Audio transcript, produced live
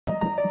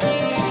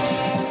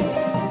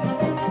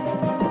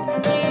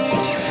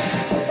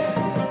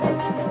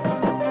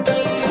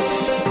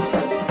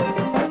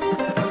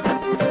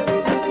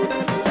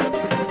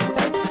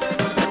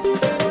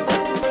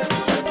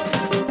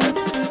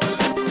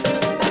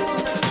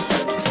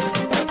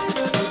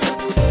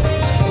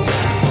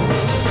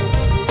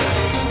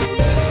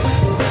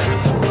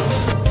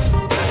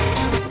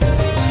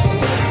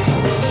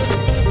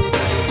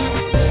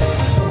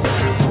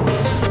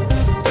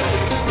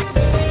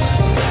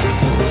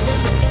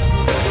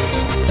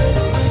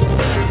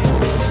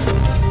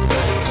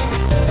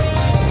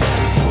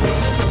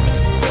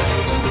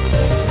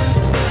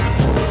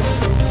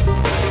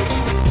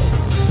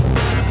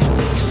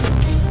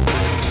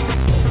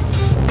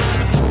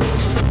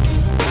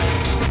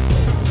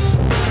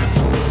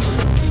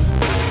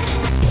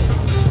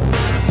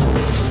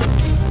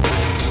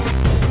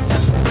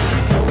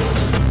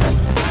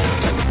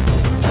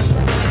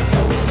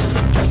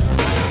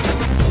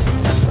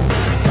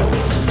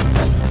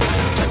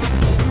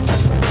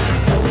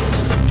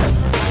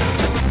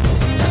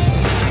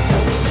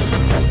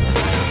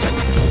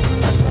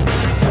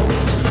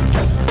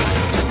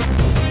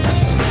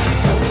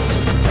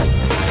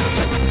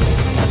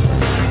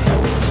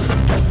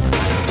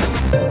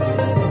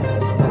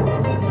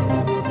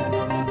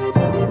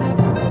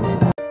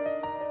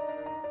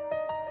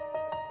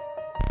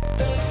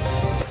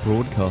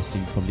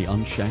broadcasting from the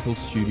Unshackled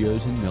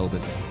Studios in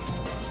Melbourne.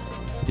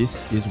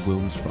 This is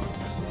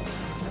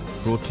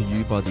WilmsFront, brought to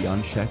you by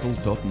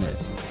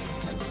theunshackled.net.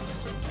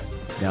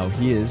 Now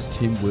here's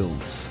Tim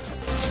Wilms.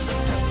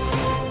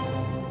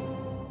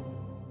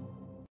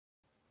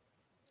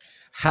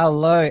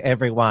 Hello,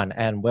 everyone,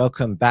 and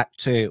welcome back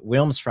to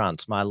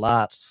WilmsFront. My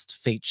last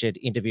featured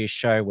interview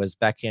show was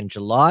back in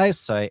July,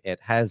 so it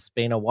has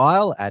been a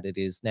while, and it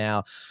is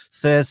now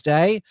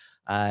Thursday,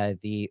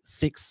 the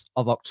 6th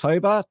of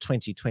October,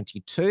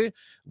 2022.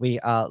 We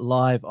are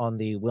live on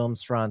the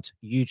WilmsFront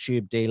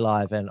YouTube,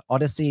 DLive, and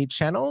Odyssey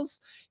channels.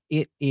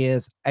 It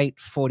is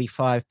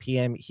 8:45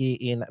 p.m. here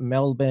in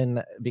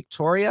Melbourne,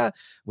 Victoria,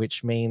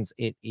 which means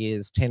it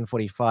is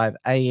 10:45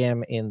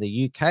 a.m. in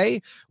the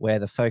UK, where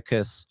the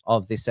focus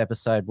of this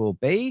episode will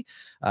be.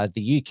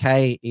 The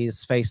UK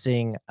is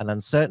facing an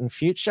uncertain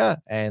future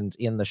and,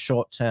 in the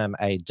short term,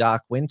 a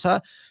dark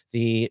winter.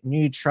 The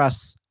new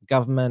Truss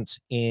government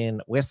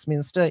in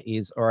Westminster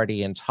is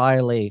already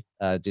entirely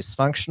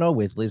dysfunctional,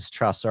 with Liz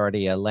Truss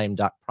already a lame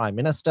duck prime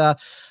minister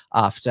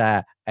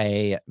after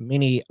a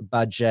mini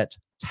budget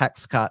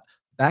tax cut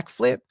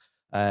backflip.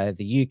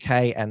 The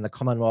UK and the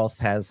Commonwealth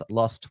has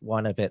lost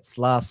one of its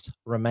last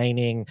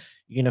remaining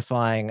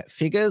unifying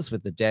figures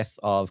with the death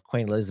of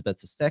Queen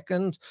Elizabeth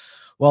II,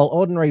 while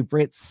ordinary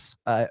Brits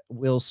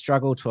will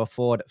struggle to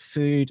afford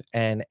food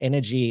and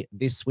energy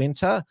this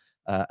winter.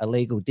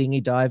 Illegal dinghy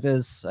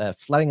divers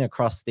flooding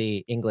across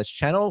the English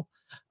Channel,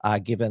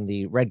 given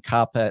the red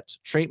carpet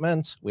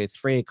treatment with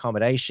free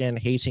accommodation,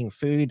 heating,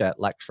 food at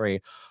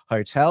luxury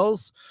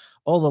hotels.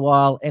 All the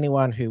while,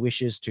 anyone who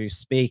wishes to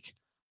speak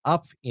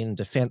up in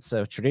defense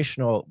of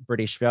traditional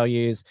British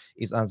values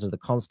is under the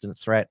constant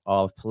threat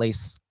of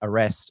police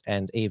arrest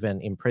and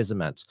even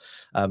imprisonment.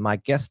 My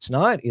guest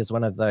tonight is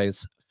one of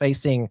those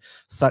facing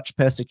such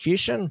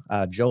persecution.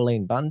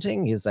 Jolene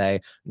Bunting is a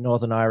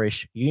Northern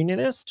Irish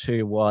Unionist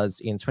who was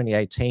in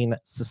 2018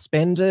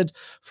 suspended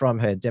from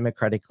her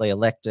democratically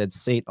elected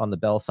seat on the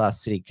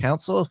Belfast City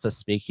Council for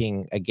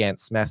speaking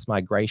against mass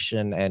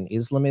migration and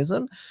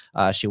Islamism.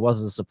 She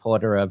was a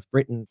supporter of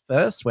Britain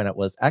First when it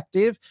was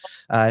active.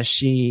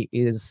 She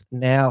is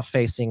now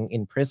facing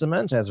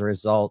imprisonment as a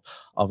result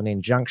of an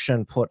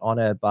injunction put on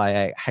her by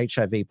a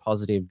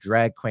HIV-positive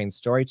drag queen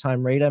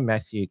storytime reader,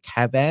 Matthew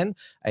Cavan,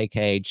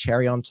 aka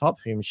Cherrie Ontop,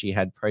 whom she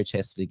had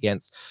protested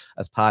against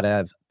as part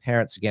of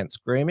Parents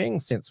Against Grooming.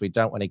 Since we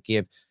don't want to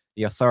give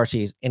the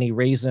authorities any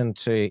reason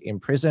to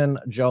imprison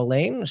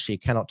Jolene, she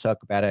cannot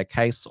talk about her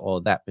case or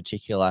that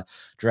particular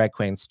drag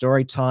queen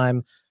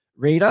storytime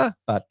reader,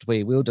 but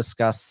we will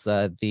discuss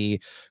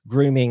the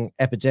grooming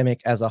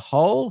epidemic as a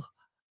whole,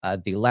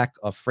 the lack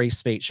of free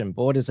speech and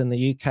borders in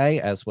the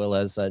UK, as well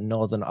as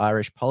Northern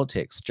Irish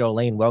politics.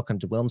 Jolene, welcome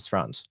to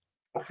WilmsFront.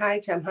 Hi,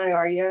 Tim. How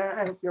are you?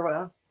 I hope you're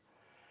well.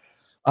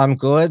 I'm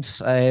good.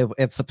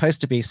 It's supposed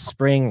to be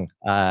spring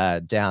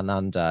down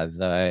under,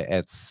 though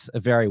it's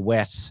very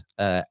wet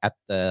at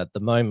the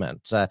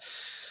moment.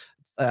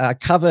 I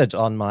covered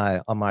on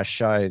my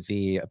show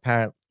the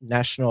apparent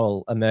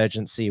national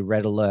emergency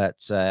red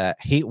alert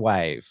heat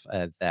wave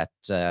that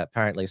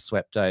apparently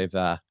swept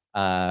over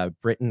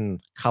Britain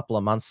a couple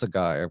of months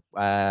ago.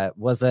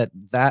 Was it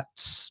that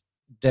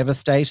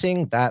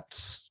devastating?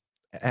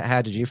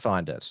 How did you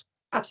find it?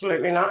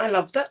 Absolutely not. I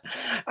loved it.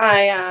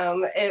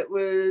 It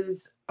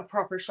was a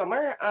proper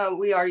summer.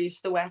 We are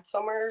used to wet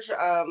summers,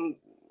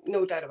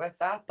 no doubt about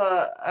that.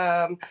 But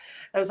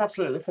it was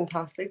absolutely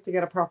fantastic to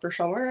get a proper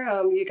summer.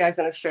 You guys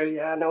in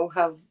Australia, I know,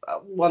 have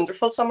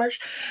wonderful summers.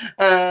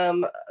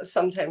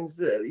 Sometimes,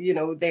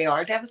 they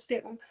are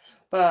devastating.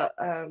 But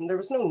there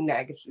was no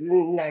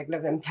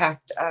negative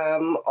impact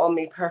on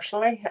me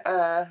personally,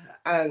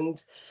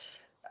 and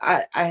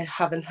I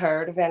haven't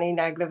heard of any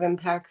negative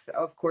impacts.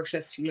 Of course,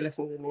 if you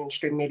listen to the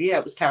mainstream media,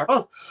 it was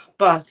terrible,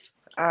 but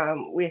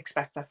we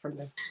expect that from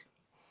them.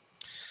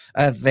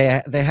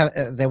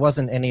 There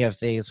wasn't any of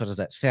these,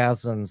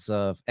 thousands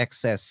of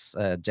excess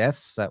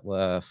deaths that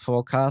were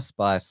forecast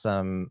by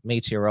some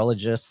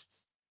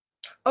meteorologists.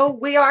 Oh,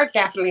 we are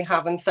definitely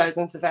having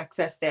thousands of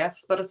excess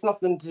deaths, but it's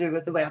nothing to do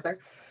with the weather.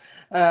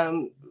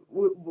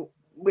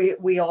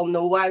 We all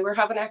know why we're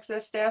having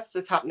excess deaths.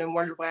 It's happening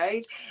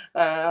worldwide.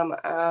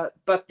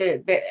 But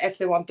if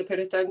they want to put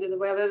it down to the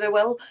weather, they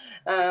will.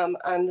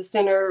 And the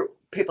sooner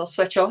people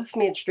switch off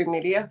mainstream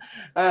media,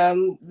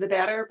 the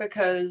better,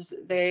 because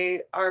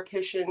they are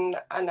pushing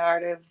a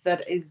narrative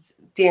that is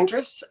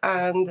dangerous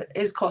and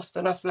is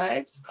costing us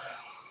lives.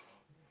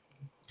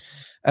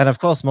 And of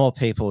course, more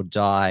people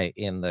die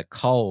in the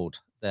cold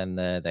than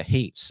the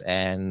heat.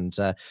 And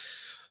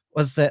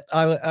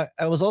I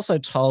was also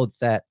told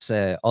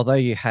that although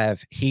you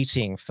have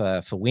heating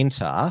for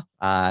winter,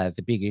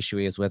 the big issue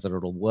is whether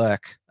it'll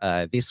work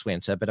this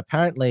winter. But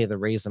apparently the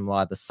reason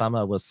why the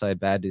summer was so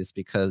bad is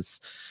because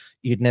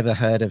you'd never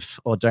heard of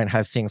or don't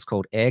have things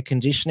called air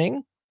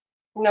conditioning.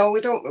 No,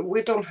 we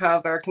don't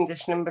have air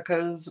conditioning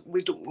because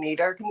we don't need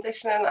air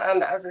conditioning.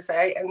 And as I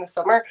say, in the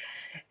summer,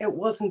 it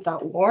wasn't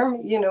that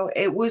warm.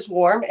 It was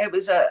warm. It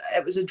was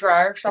a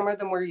drier summer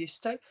than we're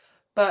used to.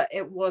 but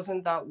it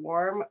wasn't that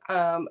warm.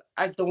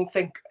 I don't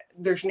think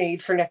there's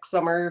need for next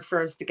summer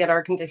for us to get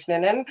air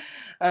conditioning in.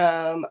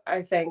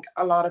 I think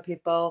a lot of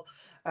people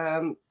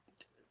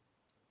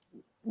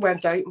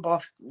went out and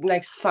bought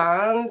nice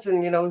fans,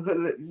 and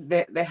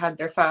they had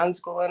their fans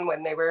going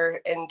when they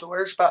were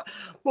indoors, but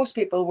most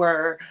people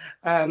were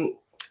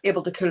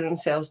able to cool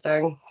themselves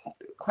down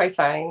quite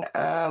fine.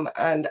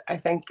 And I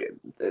think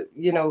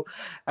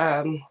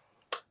the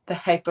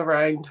hype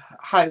around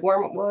how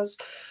warm it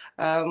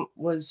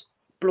was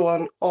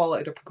blown all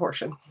out of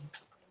proportion.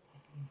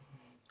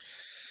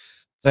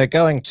 So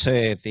going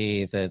to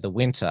the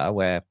winter,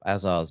 where,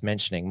 as I was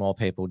mentioning, more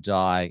people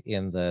die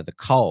in the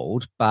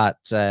cold, but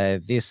it's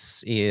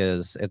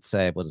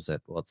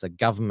a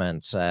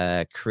government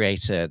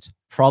created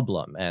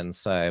problem, and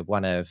so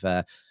one of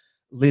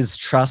Liz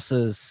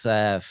Truss's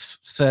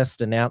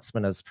first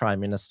announcement as Prime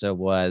Minister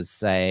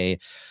was a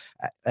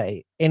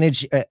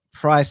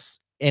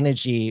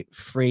energy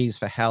freeze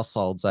for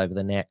households over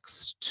the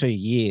next 2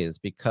 years,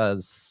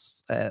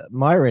 because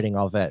my reading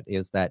of it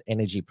is that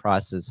energy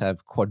prices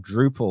have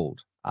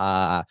quadrupled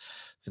for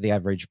the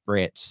average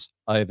Brit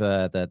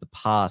over the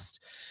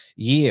past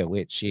year,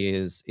 which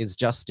is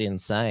just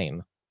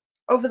insane.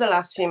 Over the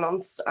last few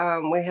months,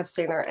 we have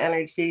seen our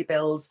energy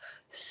bills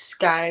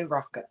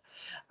skyrocket.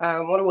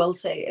 What I will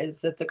say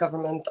is that the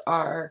government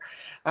are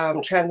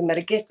trying to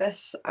mitigate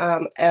this.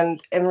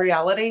 And in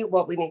reality,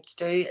 what we need to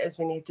do is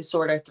we need to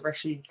sort out the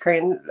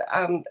Russia-Ukraine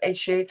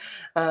issue,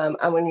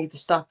 and we need to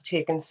stop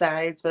taking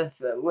sides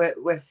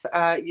with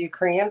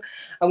Ukraine,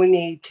 and we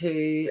need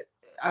to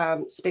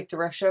speak to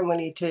Russia, and we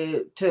need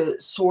to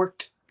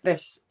sort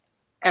this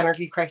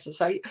energy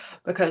crisis out,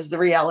 because the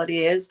reality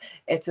is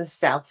it's a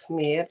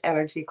self-made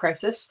energy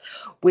crisis.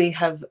 We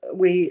have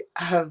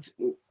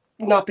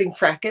not been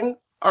fracking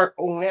our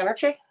own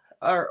energy,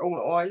 our own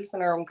oils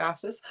and our own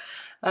gases,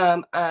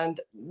 and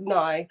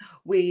now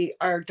we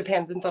are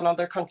dependent on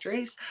other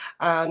countries.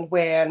 And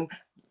when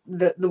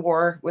the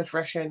war with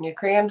Russia and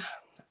Ukraine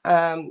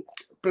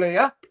blew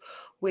up,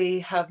 we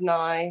have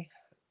now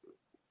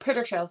put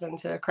ourselves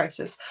into a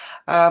crisis.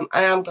 I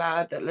am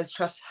glad that Liz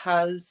Truss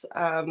has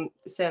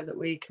said that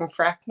we can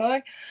frack now,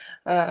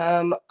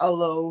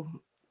 although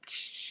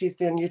she's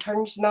doing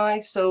U-turns now,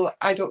 so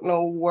I don't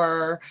know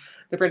where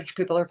the British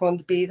people are going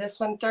to be this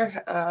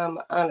winter,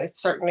 and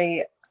it's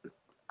certainly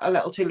a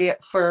little too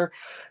late for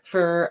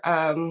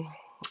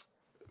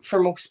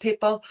most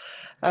people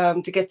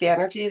to get the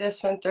energy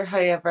this winter.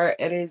 However,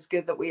 it is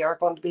good that we are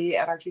going to be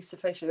energy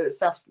sufficient,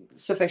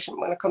 self-sufficient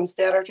when it comes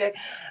to energy.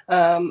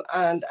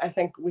 And I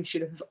think we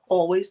should have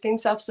always been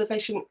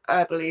self-sufficient.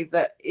 I believe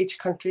that each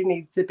country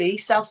needs to be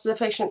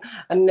self-sufficient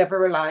and never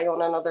rely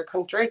on another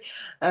country,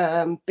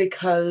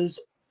 because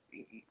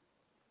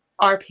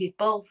our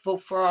people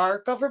vote for our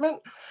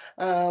government,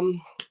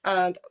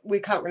 and we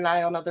can't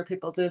rely on other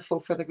people to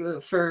vote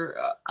for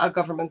a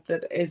government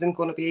that isn't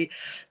going to be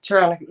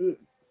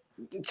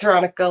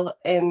tyrannical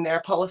in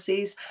their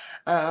policies,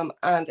 and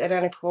at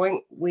any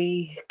point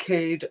we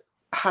could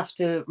have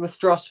to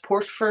withdraw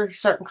support for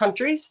certain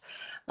countries,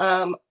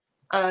 and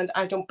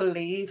I don't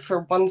believe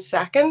for 1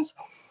 second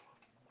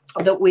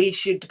that we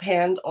should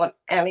depend on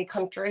any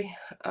country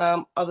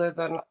other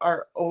than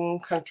our own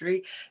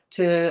country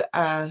to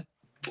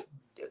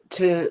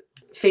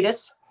feed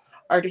us,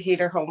 or to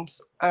heat our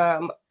homes,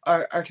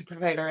 or to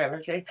provide our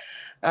energy.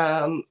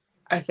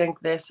 I think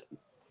this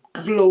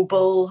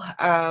global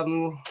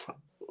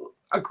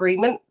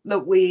agreement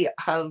that we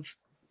have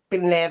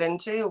been led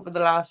into over the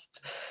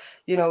last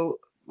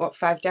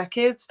 5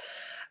 decades,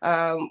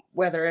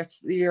 whether it's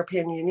the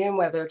European Union,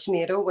 whether it's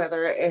NATO,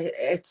 whether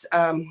it's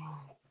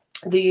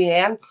the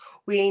UN,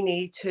 we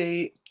need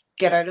to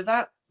get out of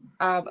that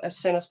as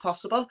soon as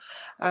possible,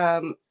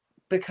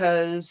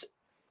 because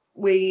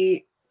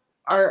we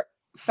are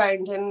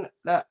finding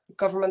that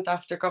government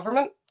after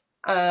government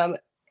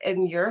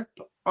in Europe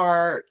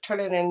are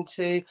turning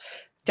into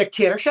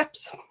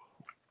dictatorships,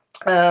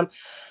 and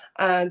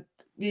the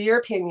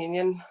European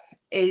Union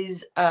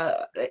is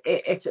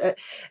it's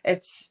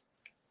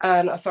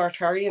an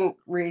authoritarian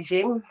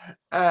regime,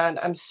 and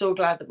I'm so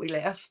glad that we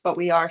left, but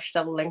we are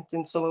still linked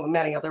in so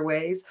many other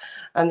ways,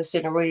 and the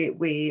sooner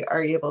we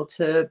are able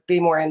to be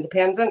more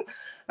independent,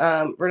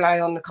 rely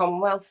on the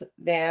Commonwealth,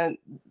 then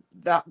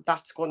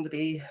that's going to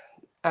be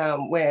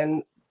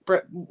when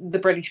the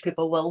British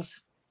people will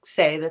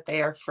say that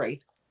they are free.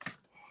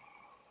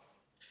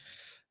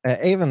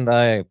 Even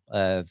though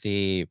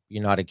the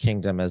United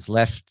Kingdom has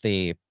left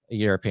the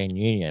European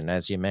Union,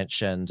 as you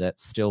mentioned,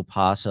 it's still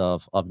part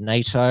of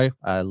NATO.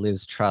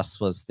 Liz Truss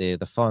was the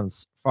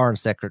foreign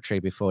secretary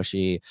before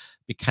she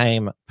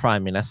became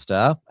Prime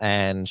Minister,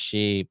 and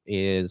she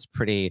is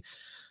pretty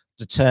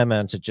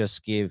determined to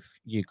just give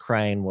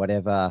Ukraine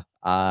whatever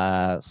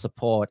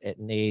support it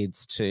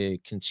needs to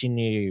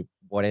continue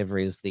whatever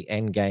is the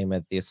end game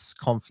of this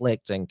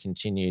conflict and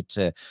continue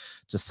to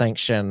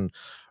sanction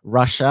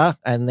Russia.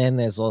 And then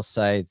there's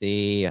also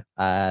the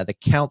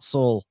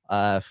Council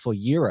for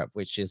Europe,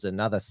 which is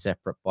another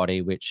separate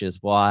body, which is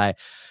why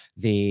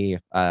the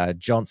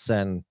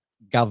Johnson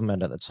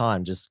government at the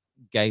time just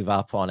gave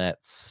up on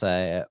its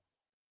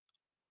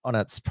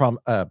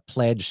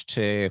pledge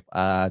to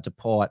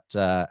deport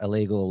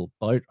illegal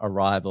boat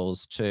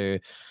arrivals to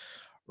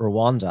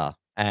Rwanda.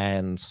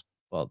 And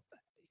well,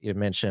 you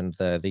mentioned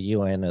the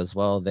UN as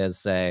well.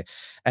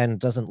 And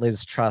doesn't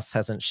Liz Truss,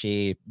 hasn't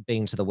she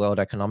been to the World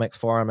Economic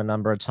Forum a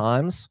number of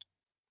times?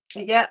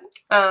 Yeah.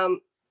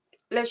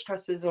 Liz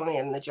Truss is only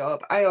in the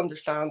job. I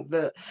understand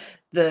the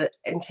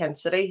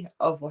intensity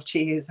of what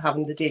she is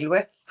having to deal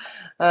with.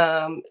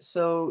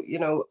 So, you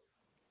know,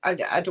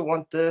 I don't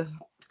want to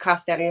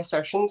cast any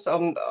assertions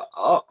on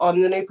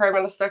the new Prime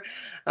Minister.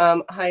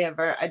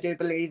 However, I do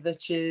believe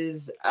that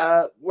she's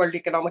a World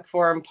Economic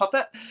Forum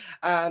puppet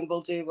and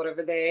will do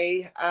whatever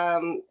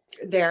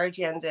their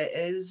agenda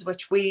is,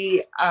 which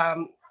we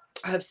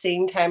have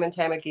seen time and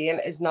time again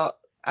is not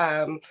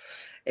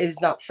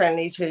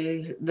friendly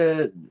to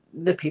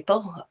the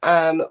people,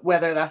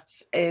 whether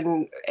that's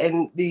in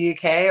the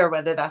UK or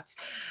whether that's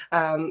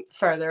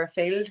further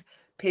afield.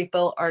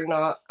 People are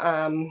not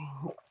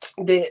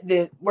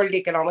the World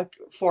Economic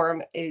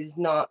Forum is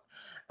not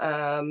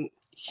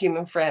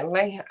human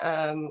friendly.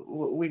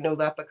 We know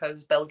that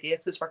because Bill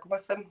Gates is working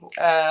with them,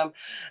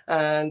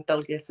 and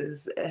Bill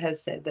Gates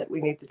has said that we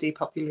need to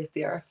depopulate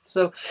the earth.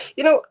 So,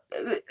 you know,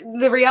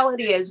 the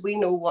reality is we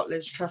know what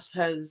Liz Truss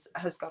has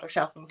got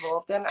herself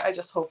involved in. I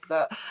just hope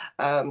that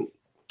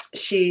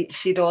she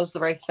does the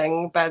right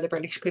thing by the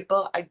British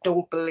people. I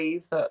don't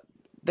believe that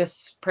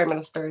this Prime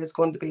Minister is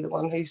going to be the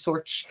one who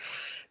sorts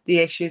the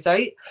issues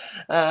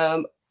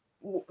out.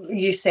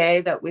 You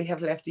say that we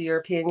have left the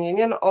European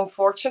Union.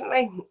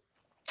 Unfortunately,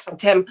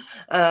 Tim,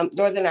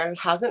 Northern Ireland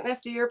hasn't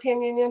left the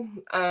European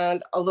Union,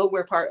 and although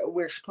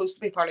we're supposed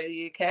to be part of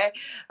the UK,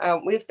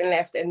 we've been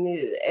left in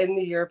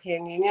the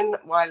European Union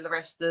while the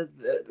rest of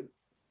the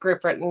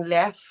Great Britain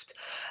left.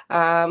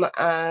 And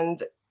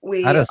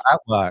How does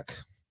that work?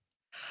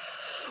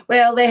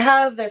 Well, they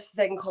have this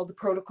thing called the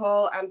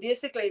protocol, and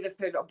basically they've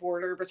put a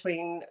border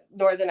between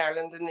Northern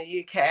Ireland and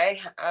the UK.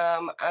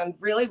 And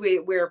really,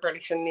 we're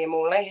British in name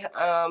only.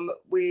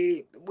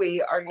 We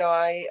are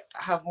now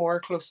have more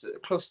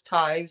close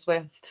ties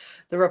with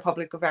the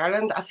Republic of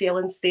Ireland, a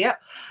failing state.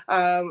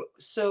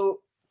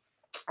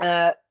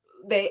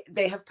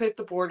 They have put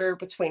the border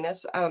between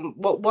us.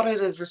 What it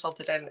has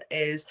resulted in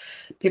is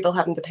people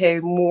having to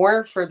pay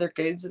more for their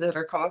goods that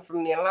are coming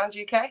from mainland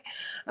UK.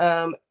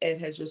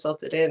 It has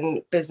resulted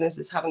in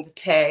businesses having to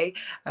pay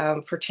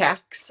for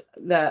checks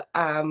that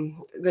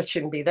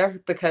shouldn't be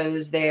there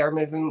because they are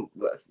moving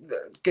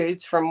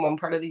goods from one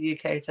part of the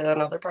UK to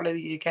another part of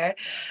the UK.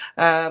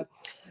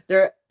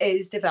 There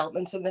is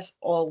developments in this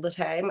all the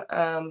time.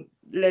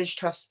 Liz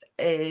Truss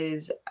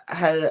has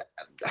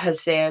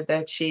said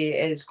that she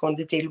is going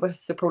to deal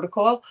with the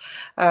protocol.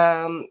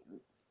 However,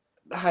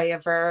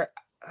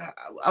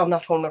 I'll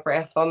not hold my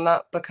breath on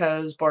that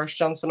because Boris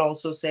Johnson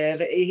also said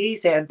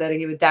that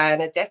he would die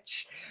in a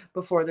ditch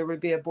before there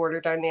would be a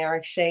border down the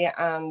Irish Sea,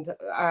 and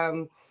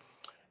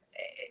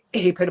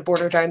he put a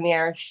border down the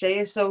Irish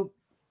Sea. So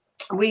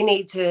we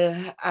need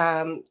to.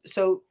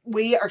 So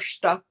we are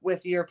stuck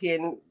with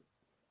European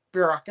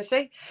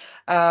bureaucracy,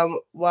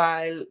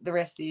 while the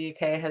rest of the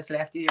UK has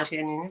left the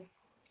European Union.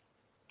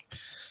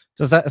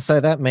 So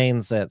that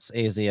means it's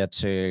easier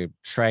to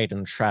trade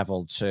and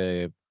travel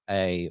to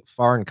a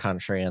foreign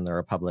country in the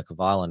Republic of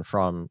Ireland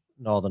from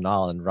Northern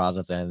Ireland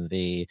rather than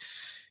the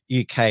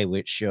UK,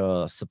 which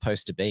you're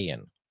supposed to be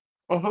in.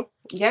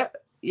 Yeah,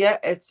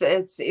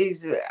 it's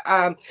easy.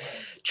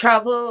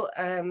 Travel,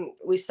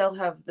 we still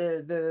have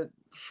the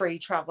free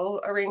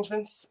travel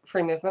arrangements,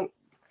 free movement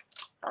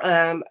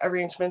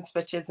arrangements,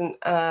 which isn't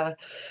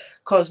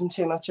causing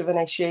too much of an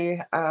issue,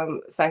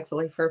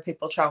 thankfully, for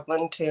people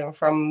traveling to and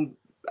from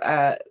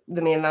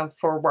the mainland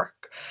for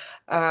work.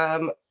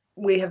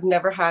 We have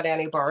never had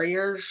any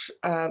barriers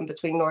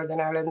between Northern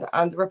Ireland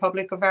and the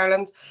Republic of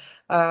Ireland,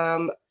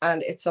 and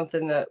it's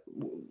something that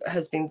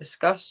has been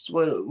discussed.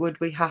 Would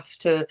we have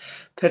to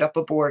put up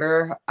a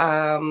border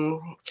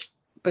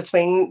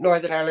between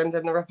Northern Ireland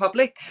and the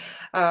Republic?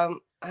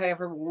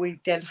 However, we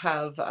did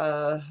have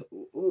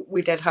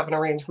an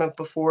arrangement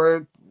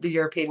before the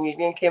European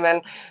Union came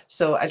in,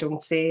 so I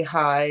don't see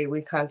how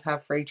we can't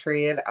have free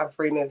trade and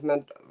free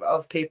movement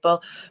of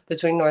people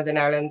between Northern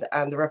Ireland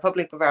and the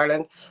Republic of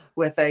Ireland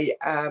without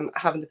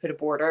having to put a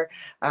border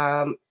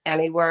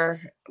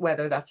anywhere,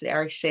 whether that's the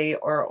Irish Sea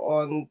or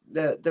on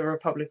the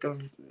Republic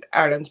of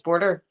Ireland's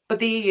border. But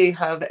the EU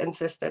have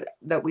insisted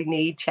that we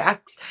need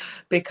checks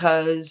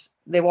because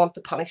they want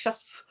to punish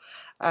us.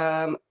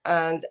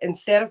 And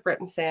instead of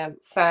Britain saying,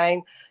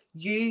 fine,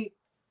 you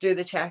do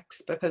the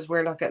checks because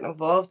we're not getting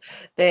involved,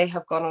 they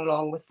have gone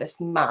along with this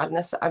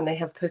madness and they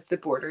have put the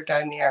border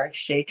down the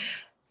Irish Sea,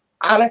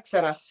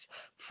 annexing us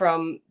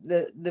from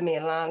the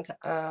mainland,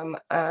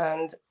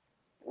 and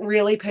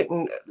really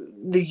putting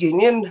the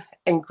Union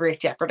in great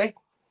jeopardy.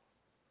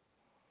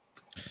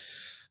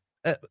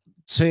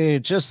 To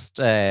just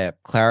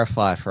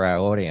clarify for our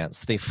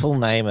audience, the full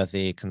name of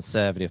the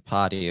Conservative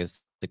Party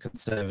is the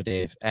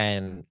Conservative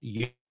and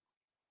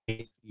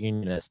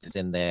Unionist is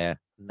in their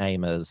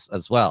name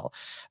as well.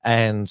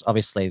 And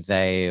obviously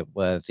they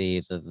were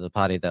the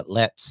party that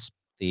let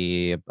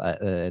the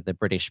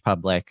British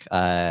public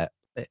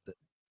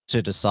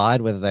to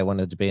decide whether they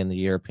wanted to be in the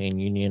European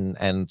Union,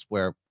 and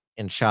were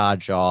in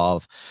charge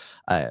of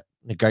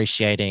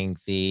negotiating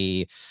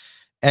the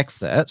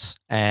exit.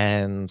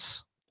 And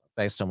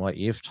based on what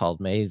you've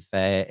told me,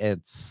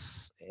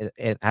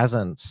 it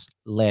hasn't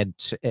led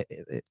to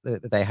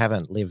they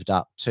haven't lived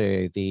up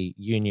to the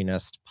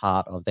Unionist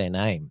part of their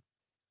name.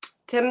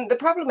 Tim, the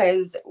problem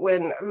is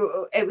when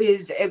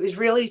it was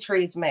really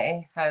Theresa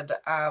May had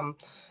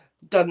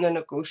done the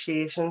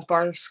negotiations.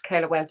 Boris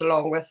kind of went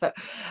along with it,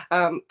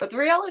 but the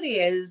reality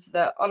is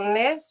that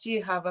unless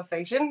you have a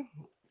vision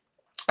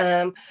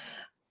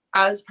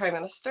as Prime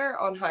Minister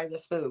on how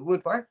this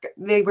would work,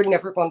 they were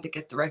never going to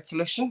get the right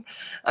solution.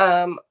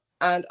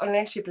 And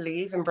unless you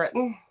believe in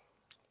Britain,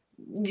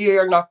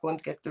 you're not going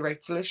to get the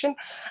right solution.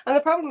 And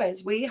the problem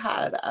is we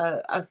had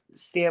a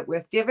state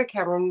with David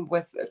Cameron,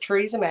 with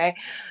Theresa May.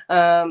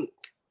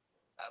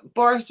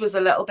 Boris was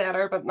a little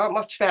better, but not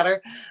much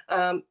better.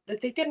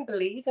 That they didn't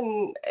believe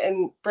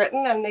in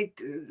Britain, and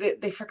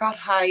they forgot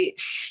how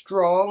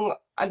strong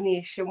a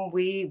nation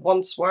we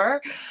once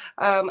were.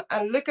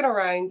 And looking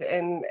around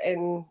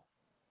in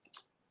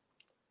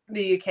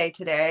the UK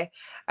today,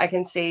 I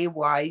can see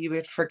why you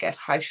would forget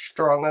how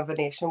strong of a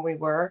nation we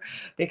were,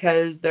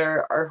 because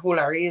there are whole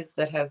areas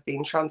that have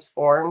been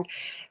transformed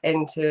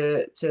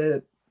into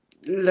to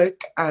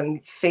look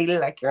and feel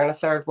like you're in a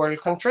third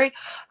world country.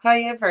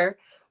 However,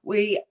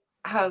 we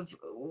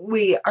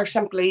are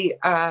simply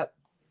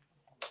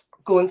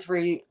going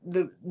through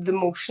the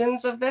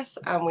motions of this,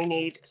 and we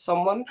need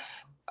someone,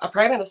 a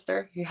Prime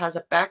Minister who has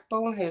a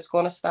backbone, who's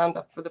going to stand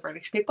up for the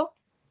British people.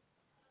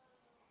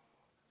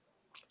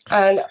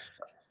 And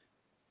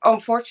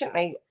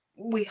unfortunately,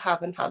 we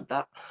haven't had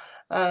that.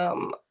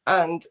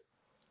 And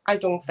I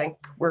don't think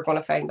we're going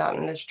to find that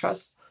in Liz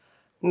Truss.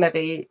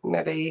 Maybe,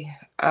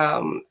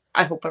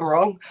 I hope I'm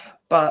wrong,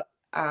 but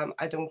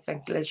I don't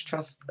think Liz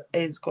Truss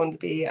is going to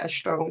be as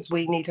strong as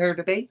we need her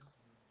to be.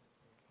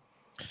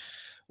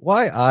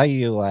 Why are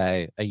you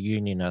a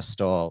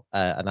unionist, or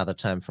another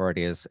term for it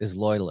is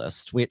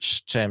loyalist?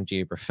 Which term do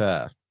you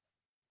prefer?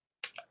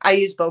 I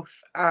use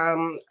both.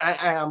 I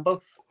am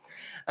both.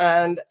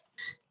 And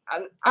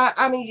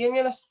I'm a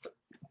unionist.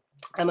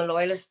 I'm a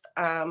loyalist.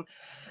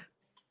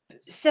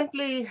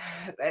 Simply,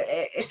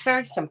 it's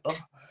very simple.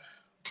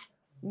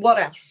 What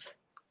else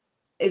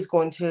is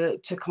going to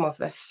come of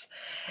this?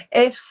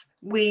 If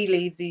we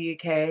leave the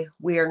UK,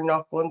 we are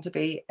not going to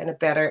be in a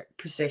better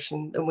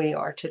position than we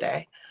are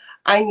today.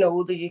 I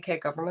know the UK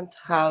government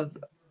have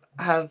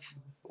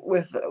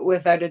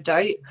without a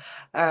doubt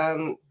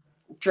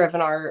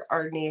driven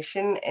our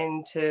nation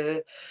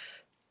into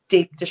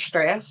deep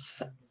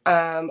distress.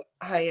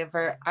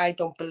 However, I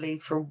don't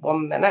believe for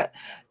 1 minute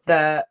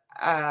that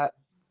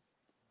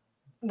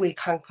we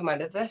can come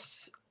out of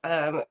this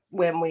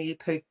when we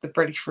put the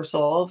British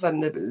resolve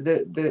and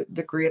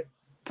the great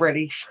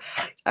British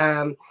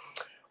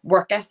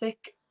work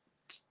ethic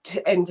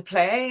into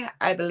play.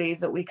 I believe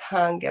that we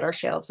can get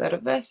ourselves out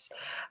of this.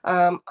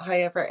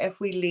 However, if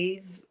we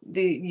leave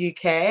the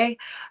UK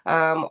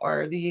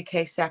or the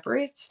UK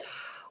separates,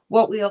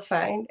 what we'll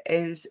find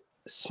is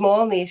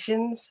small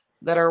nations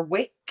that are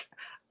weak,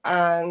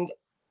 and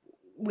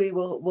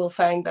we'll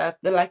find that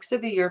the likes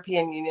of the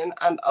European Union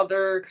and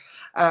other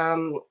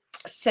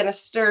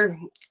sinister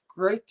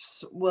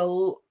groups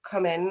will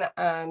come in,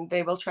 and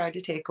they will try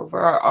to take over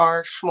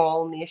our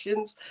small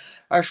nations,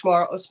 our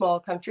small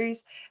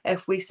countries.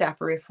 If we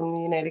separate from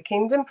the United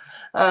Kingdom,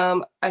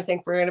 I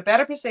think we're in a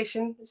better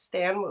position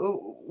staying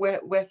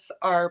with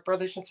our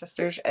brothers and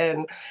sisters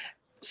in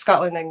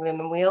Scotland, England,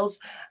 and Wales.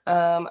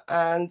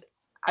 And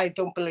I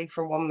don't believe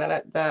for 1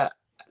 minute that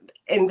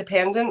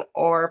independent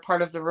or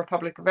part of the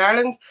Republic of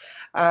Ireland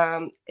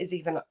is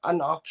even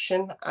an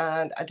option.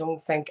 And I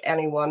don't think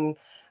anyone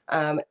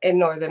in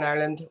Northern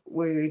Ireland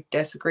would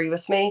disagree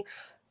with me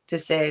to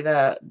say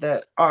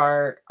that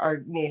our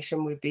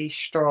nation would be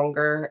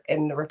stronger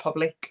in the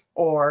Republic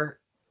or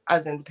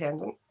as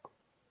independent.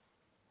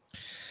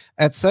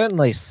 It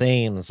certainly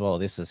seems, well,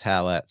 this is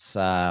how it's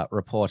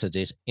reported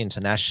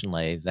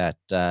internationally, that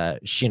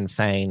Sinn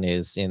Fein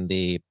is in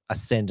the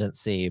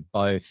ascendancy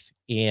both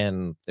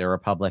in the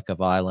Republic of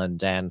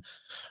Ireland and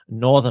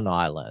Northern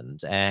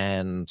Ireland.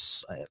 And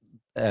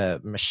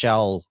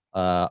Michelle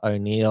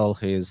O'Neill,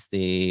 who's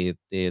the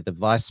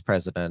vice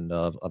president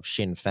of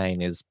Sinn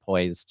Fein, is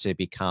poised to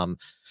become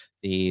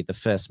the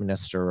First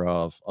Minister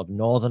of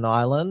Northern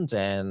Ireland.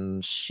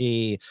 And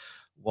she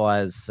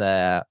was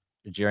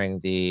during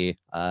the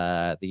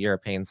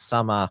European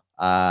summer,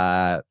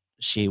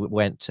 she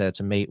went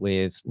to meet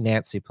with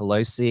Nancy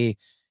Pelosi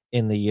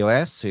in the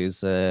US,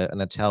 who's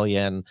an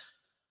Italian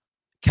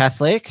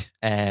Catholic,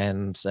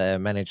 and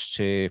managed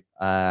to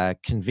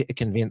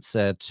convince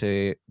her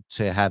to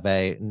have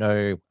a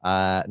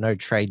no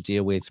trade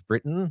deal with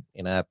Britain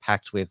in a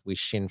pact with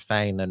Sinn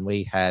Fein. And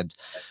we had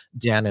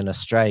down in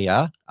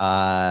Australia,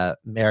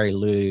 Mary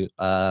Lou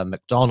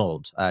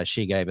McDonald.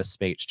 She gave a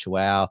speech to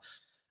our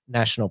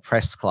National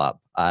Press Club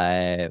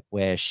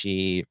where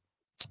she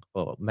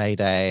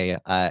made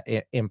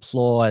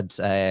implored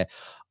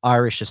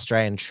Irish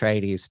Australian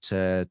tradies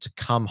to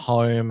come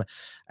home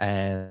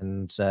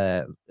and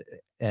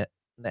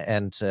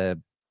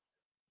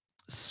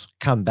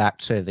come back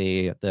to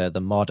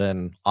the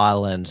modern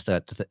Ireland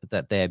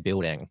that they're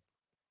building.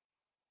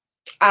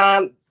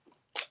 I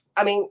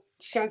mean,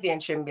 Sinn Fein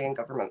shouldn't be in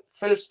government.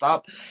 Full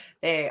stop.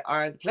 They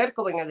are the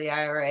political wing of the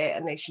IRA,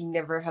 and they should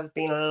never have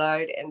been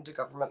allowed into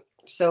government.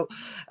 So,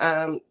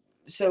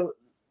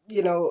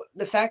 you know,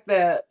 the fact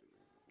that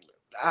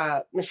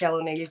Michelle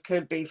O'Neill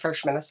could be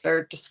First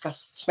Minister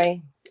disgusts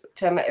me,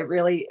 Tim. It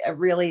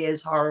really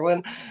is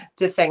harrowing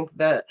to think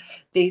that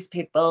these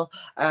people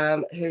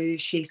who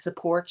she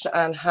supports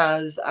and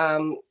has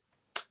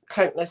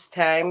countless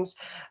times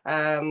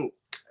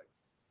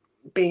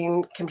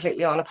been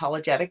completely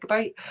unapologetic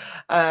about,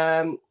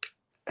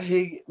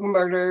 who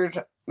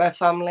murdered my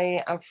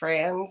family and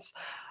friends,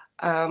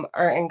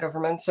 are in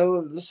government.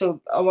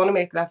 So I want to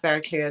make that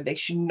very clear. They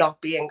should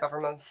not be in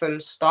government, full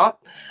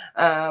stop.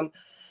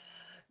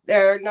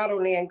 They're not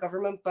only in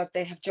government, but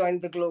they have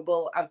joined the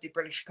global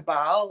anti-British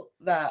cabal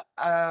that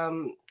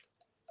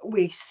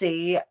we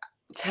see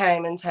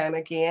time and time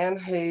again,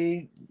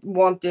 who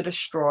want to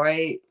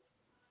destroy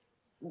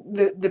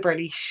the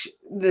British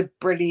the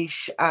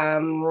British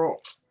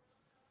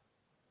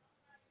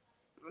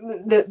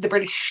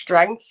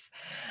strength,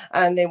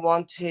 and they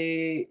want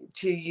to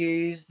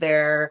use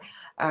their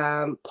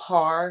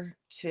power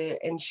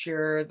to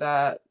ensure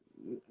that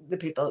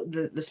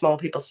the small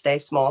people stay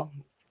small.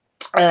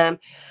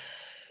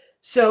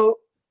 So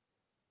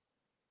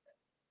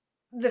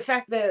the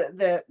fact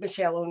that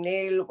Michelle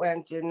O'Neill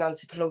went to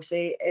Nancy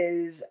Pelosi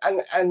is,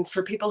 and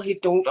for people who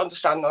don't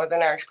understand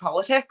Northern Irish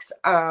politics,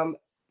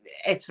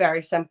 it's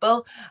very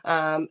simple.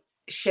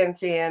 Sinn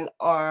Fein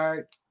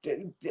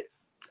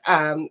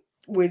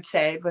would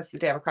side with the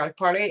Democratic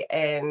Party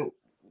in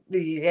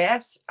the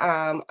US,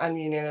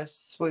 and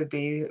Unionists would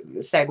be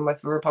siding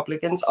with the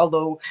Republicans,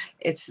 although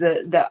it's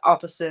the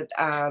opposite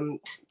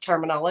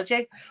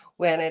terminology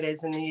when it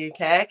is in the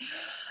UK.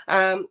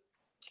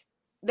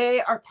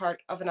 They are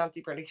part of an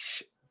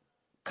anti-British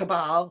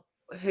cabal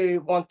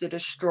who want to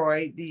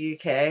destroy the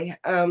UK.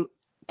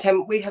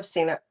 Tim, we have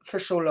seen it for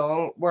so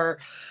long, where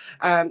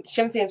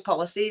Sinn Féin's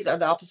policies are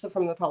the opposite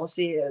from the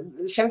policy.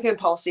 Sinn Féin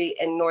policy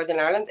in Northern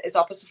Ireland is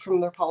opposite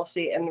from their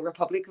policy in the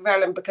Republic of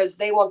Ireland, because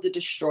they want to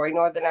destroy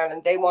Northern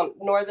Ireland. They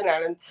want Northern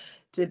Ireland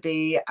to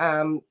be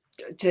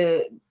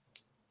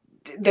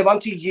they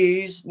want to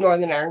use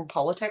Northern Ireland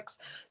politics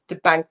to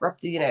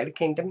bankrupt the United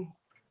Kingdom,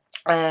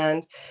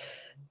 and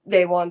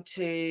they want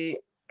to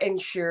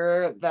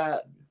ensure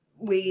that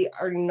we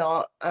are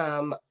not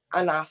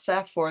an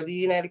asset for the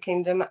United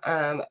Kingdom,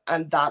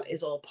 and that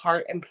is all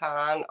part and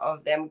plan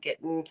of them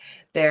getting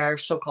their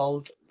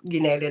so-called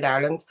United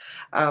Ireland.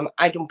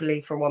 I don't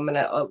believe for 1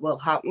 minute it will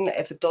happen.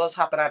 If it does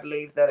happen, I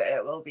believe that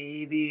it will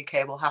be the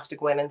UK will have to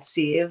go in and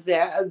save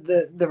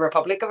the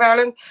Republic of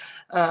Ireland,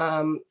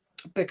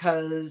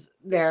 because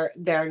their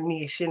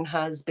nation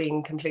has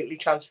been completely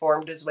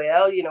transformed as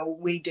well. You know,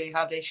 we do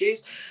have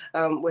issues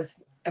with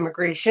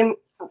immigration,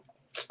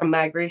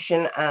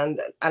 migration,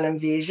 and an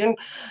invasion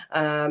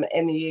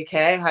in the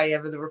UK.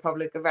 However, the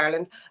Republic of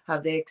Ireland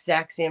have the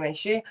exact same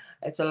issue.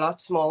 It's a lot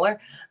smaller,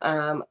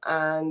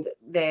 and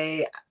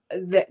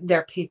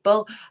their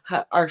people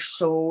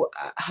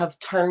have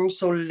turned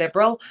so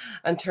liberal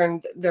and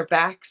turned their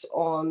backs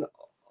on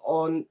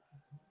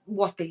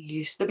what they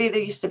used to be.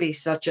 They used to be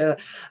such a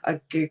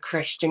good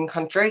Christian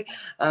country,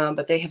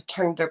 but they have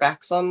turned their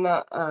backs on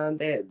that, and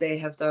they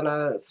have done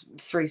a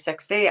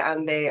 360,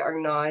 and they are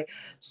now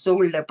so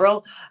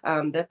liberal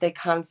that they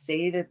can't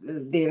see that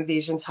the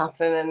invasions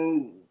happening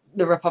in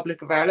the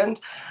Republic of Ireland,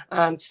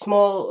 and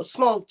small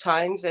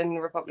towns in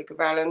the Republic of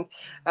Ireland.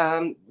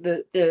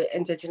 The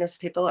Indigenous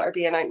people are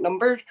being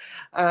outnumbered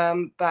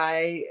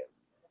by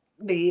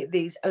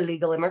these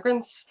illegal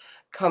immigrants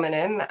coming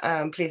in,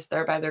 placed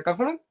there by their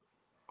government.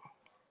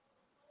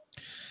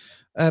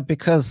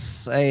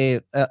 Because a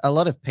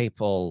lot of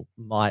people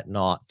might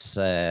not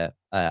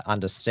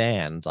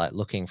understand, like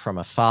looking from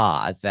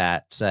afar,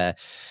 that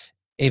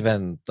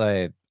even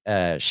though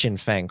Sinn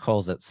Fein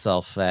calls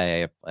itself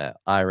a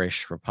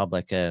Irish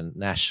Republican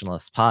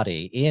Nationalist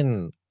Party,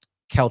 in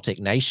Celtic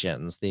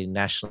nations, the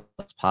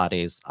nationalist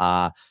parties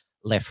are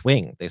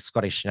left-wing. The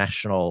Scottish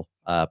National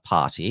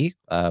Party,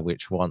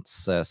 which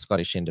wants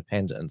Scottish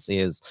independence,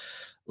 is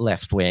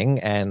left-wing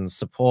and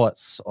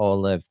supports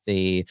all of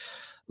the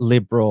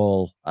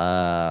liberal,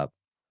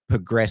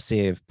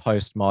 progressive,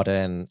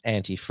 postmodern,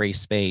 anti-free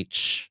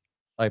speech,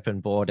 open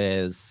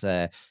borders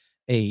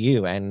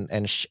EU,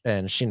 and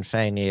Sinn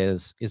Fein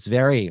is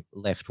very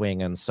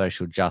left-wing and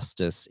social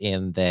justice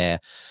in their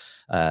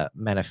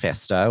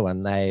manifesto,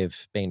 and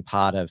they've been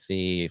part of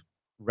the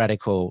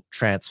radical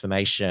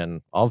transformation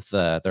of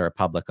the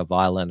Republic of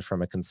Ireland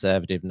from a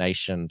conservative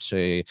nation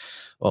to,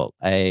 well,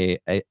 a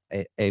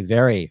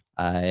very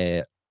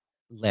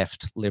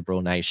left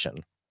liberal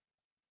nation.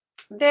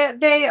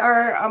 They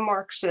are a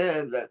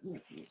Marxist.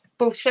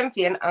 Both Sinn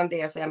Fein and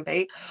the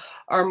SNP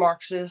are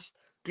Marxist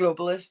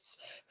globalists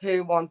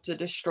who want to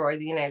destroy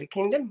the United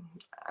Kingdom,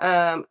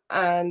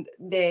 and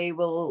they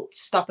will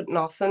stop at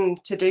nothing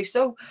to do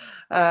so.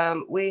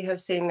 We have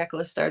seen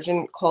Nicola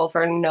Sturgeon call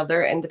for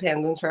another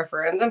independence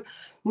referendum.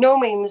 No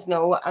means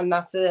no, and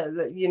that's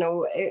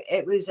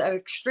it was an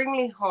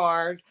extremely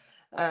hard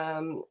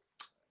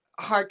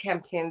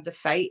campaign to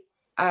fight,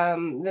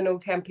 the No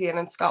campaign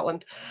in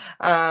Scotland,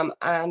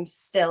 and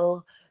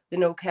still the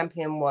No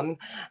campaign won.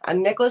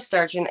 And Nicola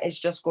Sturgeon is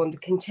just going to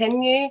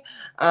continue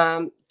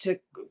to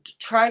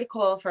try to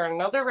call for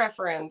another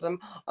referendum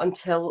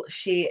until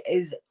she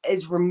is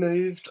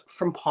removed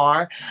from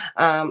power.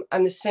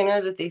 And the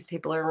sooner that these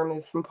people are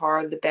removed from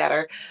power, the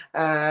better.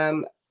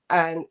 And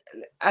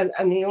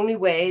the only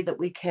way that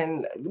we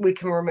can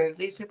remove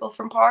these people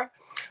from power,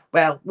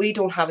 well, we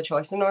don't have a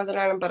choice in Northern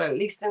Ireland, but at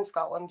least in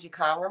Scotland you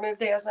can remove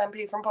the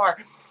SNP from power,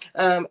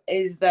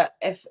 is that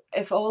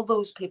if all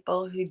those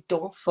people who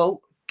don't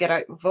vote get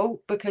out and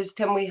vote, because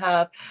then we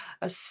have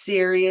a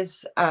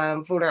serious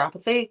voter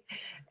apathy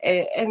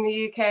in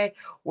the UK,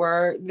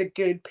 where the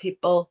good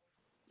people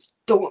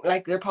don't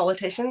like their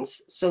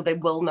politicians, so they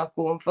will not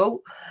go and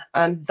vote.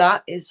 And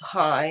that is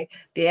how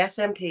the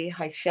SNP,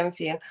 how Sinn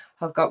Fein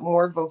have got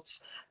more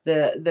votes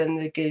than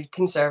the good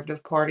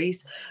conservative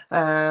parties.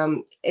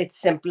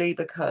 It's simply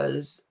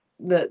because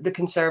the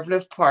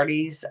conservative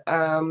parties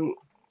and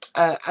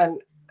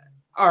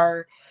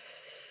are,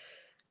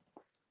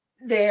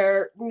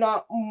 they're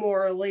not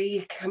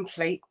morally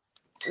complete.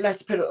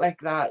 Let's put it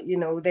like that. You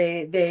know,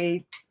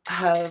 they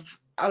have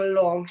a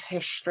long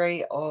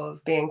history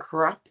of being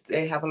corrupt.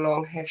 They have a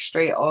long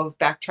history of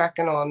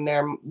backtracking on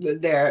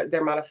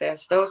their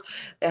manifestos.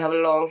 They have a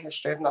long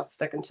history of not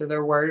sticking to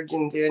their words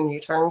and doing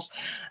U-turns.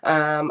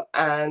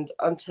 And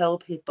until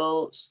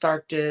people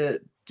start to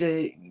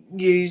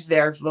use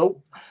their vote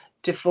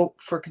to vote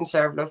for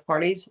conservative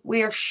parties,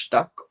 we are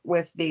stuck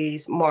with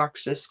these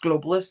Marxist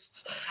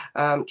globalists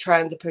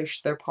trying to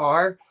push their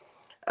power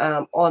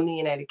on the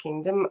United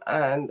Kingdom.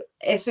 And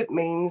if it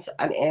means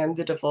an end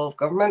to devolved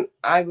government,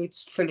 I would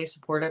fully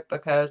support it,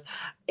 because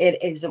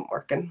it isn't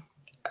working.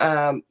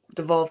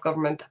 Devolved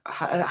government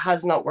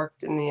has not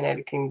worked in the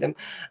United Kingdom,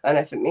 and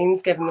if it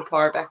means giving the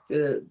power back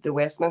to the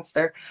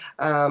Westminster,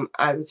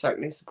 I would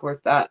certainly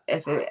support that.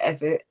 If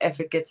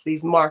it gets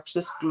these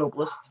Marxist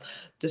globalists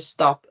to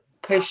stop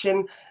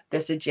pushing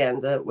this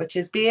agenda, which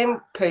is being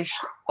pushed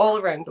all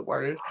around the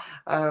world,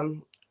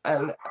 and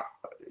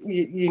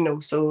you know,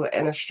 so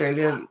in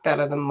Australia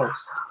better than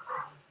most.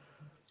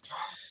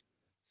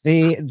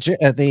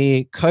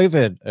 The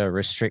COVID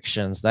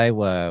restrictions, they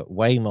were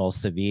way more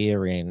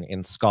severe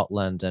in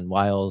Scotland and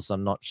Wales.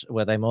 I'm not sure,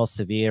 were they more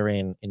severe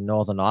in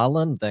Northern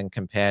Ireland than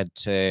compared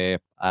to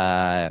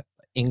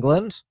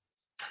England?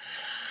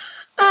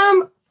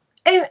 And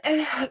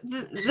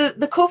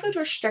the COVID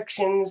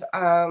restrictions,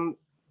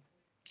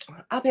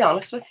 I'll be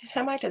honest with you,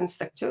 Tim, I didn't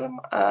stick to them.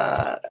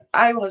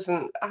 I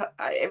wasn't,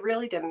 it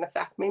really didn't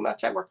affect me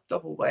much. I worked the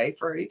whole way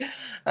through.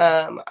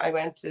 I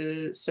went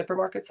to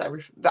supermarkets.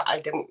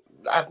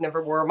 I've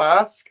never wore a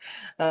mask.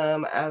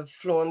 I've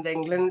flown to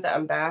England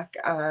and back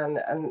and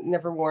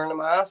never worn a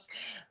mask.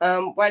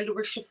 While they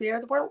were severe,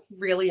 they weren't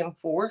really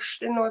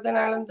enforced in Northern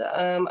Ireland.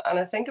 And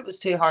I think it was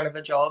too hard of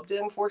a job to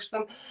enforce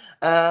them.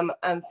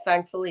 And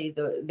thankfully,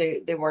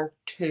 they weren't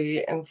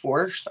too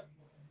enforced.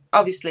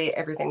 Obviously,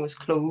 everything was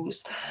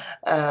closed,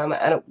 and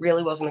it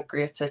really wasn't a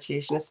great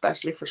situation,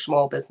 especially for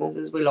small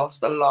businesses. We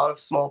lost a lot of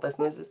small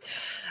businesses.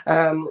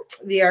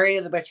 The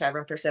area which I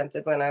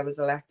represented when I was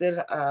elected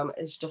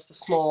is just a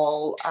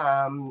small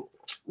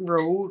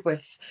road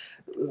with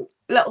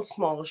little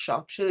small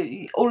shops,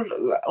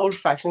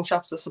 old-fashioned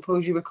shops, I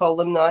suppose you would call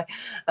them now,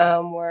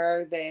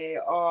 where they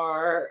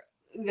are,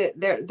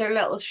 they're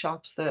little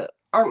shops that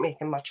aren't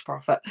making much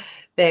profit.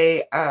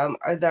 They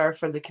are there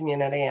for the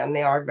community, and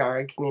they are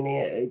very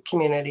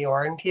community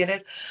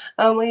orientated.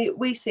 And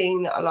we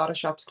seen a lot of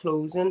shops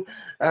closing,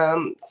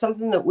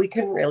 something that we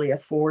couldn't really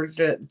afford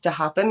to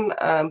happen,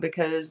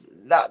 because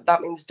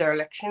that means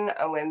dereliction,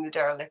 and when the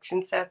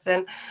dereliction sets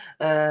in,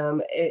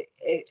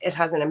 it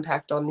has an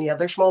impact on the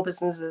other small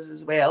businesses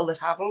as well that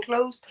haven't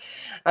closed.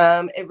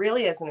 It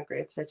really isn't a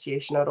great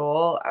situation at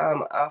all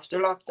after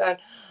lockdown.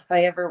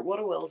 However, what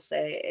I will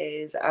say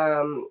is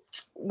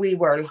we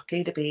were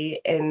lucky to be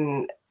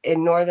in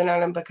Northern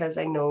Ireland, because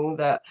I know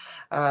that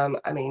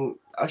I mean,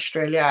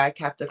 Australia, I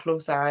kept a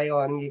close eye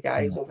on you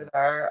guys over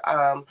there.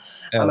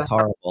 It was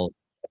horrible.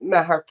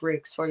 My heart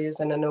breaks for you,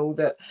 and I know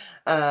that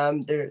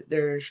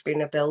there's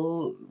been a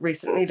bill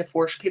recently to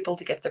force people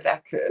to get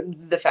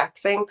the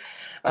vaccine,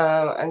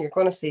 and you're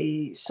going to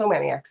see so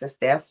many excess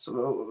deaths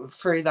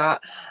through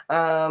that.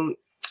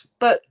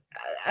 But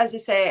as I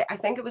say, I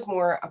think it was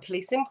more a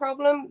policing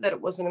problem, that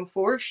it wasn't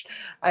enforced.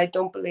 I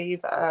don't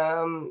believe.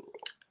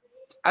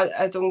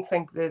 I don't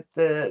think that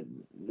the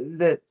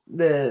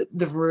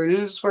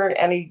rules were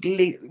any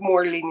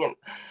more lenient.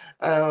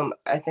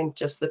 I think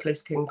just the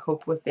police can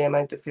cope with the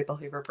amount of people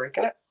who were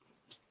breaking it.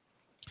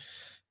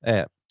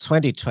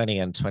 2020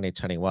 and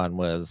 2021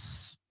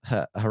 was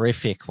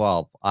horrific.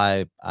 Well,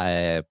 I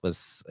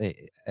was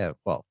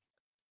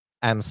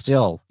I'm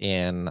still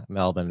in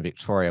Melbourne,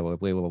 Victoria, where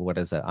we were,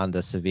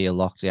 under severe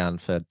lockdown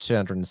for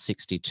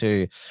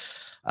 262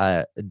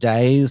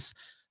 days.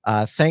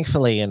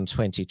 Thankfully, in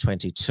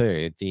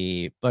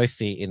 2022, both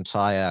the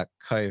entire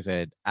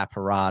COVID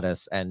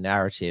apparatus and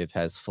narrative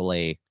has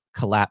fully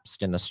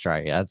collapsed in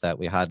Australia. That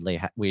we hardly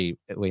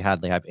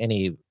have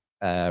any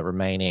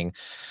remaining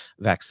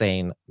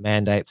vaccine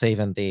mandates.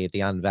 Even the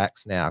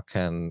unvaxxed now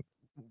can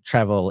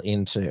travel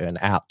into and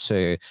out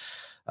to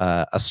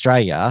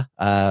Australia,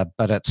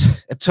 but it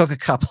took a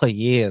couple of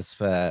years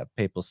for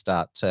people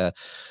start to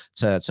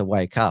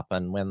wake up,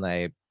 and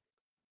when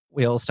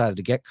we all started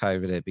to get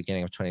COVID at the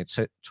beginning of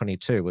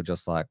 2022, we're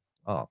just like,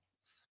 oh,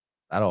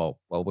 that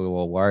all what we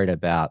were worried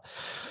about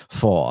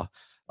for.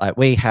 Like,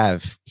 we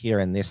have here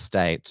in this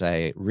state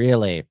a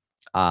really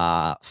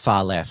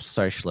far left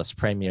socialist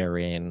premier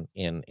in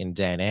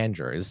Dan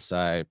Andrews.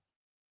 So,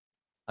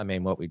 I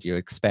mean, what would you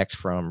expect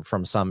from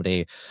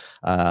somebody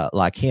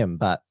like him?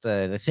 But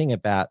the thing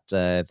about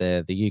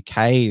the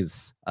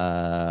UK's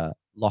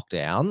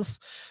lockdowns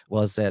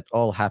was that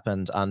all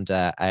happened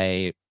under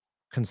a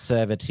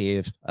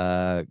conservative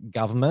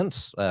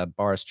government.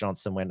 Boris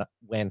Johnson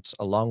went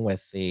along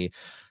with the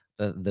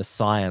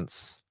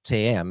science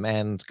TM,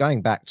 and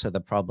going back to the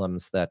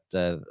problems that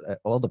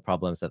all the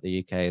problems that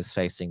the UK is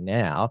facing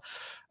now.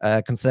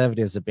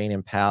 Conservatives have been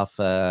in power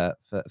for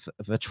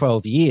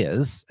 12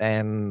 years,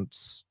 and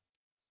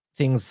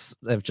things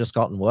have just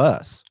gotten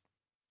worse.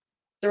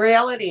 The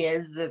reality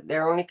is that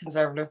they're only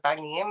conservative by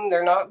name.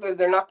 They're not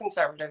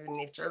conservative in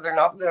nature. They're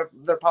not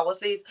their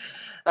policies.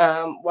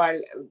 While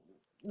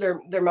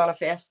their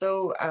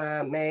manifesto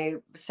may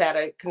set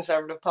out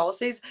conservative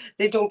policies,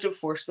 they don't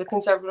enforce the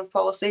conservative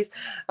policies.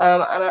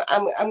 And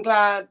I'm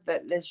glad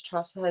that Liz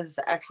Truss has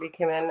actually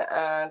come in,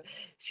 and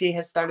she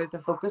has started to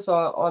focus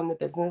on the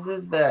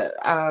businesses that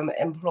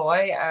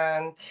employ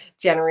and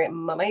generate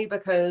money,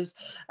 because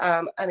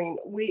I mean,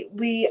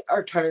 we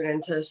are turning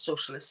into a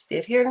socialist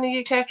state here in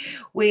the UK.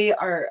 We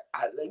are,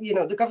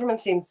 the government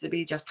seems to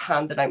be just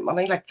handing out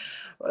money, like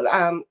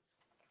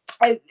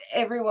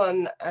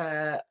everyone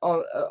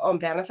on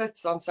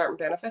benefits, on certain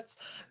benefits,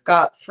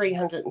 got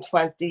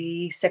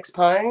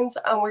 £326,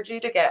 and we're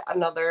due to get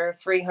another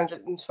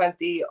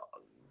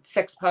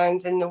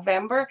 £326 in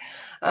November.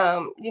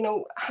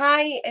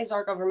 How is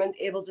our government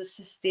able to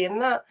sustain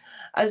that,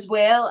 as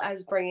well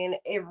as bringing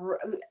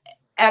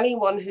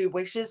anyone who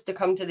wishes to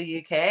come to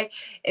the UK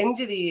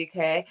into the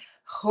UK,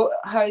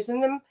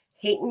 housing them,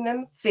 heating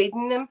them,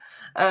 feeding them?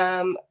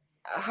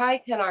 How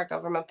can our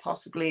government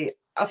possibly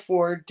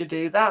afford to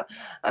do that?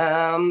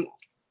 The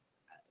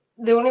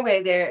only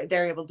way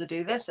they're able to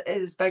do this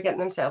is by getting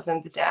themselves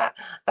into debt,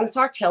 and it's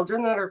our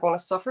children that are going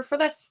to suffer for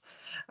this,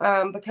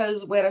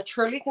 because when a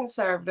truly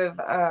conservative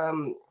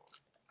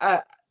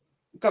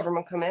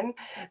government come in,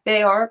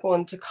 they are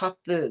going to cut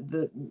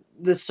the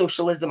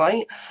socialism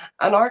out,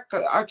 and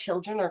our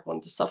children are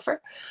going to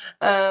suffer.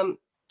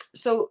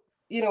 So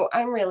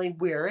I'm really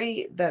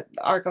weary that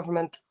our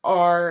government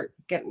are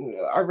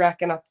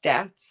racking up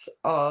debts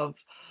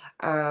of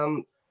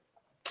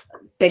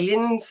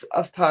billions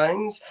of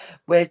pounds,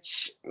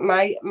 which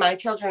my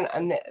children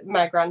and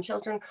my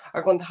grandchildren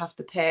are going to have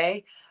to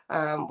pay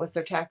with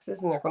their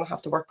taxes, and they're going to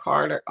have to work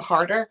harder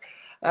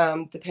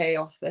to pay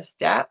off this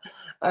debt.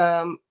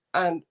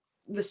 And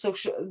the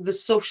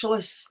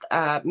socialist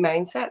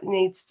mindset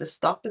needs to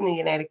stop in the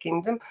United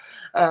Kingdom.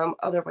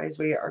 Otherwise,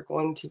 we are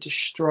going to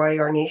destroy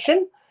our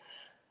nation.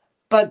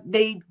 But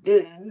the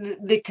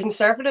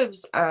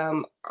Conservatives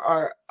are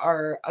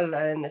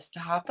allowing this to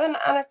happen,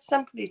 and it's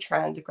simply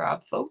trying to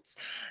grab votes.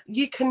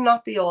 You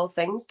cannot be all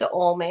things to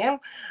all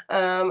men,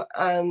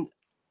 and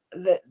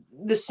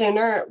the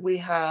sooner we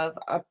have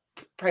a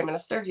Prime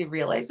Minister who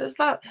realizes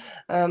that,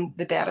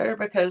 the better,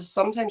 because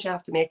sometimes you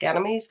have to make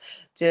enemies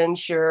to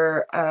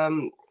ensure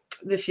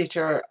the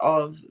future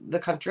of the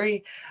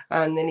country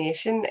and the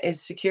nation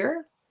is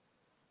secure.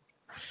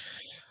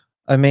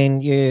 I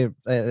mean,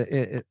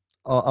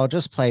 I'll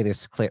just play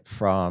this clip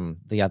from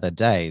the other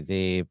day.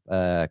 The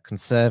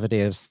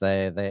Conservatives,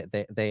 they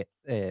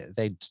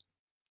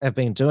have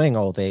been doing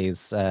all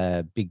these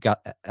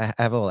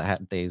have all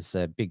had these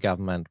big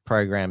government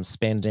programs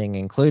spending,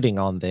 including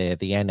on the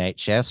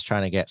NHS,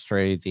 trying to get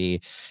through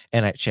the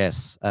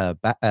NHS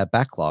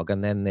backlog.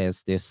 And then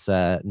there's this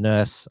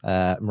nurse,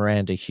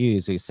 Miranda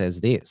Hughes, who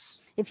says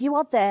this. If you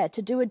are there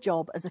to do a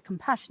job as a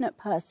compassionate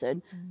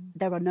person,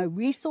 there are no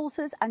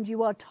resources, and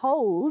you are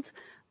told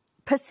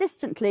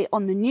persistently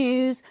on the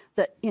news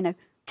that,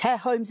 care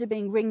homes are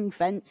being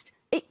ring-fenced.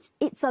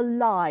 It's a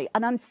lie,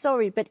 and I'm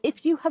sorry, but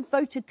if you have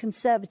voted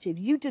Conservative,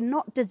 you do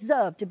not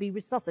deserve to be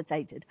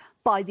resuscitated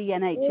by the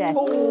NHS.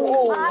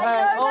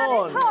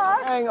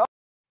 Hang on.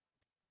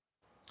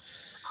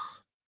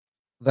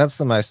 That's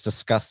the most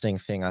disgusting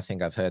thing I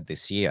think I've heard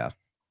this year.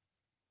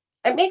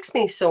 It makes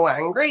me so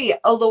angry,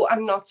 although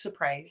I'm not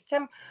surprised,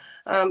 Tim.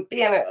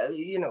 Being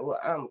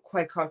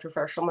quite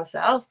controversial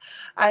myself,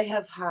 I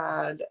have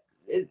had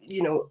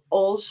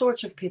all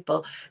sorts of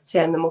people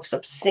saying the most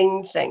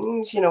obscene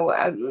things.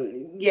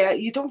 Yeah,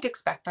 you don't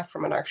expect that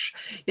from a nurse.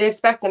 You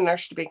expect a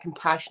nurse to be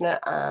compassionate,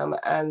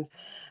 and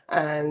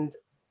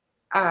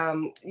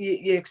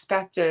you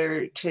expect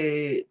her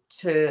to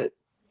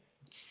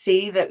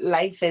see that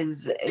life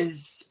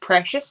is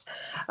precious,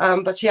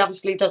 but she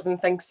obviously doesn't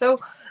think so.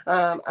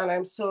 And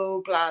I'm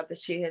so glad that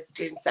she has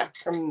been sacked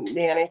from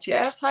the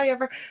NHS.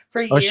 However,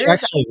 for Well, she years,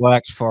 actually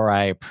worked for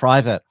a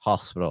private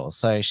hospital.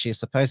 So she's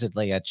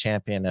supposedly a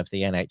champion of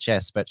the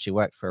NHS, but she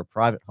worked for a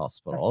private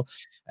hospital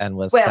and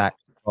was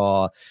sacked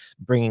for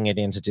bringing it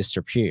into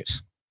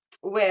disrepute.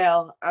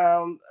 Well,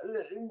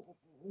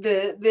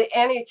 the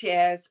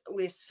NHS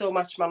wastes so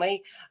much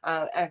money,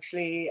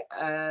 actually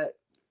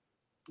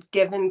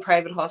giving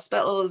private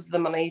hospitals the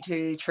money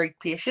to treat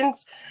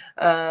patients.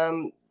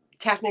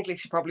 Technically,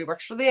 she probably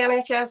works for the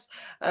NHS,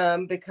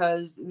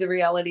 because the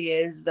reality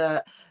is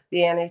that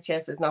the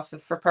NHS is not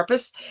fit for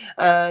purpose,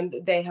 and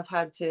they have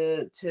had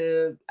to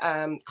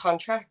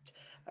contract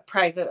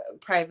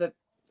private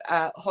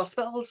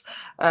hospitals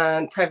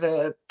and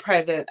private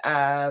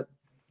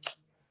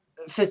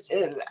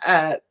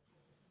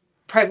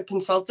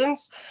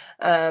consultants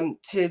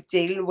to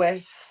deal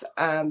with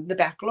the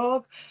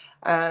backlog.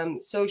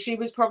 So she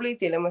was probably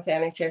dealing with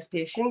NHS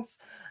patients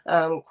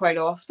quite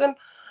often.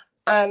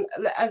 And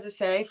as I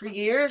say, for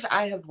years,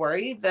 I have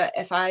worried that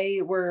if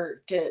I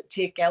were to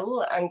take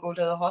ill and go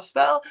to the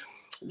hospital,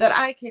 that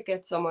I could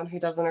get someone who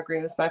doesn't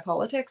agree with my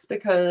politics,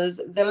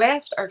 because the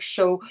left are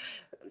so...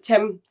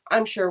 Tim,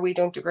 I'm sure we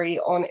don't agree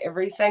on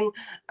everything.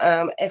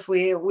 If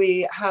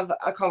we have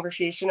a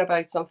conversation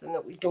about something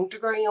that we don't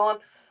agree on,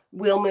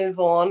 we'll move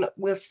on.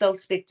 We'll still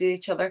speak to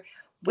each other.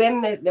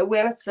 When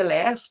it's the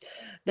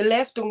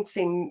left don't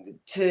seem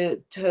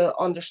to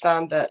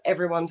understand that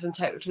everyone's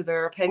entitled to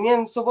their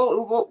opinion. So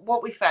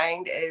what we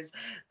find is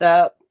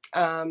that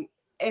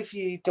if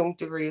you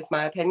don't agree with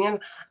my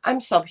opinion,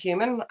 I'm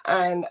subhuman,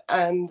 and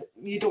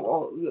you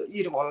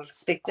don't want to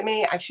speak to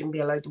me. I shouldn't be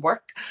allowed to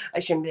work.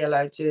 I shouldn't be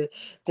allowed to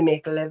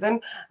make a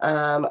living.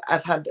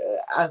 I've had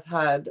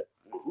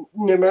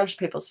numerous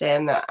people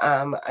saying that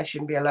I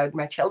shouldn't be allowed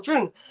my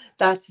children.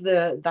 That's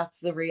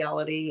the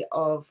reality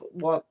of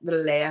what the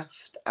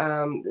left,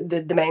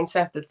 the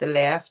mindset that the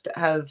left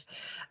have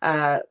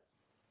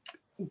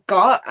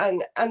got,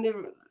 and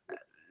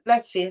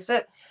let's face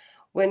it,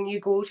 when you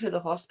go to the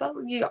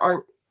hospital,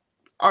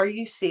 are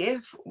you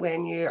safe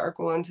when you are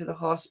going to the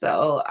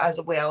hospital as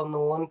a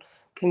well-known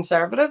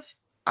conservative?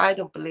 I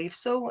don't believe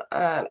so.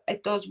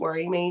 It does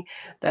worry me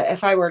that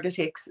if I were to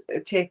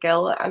take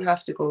ill and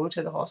have to go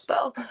to the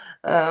hospital,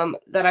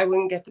 that I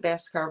wouldn't get the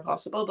best care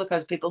possible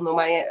because people know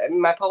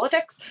my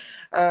politics,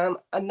 and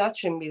that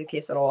shouldn't be the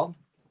case at all.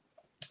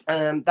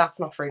 That's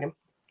not freedom.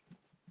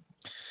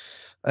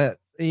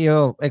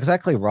 You're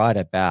exactly right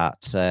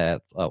about.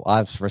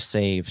 I've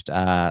received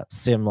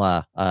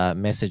similar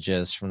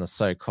messages from the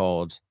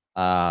so-called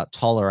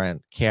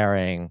tolerant,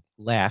 caring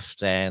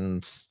left,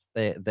 and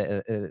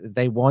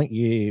they want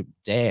you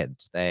dead.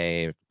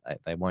 They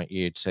want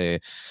you to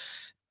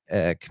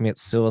commit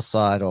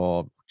suicide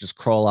or just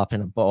crawl up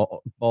in a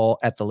ball,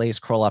 at the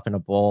least crawl up in a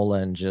ball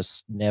and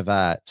just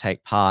never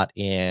take part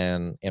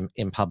in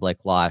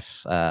public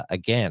life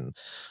again.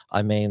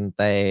 I mean,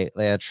 they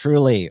are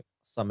truly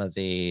some of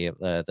the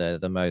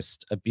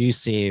most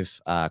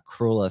abusive,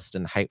 cruelest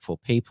and hateful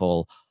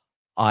people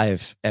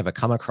I've ever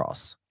come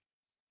across.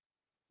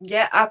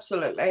 Yeah,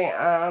 absolutely.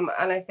 And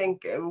I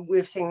think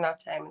we've seen that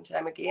time and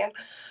time again.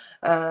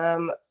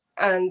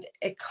 And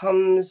it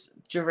comes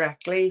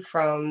directly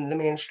from the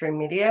mainstream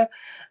media.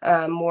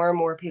 More and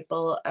more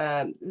people,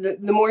 the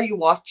more you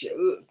watch,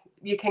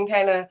 you can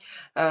kind of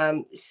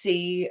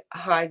see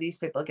how these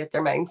people get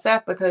their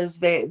mindset, because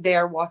they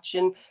are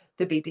watching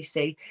the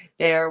BBC,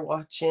 they are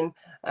watching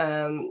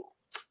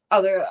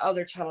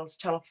other channels,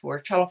 Channel 4,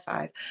 Channel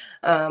 5,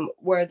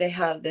 where they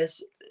have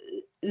this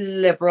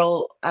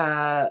liberal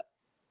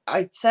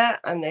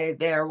outset, and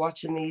they're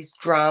watching these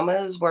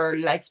dramas where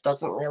life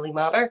doesn't really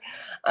matter,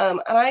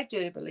 and I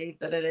do believe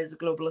that it is a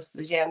globalist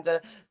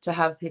agenda to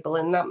have people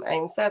in that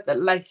mindset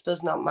that life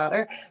does not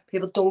matter.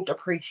 People don't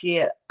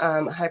appreciate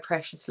how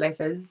precious life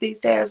is these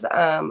days,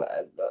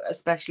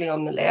 especially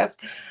on the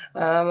left,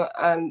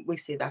 and we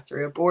see that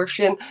through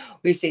abortion.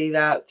 We see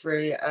that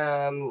through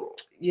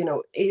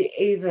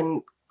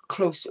even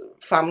close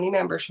family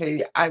members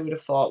who I would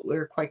have thought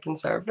were quite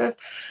conservative,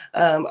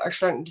 are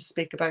starting to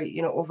speak about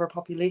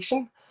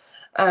overpopulation,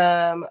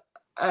 and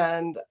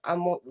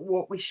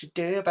what we should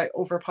do about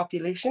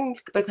overpopulation,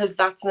 because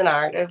that's the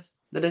narrative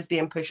that is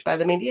being pushed by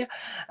the media,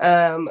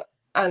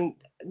 and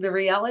the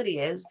reality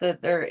is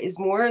that there is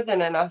more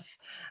than enough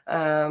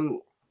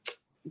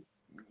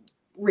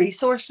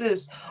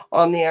resources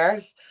on the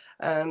earth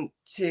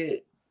to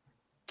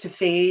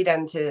feed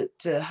and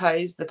to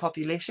house the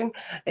population.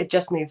 It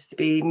just needs to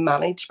be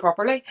managed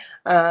properly.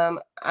 And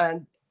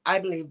I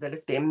believe that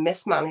it's being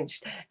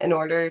mismanaged in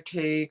order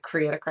to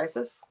create a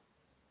crisis.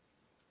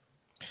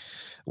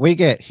 We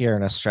get here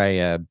in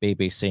Australia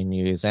BBC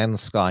News and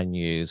Sky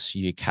News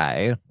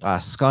UK.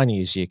 Sky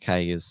News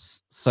UK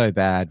is so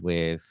bad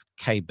with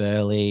Kay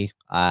Burley,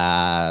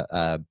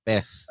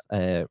 Beth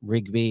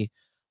Rigby.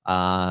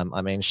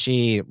 I mean,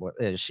 she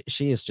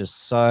is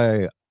just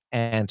so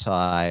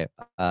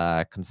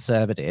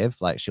anti-conservative.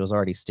 Like, she was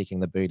already sticking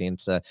the boot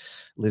into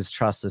Liz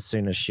Truss as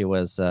soon as she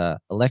was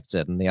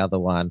elected, and the other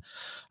one,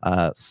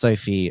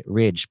 Sophie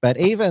Ridge. But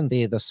even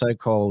the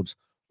so-called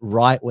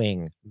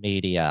right-wing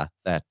media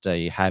that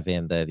you have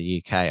in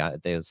the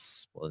UK,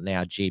 there's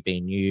now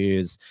GB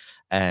News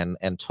and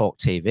Talk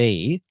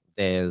TV.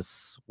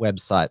 There's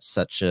websites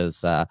such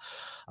as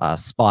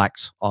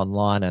Spiked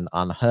Online and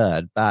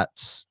Unheard,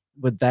 but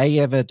would they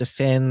ever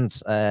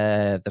defend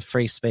the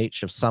free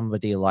speech of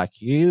somebody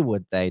like you?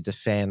 Would they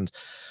defend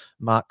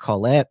Mark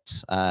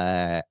Collette,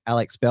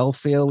 Alex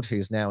Belfield,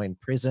 who's now in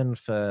prison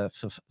for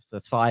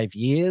 5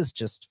 years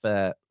just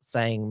for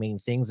saying mean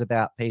things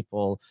about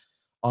people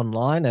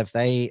online? Have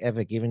they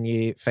ever given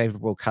you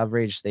favorable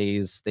coverage?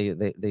 These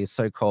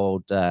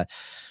so-called what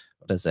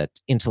is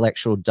it,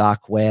 intellectual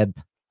dark web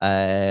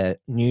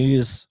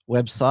news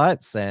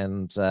websites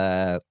and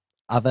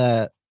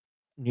other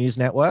news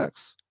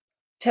networks?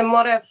 Tim,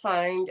 what I've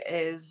found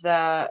is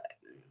that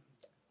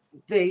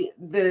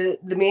the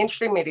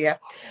mainstream media,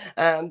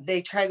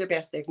 they try their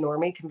best to ignore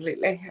me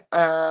completely.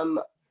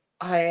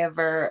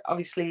 However,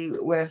 obviously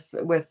with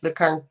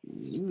the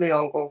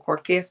ongoing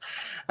court case,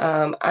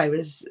 I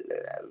was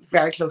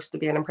very close to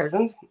being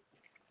imprisoned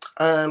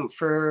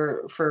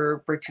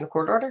for breaching a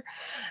court order,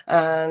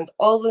 and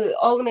all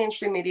the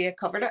mainstream media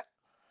covered it,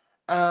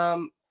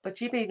 but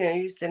GB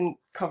News didn't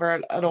cover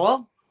it at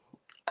all,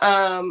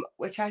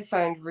 which I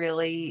found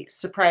really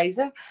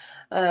surprising.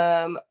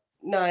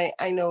 Now,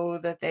 I know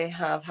that they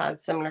have had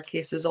similar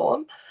cases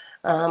on.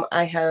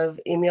 I have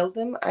emailed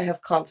them. I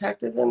have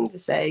contacted them to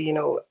say, you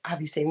know,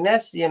 have you seen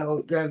this? You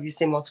know, have you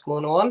seen what's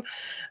going on?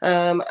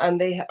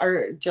 And they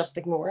are just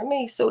ignoring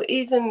me. So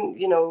even,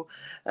 you know,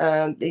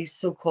 these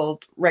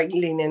so-called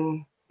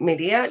right-leaning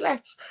media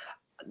outlets,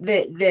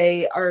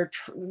 they're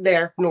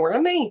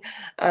ignoring me,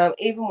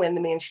 even when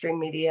the mainstream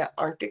media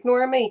aren't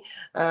ignoring me.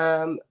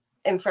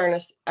 In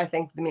fairness, I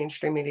think the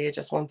mainstream media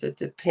just wanted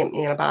to paint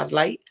me in a bad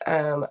light.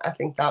 I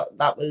think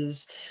that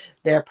was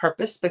their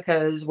purpose,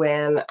 because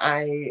when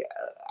I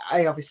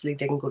obviously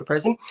didn't go to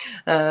prison,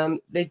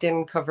 they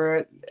didn't cover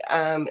it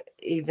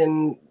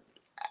even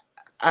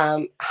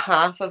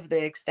half of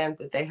the extent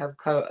that they have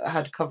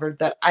had covered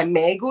that I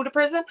may go to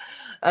prison.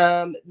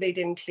 They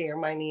didn't clear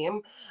my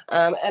name,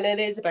 and it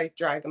is about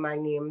dragging my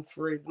name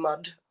through the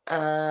mud.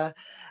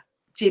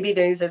 GB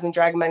News isn't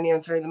dragging my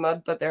name through the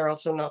mud, but they're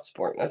also not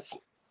supporting us.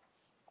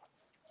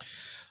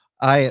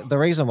 The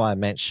reason why I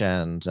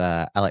mentioned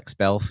Alex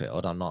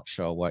Belfield, I'm not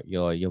sure what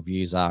your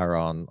views are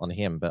on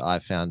him, but I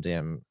found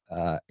him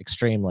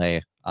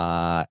extremely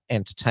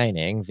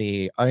entertaining.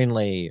 The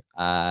only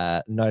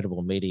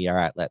notable media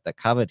outlet that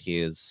covered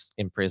his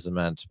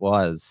imprisonment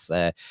was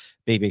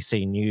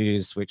BBC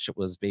News, which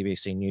was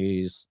BBC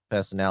News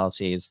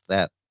personalities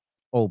that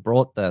all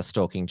brought the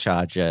stalking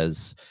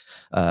charges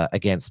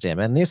against him.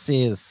 And this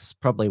is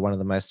probably one of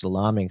the most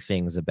alarming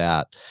things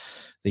about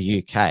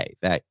the UK,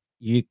 that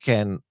you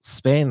can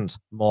spend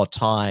more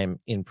time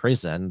in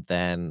prison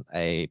than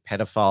a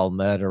pedophile,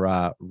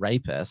 murderer,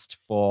 rapist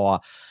for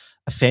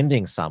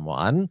offending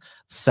someone,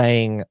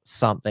 saying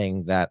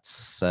something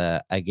that's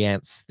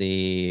against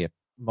the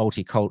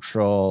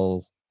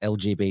multicultural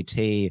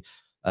LGBT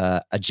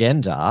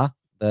agenda.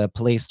 The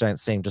police don't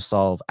seem to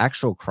solve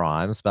actual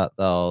crimes, but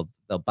they'll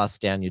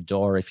bust down your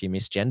door if you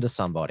misgender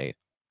somebody.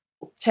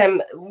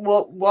 Tim,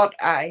 what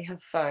I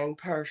have found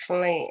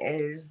personally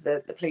is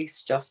that the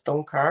police just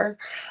don't care.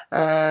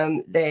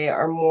 They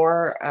are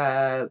more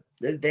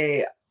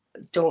they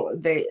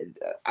don't they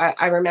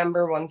I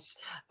remember once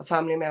a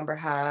family member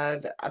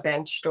had a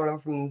bench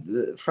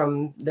stolen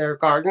from their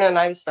garden, and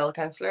I was still a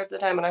councillor at the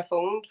time, and I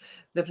phoned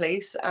the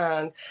police,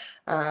 and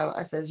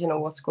I says, you know,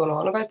 what's going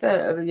on about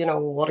that? You know,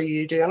 what are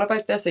you doing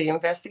about this? Are you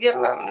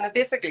investigating it? And it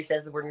basically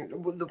says they weren't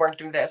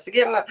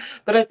investigating it,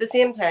 but at the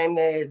same time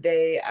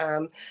they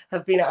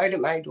have been out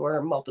at my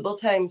door multiple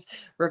times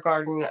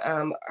regarding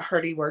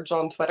hurty words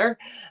on Twitter,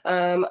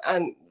 and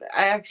I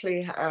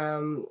actually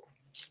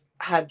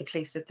had the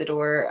police at the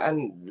door,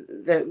 and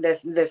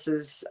this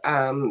is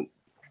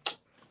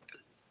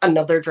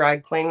another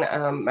drag queen.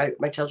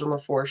 My children were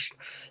forced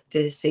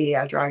to see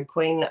a drag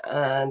queen,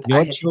 and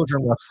your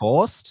children were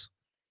forced?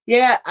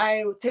 Yeah,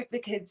 I took the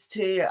kids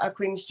to a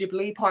Queen's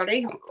Jubilee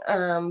party,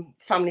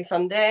 family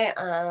fun day,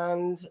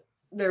 and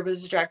there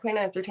was drag queen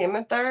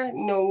entertainment there.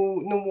 No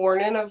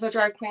warning of a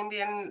drag queen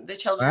being the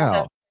children's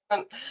Wow.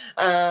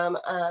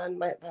 And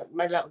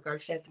my little girl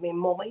said to me,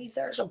 "Mummy,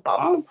 there's a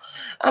bum."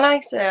 And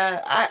I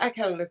said, I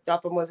kind of looked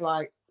up and was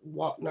like,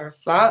 "What on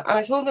earth's that?" And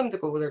I told them to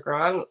go with their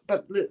gran,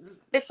 but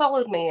they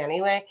followed me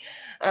anyway.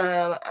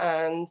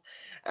 And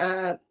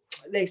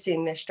they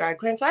seen this drag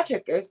queen, so I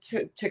took a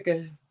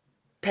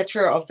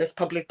picture of this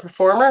public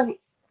performer,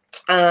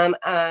 and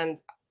I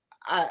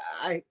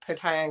put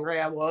how angry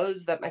I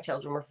was that my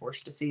children were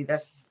forced to see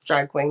this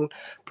drag queen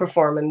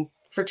performing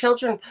for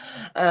children.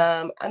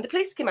 And the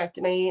police came out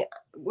to me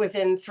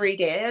within 3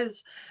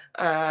 days,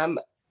 and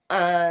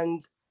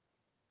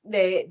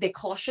they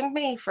cautioned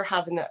me for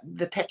having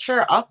the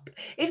picture up,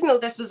 even though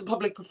this was a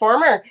public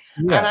performer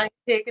and I'd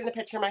taken the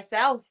picture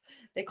myself.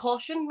 They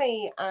cautioned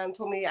me and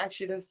told me I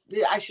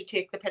should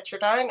take the picture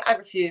down. I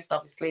refused,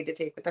 obviously, to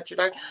take the picture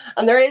down,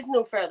 and there is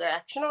no further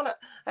action on it.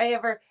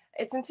 However,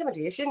 it's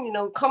intimidation,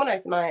 coming out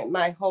of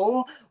my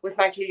home with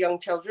my 2 young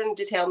children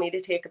to tell me to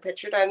take a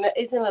picture down that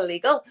isn't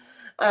illegal.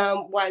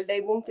 While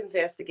they won't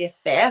investigate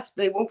theft,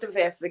 they won't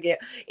investigate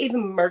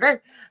even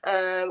murder.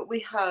 We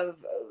have,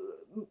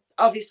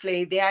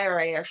 obviously, the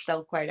IRA are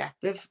still quite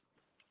active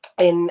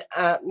in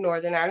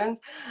Northern Ireland,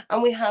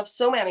 and we have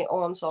so many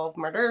unsolved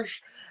murders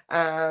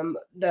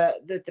that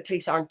the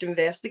police aren't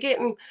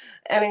investigating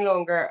any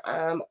longer.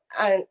 And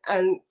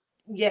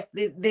yet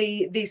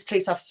these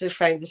police officers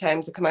find the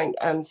time to come out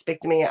and speak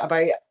to me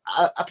about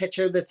a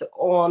picture that's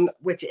on,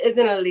 which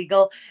isn't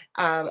illegal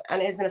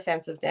and isn't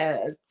offensive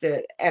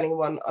to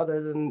anyone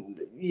other than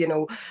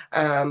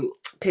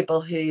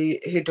people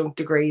who don't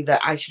agree that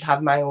I should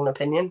have my own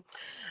opinion.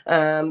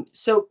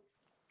 So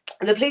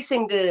the police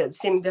seem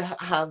to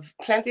have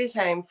plenty of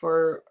time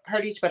for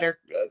hurly Twitter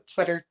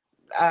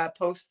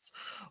posts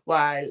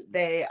while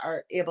they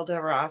are able to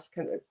harass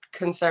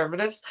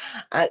conservatives.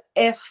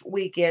 If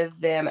we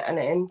give them an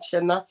inch,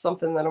 and that's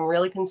something that I'm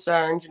really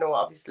concerned,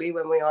 obviously,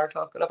 when we are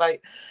talking about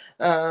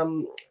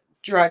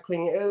drag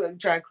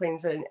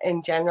queens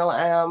in general,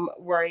 I am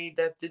worried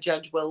that the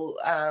judge will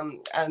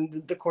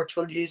and the courts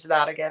will use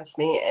that against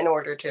me in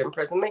order to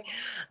imprison me.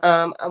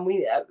 And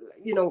we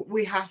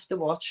have to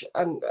watch,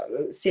 and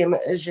same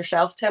as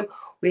yourself, Tim,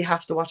 we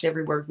have to watch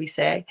every word we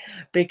say,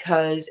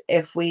 because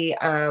if we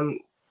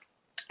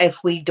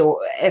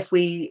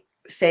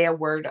say a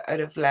word out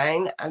of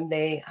line and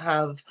they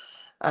have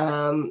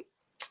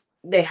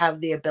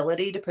the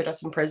ability to put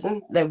us in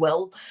prison, they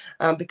will,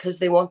 because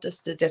they want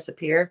us to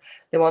disappear.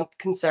 They want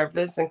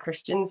conservatives and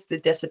Christians to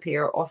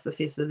disappear off the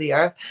face of the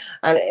earth.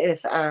 And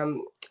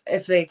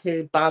if they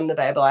could ban the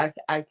Bible, I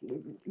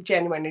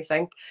genuinely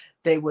think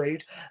they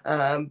would,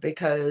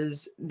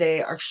 because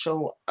they are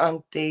so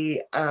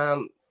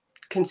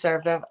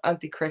anti-conservative,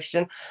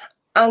 anti-Christian,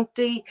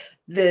 anti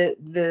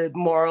the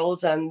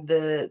morals and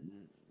the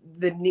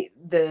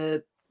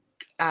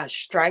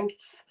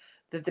strength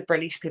that the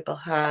British people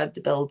had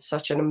to build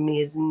such an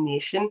amazing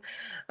nation,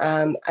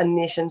 and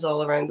nations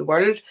all around the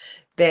world.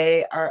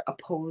 They are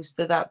opposed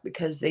to that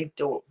because they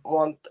don't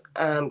want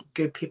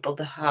good people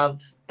to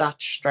have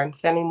that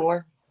strength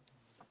anymore.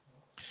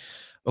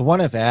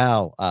 One of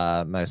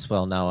our most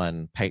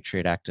well-known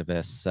patriot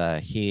activists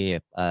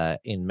here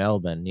in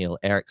Melbourne, Neil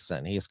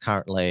Erickson, he's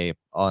currently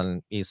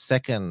on his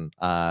second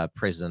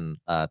prison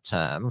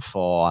term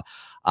for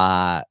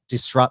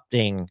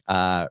disrupting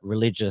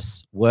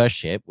religious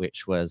worship,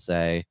 which was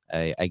a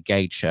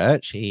gay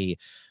church. He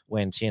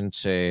went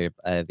into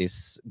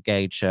this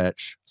gay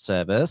church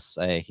service.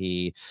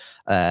 He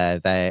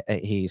said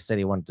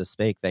he wanted to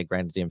speak. They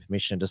granted him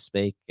permission to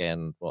speak,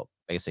 and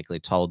basically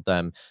told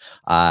them,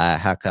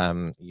 "How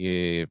come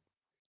you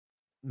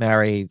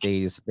marry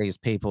these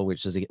people,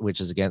 which is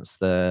against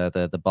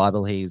the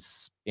Bible?"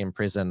 He's in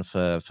prison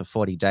for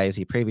 40 days.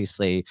 He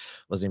previously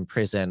was in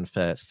prison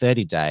for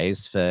 30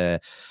 days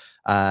for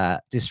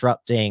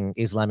disrupting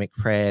Islamic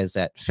prayers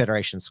at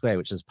Federation Square,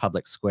 which is a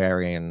public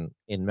square in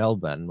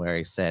Melbourne, where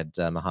he said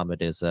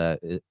Muhammad is a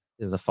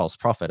false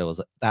prophet.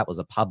 That was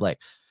a public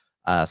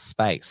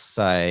space.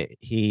 So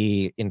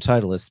he in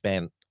total has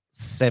spent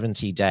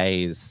 70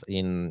 days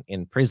in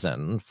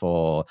prison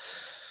for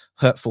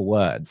hurtful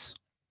words.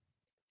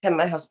 And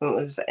my husband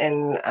was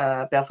in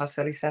Belfast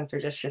City Centre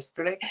just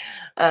yesterday,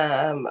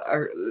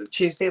 or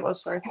Tuesday it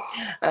was, sorry,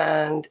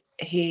 and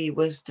he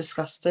was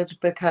disgusted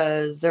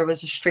because there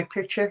was a street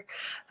preacher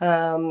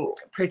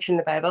preaching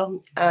the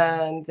Bible,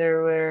 and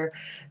there were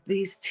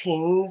these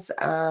teens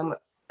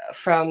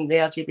from the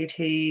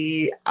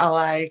LGBT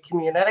ally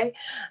community,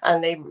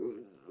 and they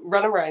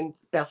run around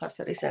Belfast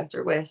City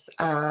Centre with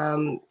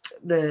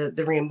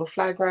the rainbow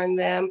flag around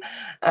them,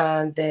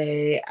 and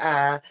they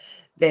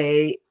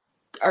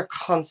are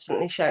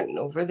constantly shouting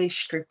over these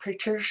street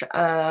preachers,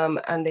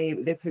 and they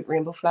put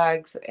rainbow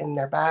flags in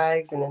their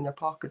bags and in their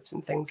pockets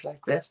and things like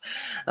this,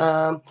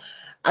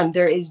 and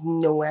there is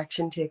no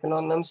action taken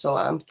on them. So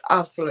I'm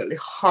absolutely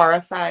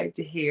horrified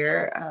to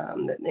hear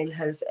that Neil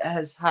has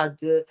had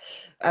to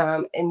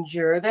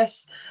endure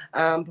this,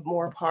 but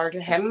more power to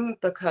him,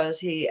 because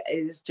he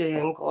is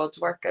doing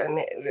God's work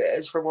and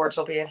his rewards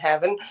will be in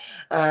heaven,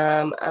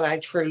 and I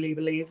truly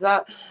believe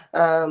that.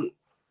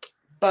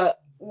 But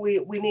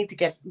we need to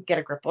get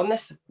a grip on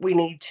this. We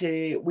need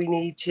to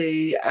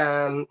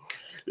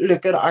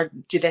look at our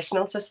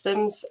judicial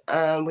systems.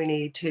 We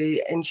need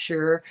to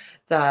ensure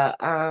that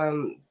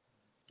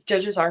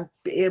judges aren't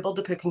able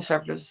to put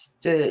conservatives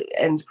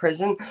into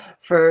prison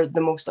for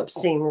the most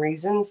obscene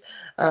reasons.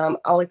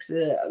 Alex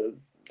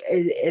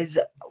is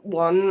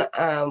one.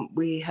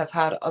 We have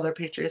had other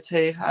patriots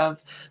who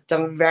have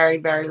done very,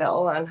 very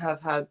little and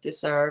have had to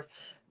serve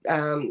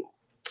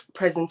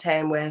prison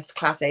time with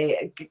Class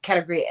A,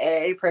 Category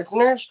A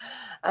prisoners.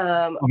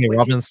 Tommy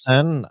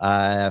Robinson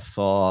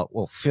for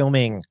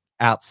filming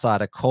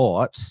outside a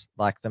court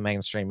like the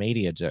mainstream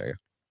media do.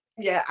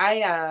 Yeah,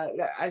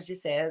 as you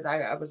say,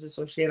 I was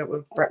associated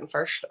with Britain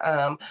First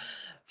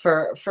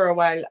for a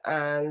while,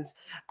 and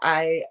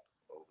I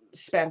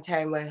spent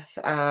time with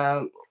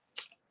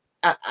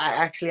I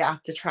actually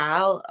at the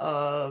trial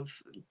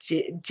of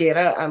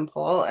Jada and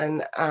Paul,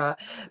 and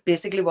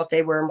basically what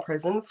they were in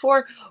prison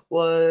for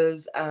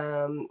was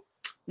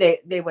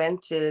they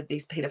went to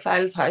these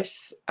pedophiles'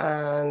 house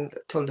and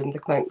told them to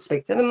come out and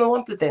speak to them. They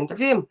wanted to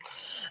interview him,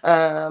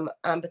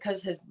 and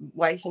because his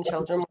wife and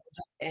children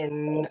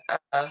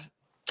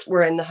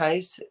were in the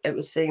house, it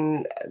was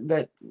seen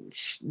that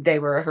they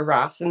were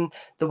harassing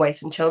the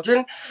wife and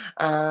children,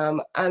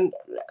 and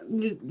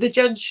the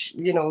judge,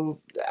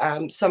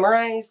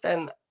 summarized,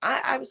 and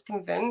I was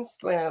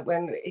convinced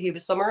when he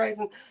was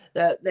summarizing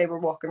that they were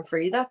walking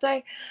free that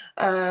day,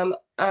 and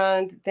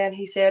then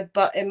he said,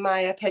 but in my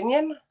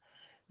opinion,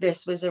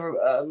 this was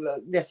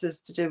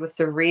to do with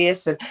the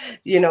race, and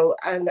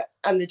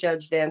and the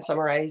judge then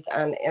summarized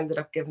and ended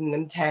up giving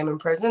them time in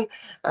prison,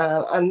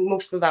 and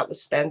most of that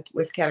was spent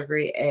with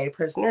Category A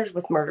prisoners,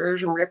 with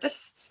murderers and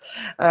rapists,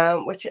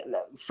 which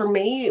for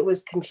me it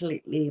was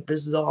completely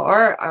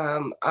bizarre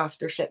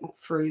after sitting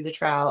through the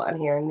trial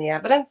and hearing the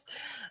evidence.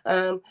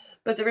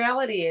 But the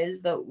reality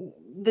is that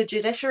the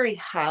judiciary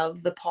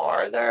have the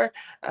power there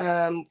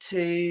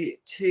to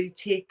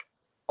take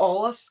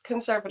all us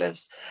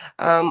conservatives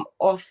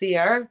off the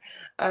air,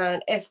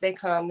 and if they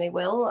can, they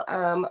will.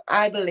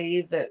 I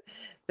believe that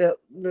the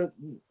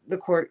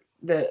court,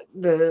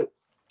 the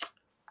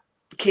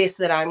case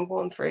that I'm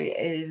going through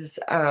is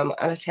an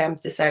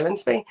attempt to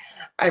silence me.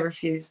 I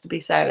refuse to be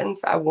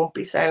silenced. I won't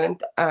be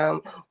silent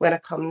when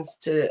it comes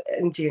to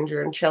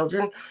endangering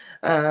children,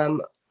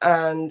 and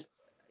and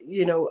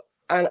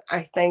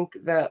I think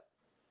that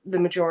the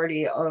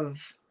majority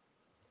of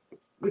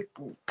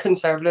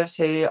conservatives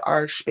who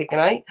are speaking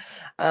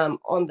out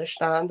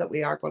understand that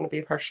we are going to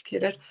be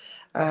persecuted,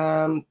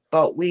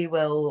 but we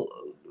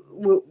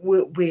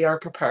are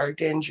prepared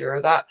to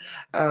endure that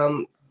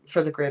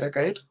for the greater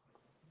good.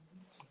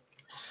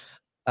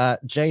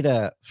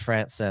 Jada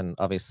Franson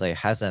obviously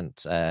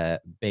hasn't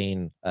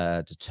been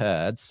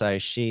deterred, so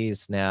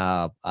she's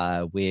now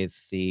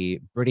with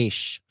the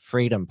British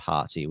Freedom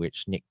Party,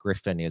 which Nick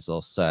Griffin is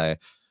also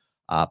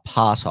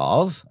part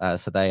of.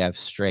 So they have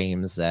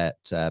streams at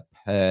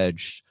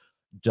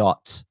purge.tv.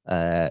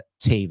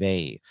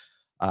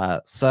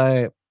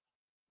 So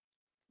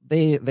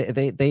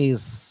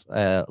these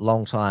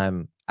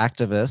long-time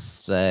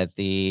activists,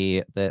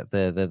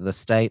 the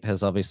state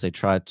has obviously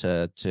tried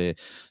to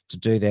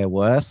do their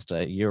worst.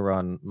 You were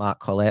on Mark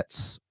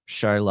Collette's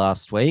show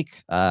last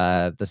week.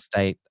 The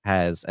state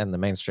has, and the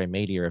mainstream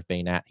media have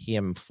been at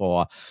him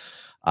for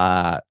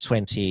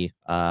 20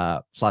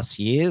 plus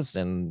years,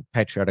 and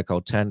Patriotic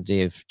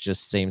Alternative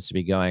just seems to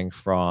be going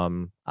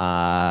from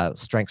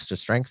strength to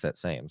strength, it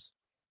seems.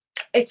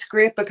 It's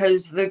great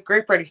because the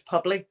great British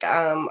public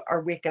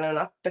are waking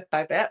up bit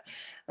by bit.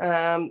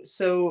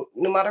 So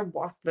no matter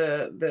what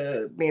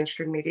the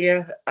mainstream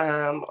media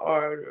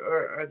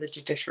or the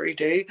judiciary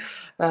do,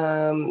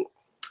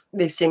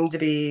 they seem to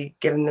be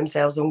giving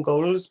themselves own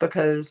goals,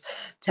 because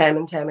time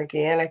and time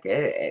again,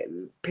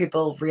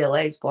 people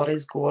realize what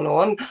is going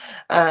on,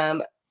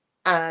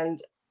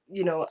 and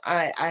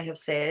I have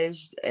said,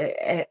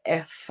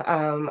 if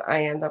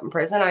I end up in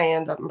prison, I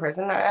end up in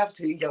prison. I have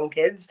 2 young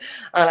kids,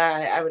 and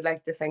I would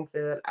like to think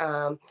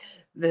that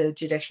the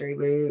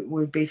judiciary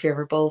would be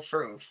favourable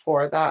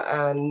for that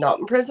and not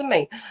imprison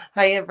me.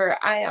 However,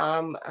 I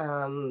am,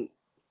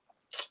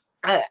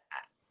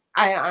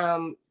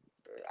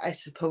 I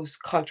suppose,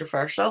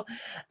 controversial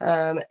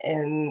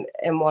in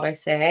what I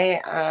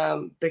say,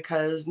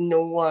 because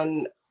no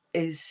one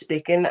is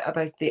speaking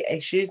about the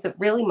issues that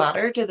really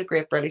matter to the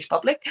great British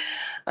public.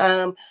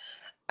 And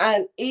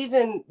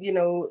even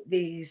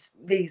these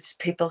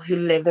people who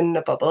live in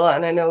the bubble,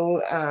 and I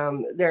know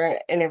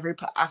they're in every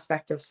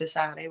aspect of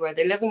society where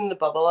they live in the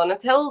bubble, and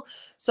until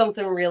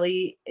something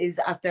really is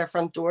at their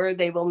front door,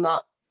 they will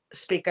not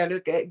speak out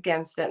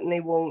against it, and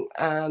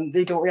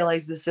they don't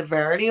realize the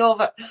severity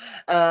of it.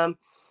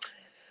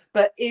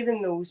 But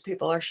even those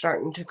people are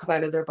starting to come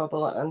out of their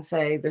bubble and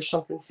say there's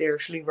something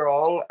seriously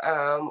wrong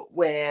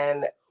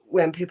when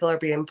people are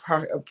being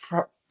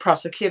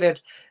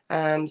prosecuted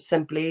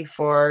simply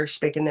for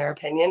speaking their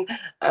opinion.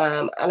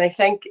 And I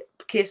think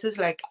cases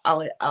like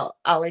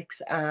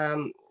Alex,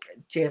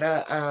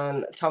 Jada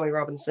and Tommy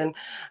Robinson,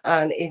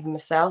 and even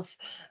myself,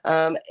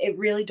 it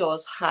really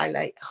does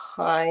highlight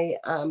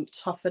how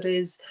tough it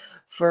is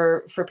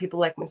for people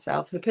like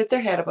myself who put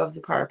their head above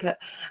the parapet.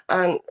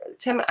 And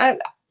Tim,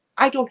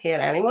 I don't hate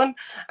anyone.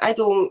 I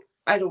don't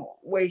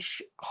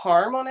wish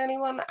harm on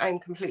anyone. I'm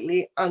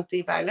completely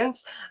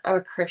anti-violence. I'm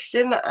a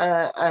Christian,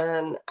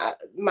 and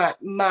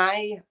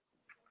my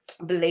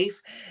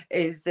belief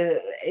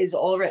is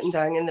all written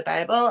down in the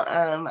Bible,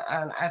 and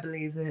I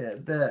believe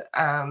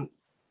that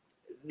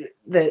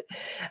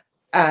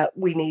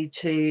we need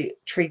to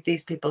treat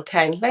these people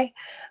kindly,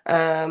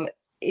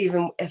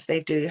 even if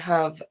they do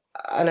have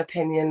an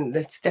opinion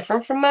that's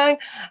different from mine.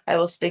 I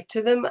will speak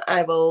to them.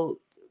 I will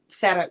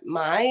set out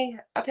my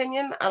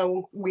opinion, and I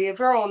won't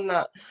waver on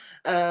that.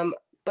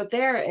 But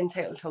they're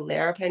entitled to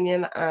their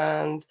opinion,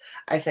 and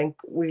I think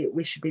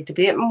we should be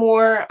debating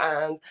more.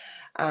 And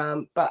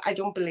but I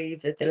don't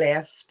believe that the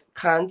left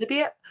can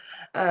debate.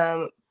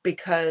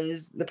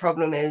 Because the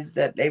problem is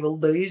that they will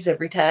lose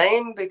every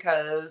time,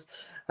 because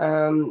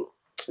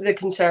the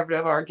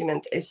conservative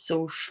argument is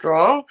so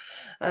strong.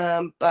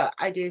 But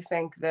I do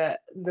think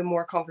that the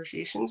more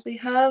conversations we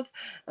have,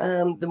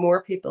 the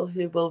more people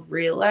who will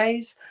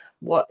realize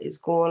what is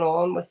going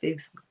on with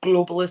these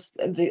globalist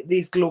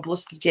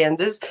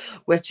agendas,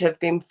 which have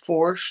been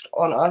forced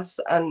on us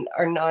and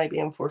are now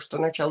being forced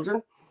on our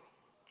children.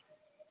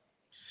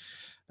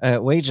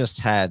 We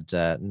just had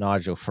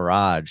Nigel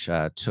Farage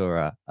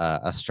tour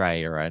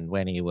Australia, and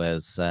when he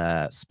was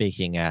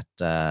speaking at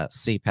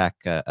CPAC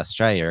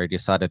Australia, he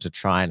decided to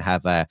try and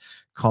have a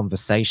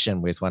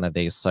conversation with one of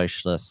these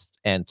socialist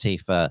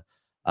Antifa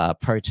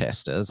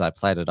protesters. I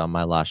played it on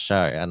my last show,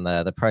 and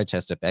the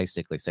protester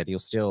basically said he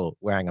was still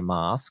wearing a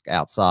mask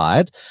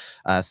outside,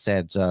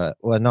 said,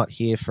 we're not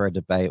here for a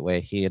debate, we're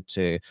here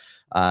to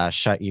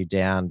shut you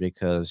down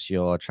because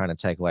you're trying to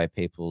take away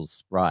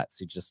people's rights.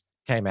 He just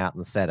came out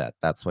and said it.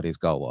 That's what his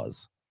goal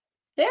was.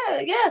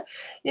 Yeah.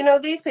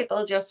 These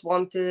people just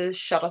want to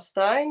shut us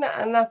down,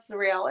 and that's the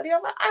reality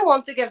of it. I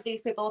want to give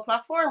these people a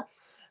platform,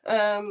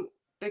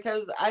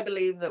 because I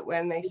believe that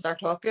when they start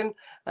talking,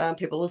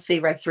 people will see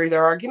right through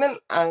their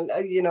argument. And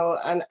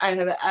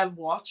and I've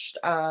watched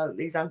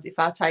these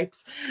anti-fat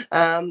types.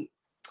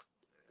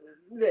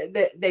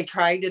 They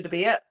try to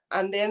debate,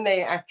 and then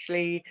they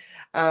actually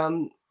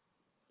end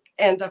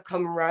up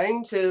coming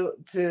around to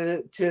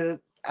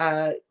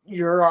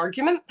your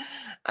argument,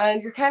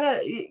 and you kind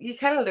of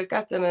look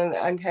at them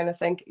and kind of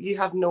think you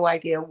have no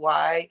idea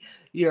why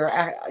you're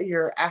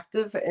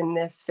active in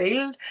this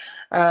field.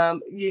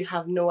 You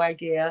have no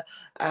idea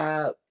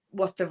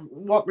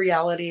what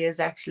reality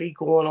is actually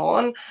going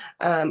on,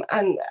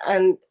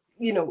 and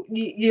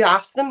you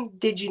ask them,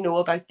 did you know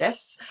about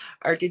this,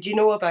 or did you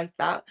know about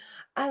that?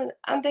 And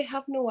they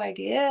have no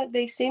idea.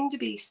 They seem to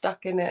be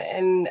stuck in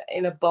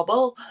a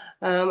bubble.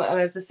 And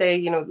as I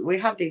say, we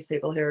have these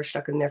people who are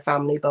stuck in their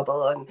family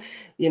bubble, and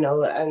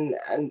and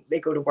they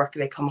go to work,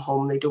 they come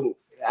home, they don't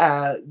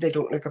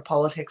look at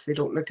politics, they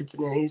don't look at the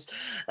news.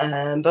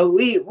 But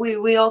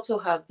we also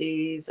have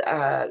these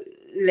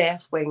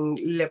left-wing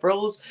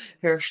liberals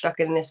who are stuck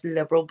in this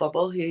liberal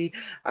bubble, who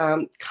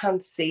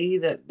can't see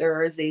that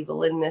there is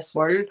evil in this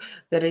world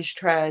that is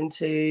trying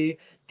to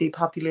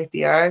depopulate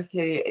the earth,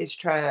 who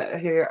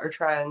are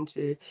trying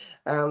to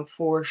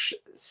force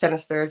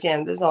sinister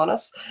agendas on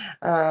us,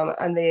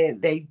 and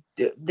they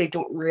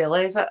don't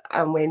realize it.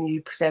 And when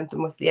you present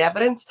them with the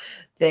evidence,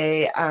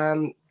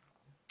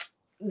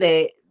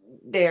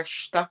 they're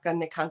stuck and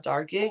they can't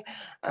argue,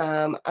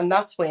 and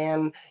that's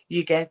when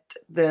you get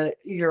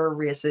you're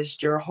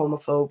racist, you're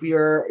homophobe,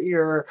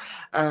 you're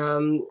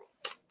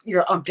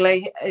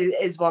ugly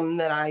is one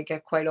that I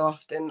get quite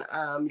often.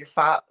 You're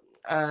fat.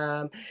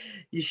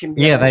 You shouldn't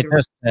be. Yeah, they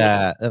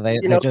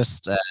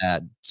just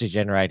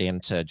degenerate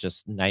into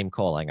just name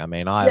calling. I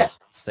mean, I've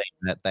seen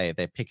that they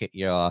pick at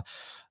your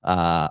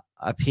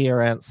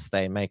appearance,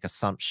 they make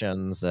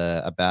assumptions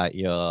about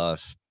your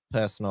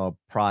personal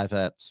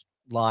private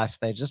life.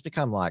 They just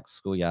become like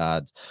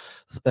schoolyard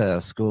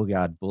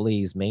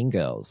bullies, mean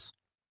girls.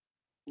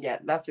 Yeah,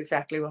 that's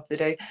exactly what they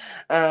do.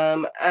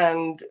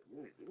 And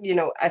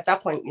at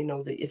that point,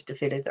 that you've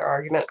defeated their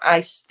argument.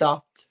 I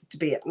stopped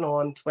debating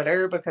on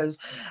Twitter because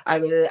I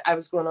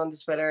was going on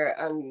to Twitter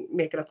and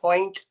making a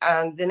point,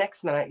 and the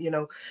next minute,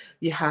 you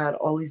had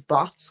all these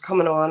bots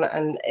coming on,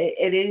 and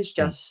it is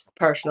just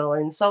personal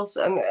insults,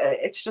 and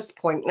it's just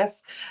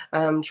pointless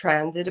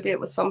trying to debate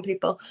with some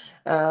people.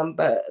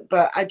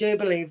 But I do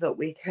believe that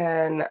we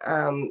can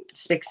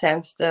speak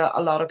sense to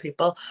a lot of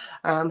people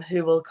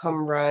who will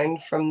come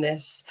round from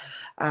this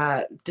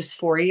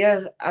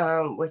dysphoria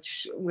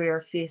which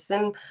we're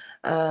facing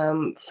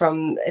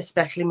from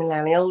especially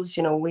millennials.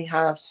 We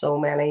have so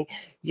many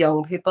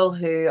young people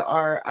who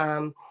are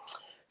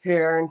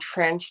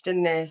entrenched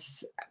in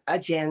this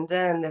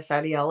agenda and this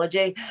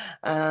ideology,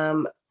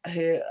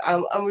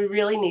 and we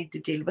really need to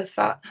deal with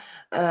that.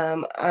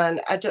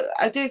 And I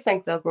do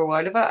think they'll grow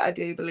out of it. I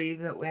do believe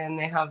that when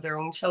they have their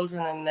own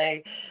children and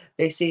they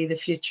see the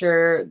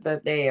future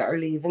that they are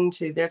leaving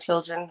to their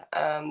children,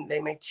 they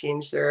might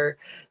change their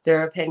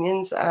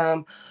opinions.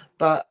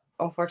 But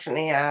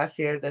unfortunately, I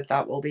fear that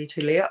that will be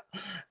too late.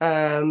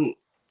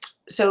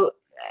 So,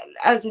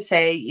 as I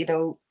say, you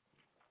know,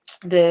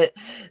 the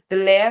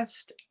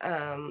left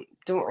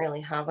don't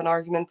really have an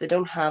argument. They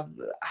don't have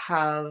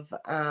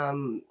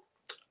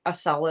a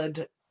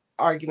solid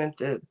argument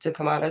to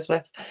come at us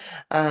with,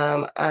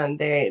 and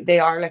they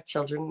are like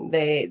children.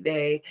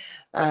 They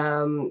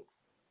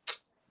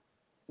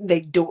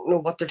don't know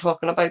what they're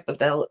talking about, but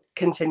they'll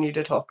continue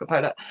to talk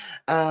about it.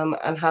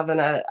 And having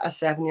a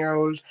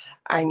 7-year-old,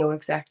 I know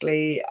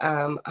exactly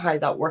how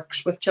that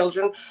works with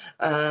children,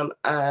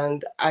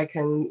 and I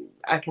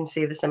can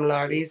see the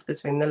similarities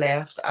between the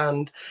left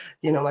and,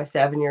 you know, my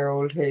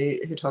 7-year-old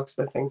who talks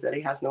about things that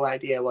he has no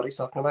idea what he's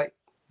talking about.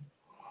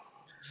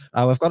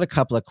 We've got a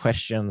couple of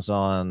questions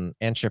on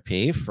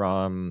entropy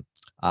from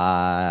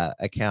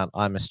account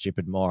I'm a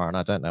Stupid Moron.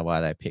 I don't know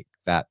why they picked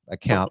that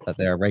account, but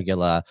they're a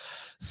regular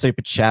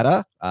super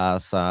chatter.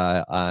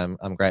 So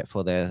I'm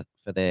grateful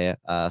for their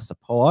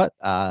support.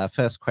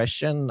 First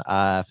question,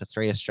 for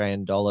 $3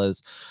 Australian.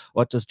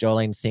 What does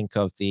Jolene think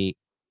of the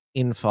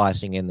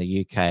infighting in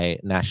the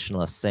UK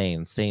nationalist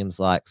scene? Seems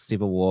like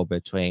civil war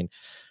between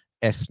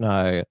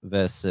ethno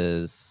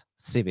versus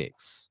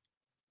civics.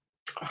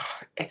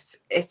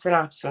 It's an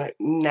absolute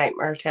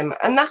nightmare, Tim,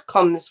 and that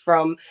comes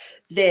from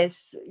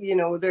this. You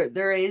know,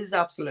 there is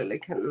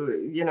absolutely,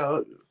 you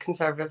know,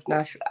 conservative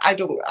national. I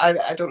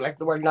don't like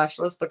the word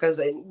nationalist because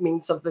it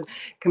means something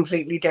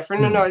completely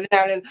different in Northern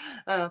Ireland.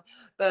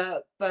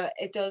 But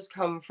it does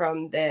come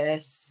from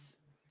this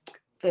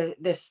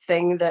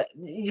thing that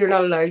you're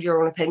not allowed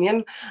your own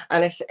opinion,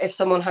 and if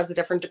someone has a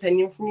different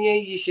opinion from you,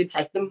 you should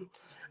fight them.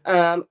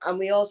 And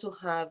we also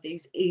have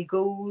these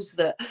egos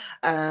that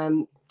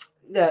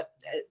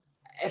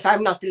if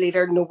I'm not the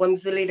leader, no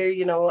one's the leader,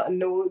 you know, and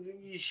no,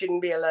 you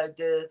shouldn't be allowed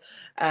to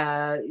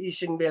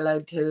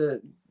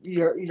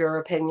your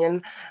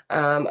opinion.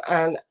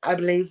 And I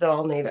believe they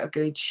all need a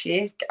good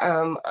shake,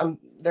 and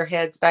their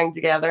heads banged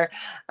together,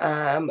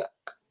 and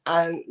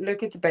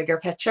look at the bigger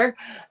picture.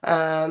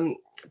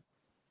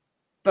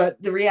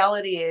 But the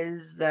reality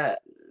is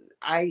that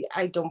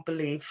I don't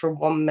believe for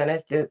 1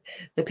 minute that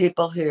the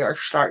people who are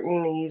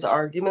starting these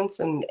arguments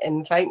and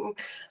fighting,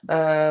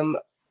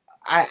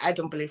 I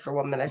don't believe for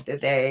 1 minute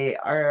that they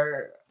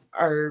are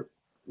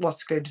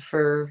what's good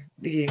for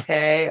the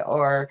UK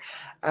or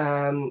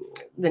the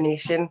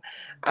nation.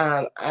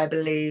 I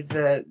believe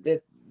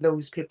that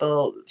those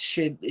people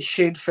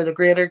should for the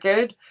greater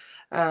good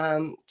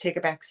take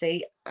a back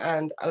seat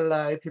and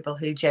allow people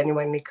who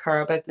genuinely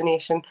care about the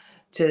nation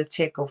to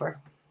take over.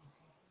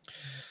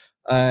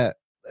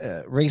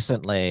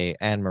 Recently,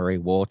 Anne-Marie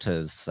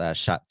Waters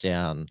shut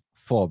down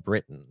For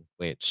Britain,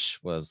 which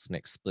was an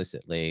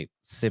explicitly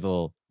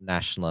civil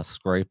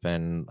nationalist group,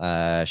 and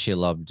she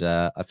lobbed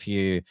a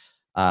few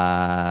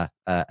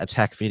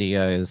attack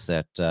videos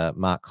at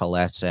Mark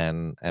Collette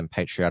and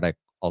Patriotic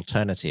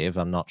Alternative.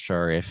 I'm not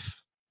sure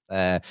if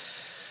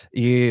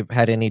you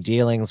had any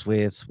dealings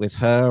with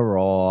her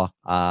or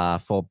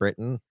For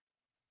Britain.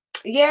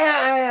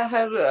 Yeah,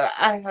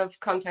 I have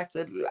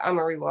contacted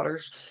Anne-Marie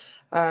Waters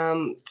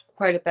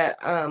quite a bit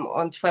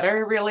on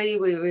Twitter. Really,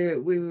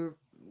 we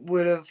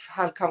would have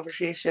had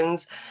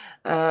conversations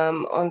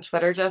on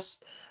Twitter.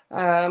 Just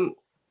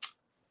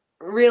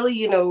really,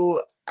 you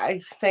know, I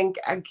think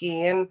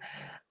again,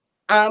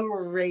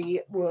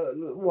 Anne-Marie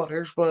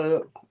Waters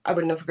I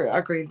wouldn't have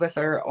agreed with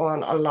her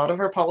on a lot of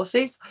her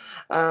policies.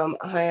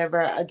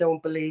 However, I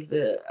don't believe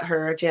that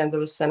her agenda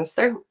was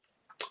sinister.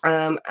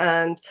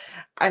 And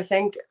I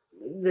think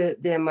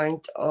the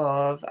amount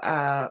of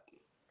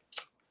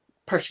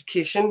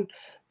persecution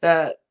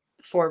that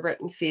For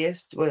Britain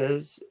faced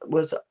was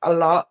a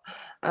lot,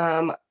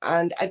 and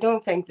I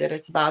don't think that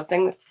it's a bad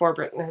thing that For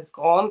Britain has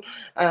gone.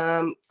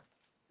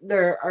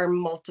 There are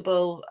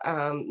multiple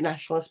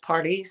nationalist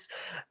parties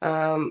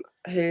who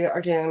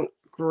are doing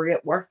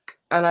great work,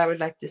 and I would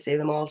like to see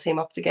them all team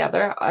up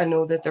together. I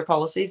know that their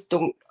policies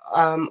don't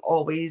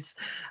always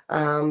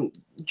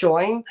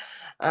join.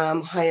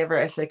 However,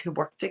 if they could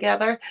work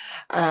together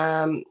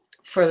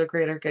for the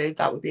greater good,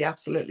 that would be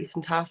absolutely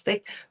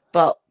fantastic.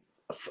 But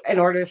in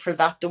order for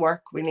that to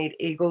work, we need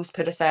egos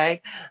put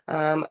aside,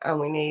 and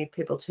we need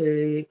people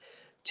to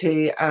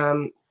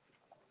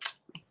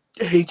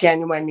who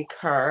genuinely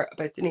care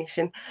about the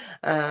nation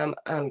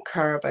and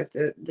care about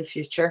the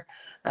future,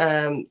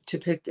 to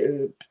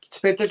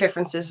put their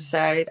differences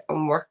aside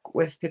and work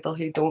with people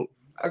who don't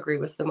agree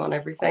with them on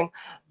everything.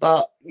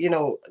 But you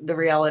know, the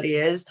reality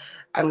is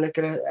I'm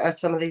looking at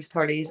some of these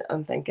parties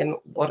and thinking,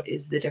 what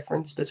is the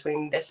difference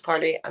between this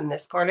party and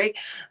this party?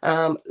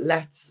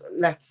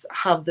 Let's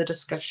have the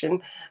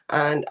discussion.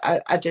 And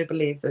I do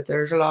believe that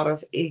there's a lot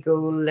of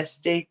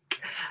egoistic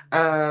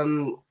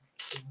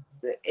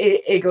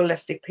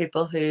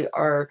people who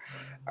are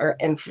are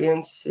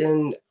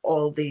influencing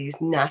all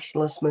these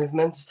nationalist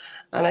movements.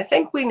 And I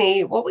think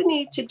what we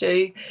need to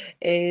do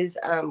is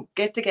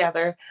get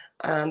together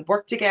and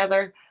work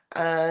together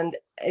and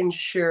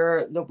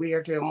ensure that we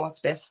are doing what's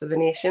best for the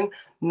nation,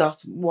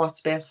 not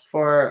what's best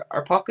for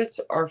our pockets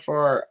or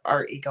for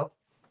our ego.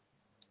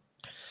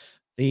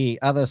 The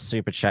other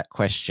super chat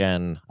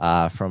question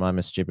from I'm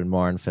a Stupid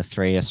Moron for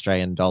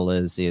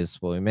 $3 is,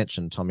 well, we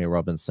mentioned Tommy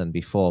Robinson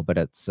before, but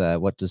it's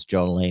what does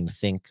Jolene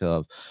think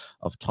of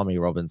Tommy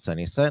Robinson?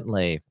 He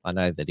certainly, I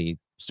know that he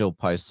still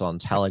posts on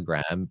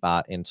Telegram,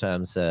 but in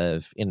terms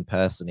of in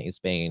person, he's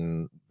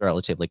been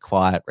relatively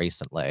quiet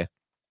recently.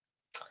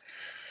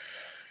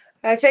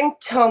 I think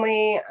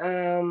Tommy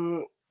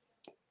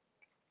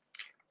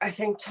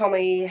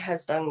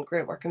has done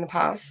great work in the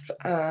past.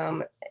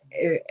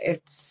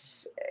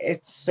 It's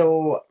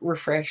so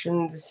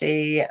refreshing to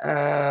see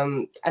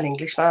an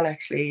Englishman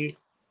actually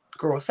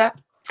grow up,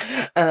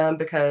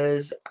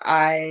 because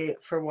I,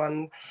 for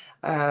one,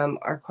 I'm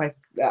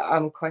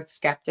quite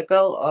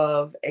skeptical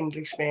of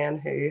Englishmen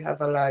who have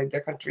allowed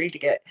their country to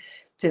get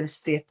to the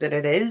state that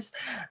it is.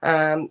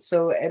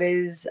 So it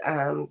is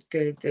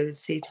good to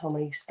see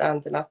Tommy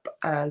standing up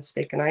and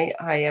speaking out.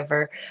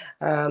 However,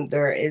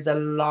 there is a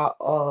lot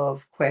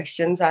of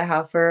questions I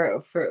have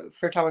for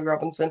Tommy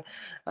Robinson,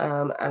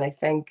 and I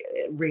think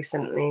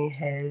recently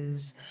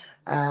his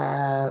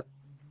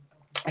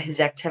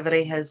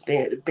activity has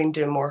been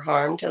doing more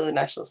harm to the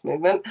nationalist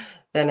movement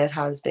than it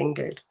has been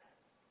good.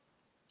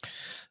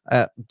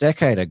 A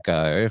decade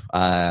ago,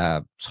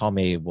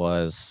 Tommy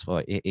was,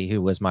 well, he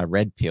was my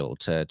red pill,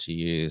 to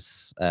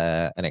use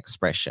an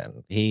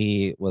expression.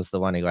 He was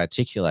the one who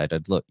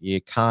articulated, look, you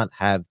can't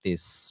have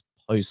this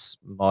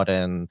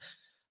postmodern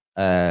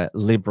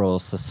liberal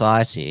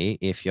society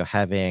if you're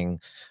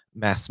having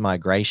mass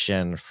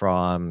migration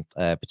from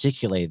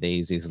particularly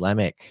these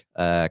Islamic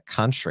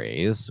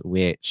countries,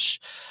 which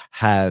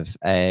have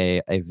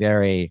a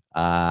very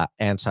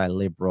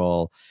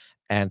anti-liberal,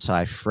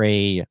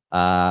 anti-free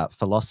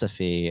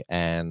philosophy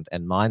and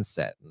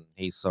mindset. And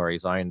he saw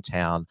his own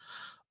town,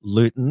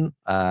 Luton,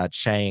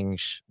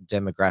 change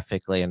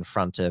demographically in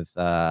front of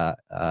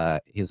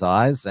his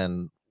eyes.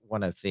 And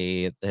one of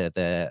the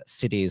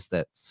cities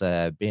that's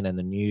been in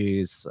the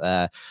news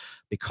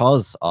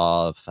because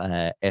of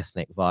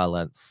ethnic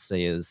violence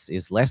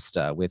is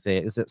Leicester.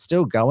 Is it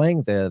still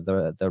going,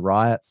 the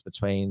riots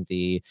between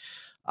the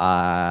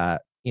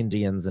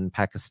Indians and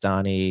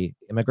Pakistani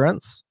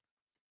immigrants?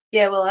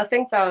 Yeah, well, I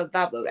think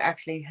that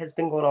actually has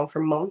been going on for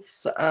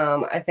months.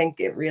 I think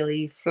it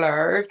really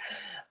flared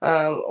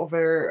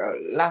over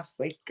last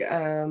week.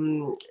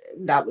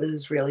 That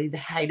was really the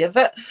height of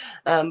it.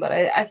 But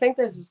I think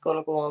this is going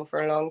to go on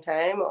for a long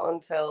time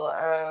until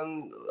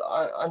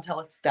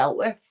it's dealt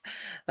with.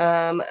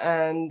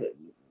 And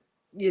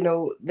you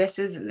know, this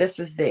is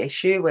the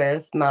issue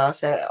with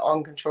mass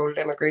uncontrolled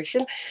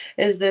immigration,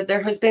 is that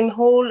there has been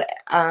whole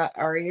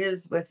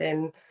areas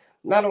within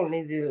not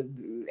only the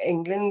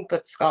England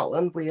but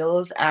Scotland,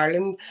 Wales,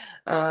 Ireland,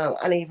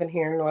 and even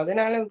here in Northern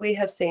Ireland, we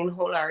have seen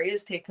whole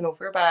areas taken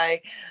over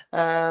by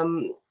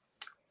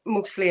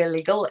mostly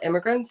illegal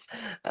immigrants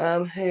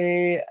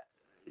who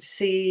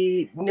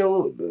see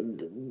no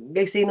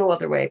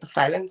other way but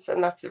violence,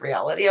 and that's the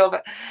reality of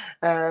it.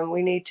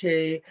 We need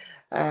to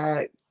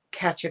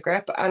catch a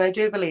grip, and I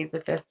do believe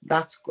that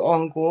that's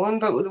ongoing.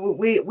 But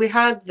we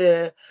had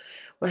the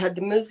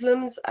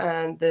Muslims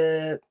and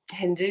the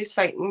Hindus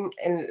fighting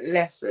in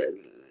Leicester.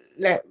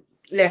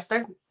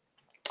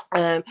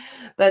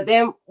 But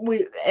then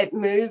it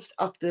moved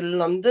up to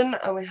London,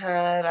 and we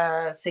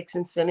had Sikhs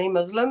and Sunni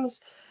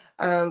Muslims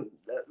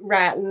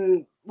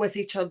rioting with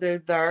each other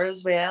there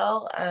as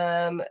well.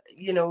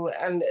 You know,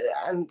 and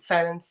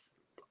violence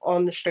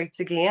on the streets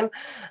again.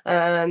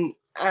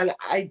 And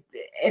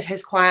it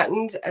has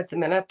quietened at the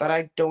minute, but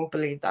I don't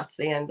believe that's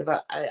the end of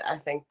it. I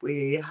think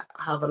we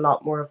have a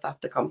lot more of that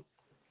to come.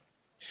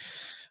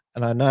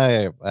 And I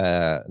know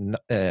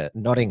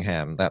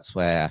Nottingham, that's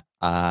where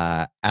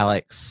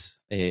Alex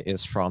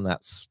is from.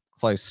 That's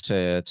close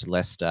to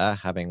Leicester,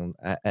 having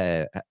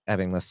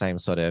the same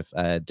sort of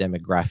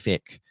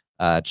demographic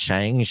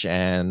change.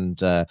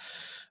 And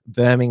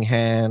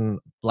Birmingham,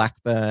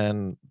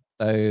 Blackburn,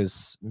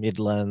 those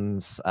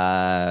Midlands,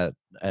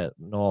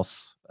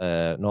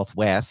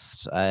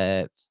 northwest.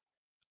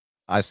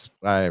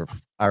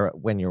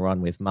 When you were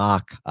on with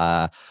Mark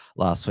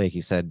last week,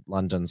 he said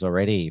London's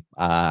already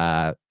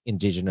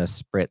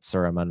Indigenous Brits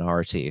are a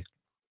minority.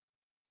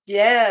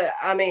 Yeah,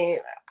 I mean,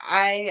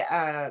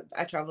 I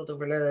travelled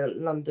over to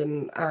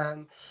London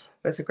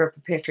with a group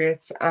of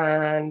patriots,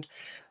 and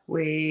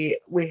we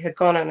had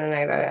gone on a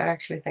night out. I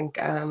actually think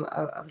I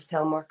was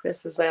telling Mark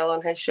this as well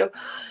on his show.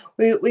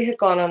 We had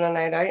gone on a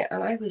night out,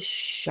 and I was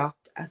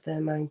shocked at the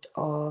amount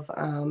of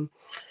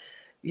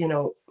you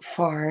know,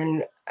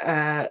 foreign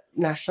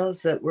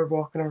nationals that were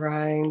walking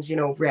around, you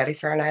know, ready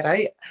for a night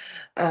out.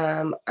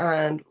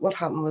 And what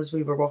happened was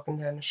we were walking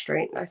down the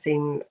street, and I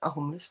seen a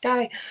homeless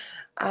guy,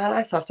 and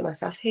I thought to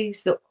myself,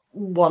 he's the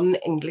one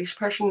English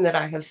person that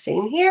I have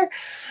seen here.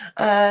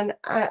 And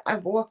I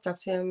walked up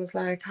to him and was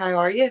like, how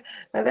are you?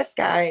 Now, this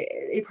guy,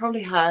 he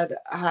probably had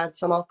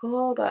some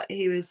alcohol, but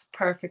he was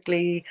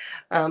perfectly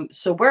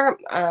sober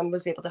and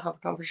was able to have a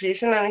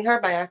conversation. And he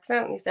heard my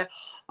accent and he said,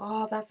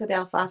 oh, that's a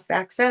Belfast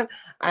accent.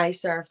 I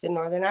served in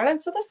Northern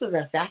Ireland. So this was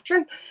a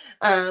veteran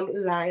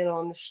lying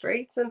on the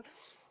streets. And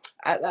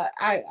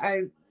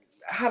I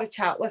had a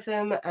chat with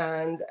him,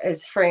 and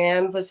his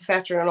friend was a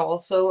veteran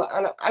also.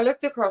 And I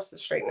looked across the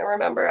street, and I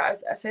remember I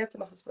said to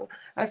my husband,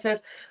 I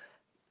said,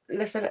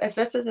 listen, if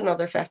this is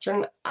another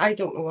veteran, I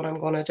don't know what I'm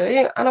going to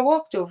do. And I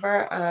walked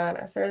over and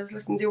I says,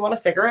 listen, do you want a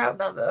cigarette?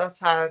 That's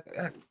how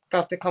I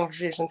got the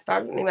conversation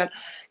started. And he went,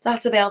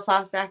 that's a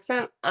Belfast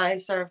accent. I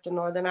served in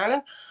Northern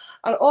Ireland.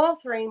 And all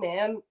three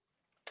men,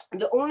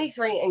 the only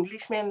three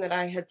Englishmen that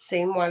I had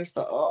seen whilst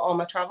on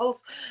my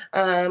travels,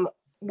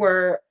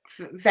 were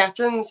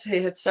veterans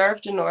who had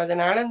served in Northern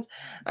Ireland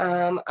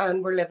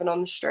and were living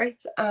on the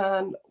streets.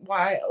 And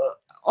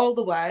all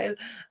the while,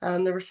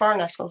 there were foreign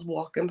nationals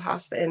walking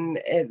past in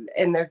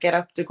their get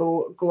up to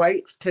go out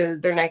to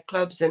their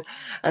nightclubs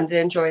and to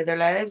enjoy their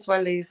lives,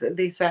 while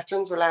these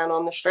veterans were lying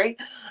on the street.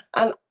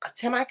 And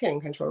Tim, I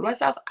couldn't control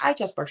myself. I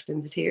just burst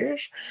into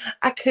tears.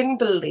 I couldn't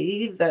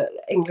believe that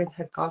England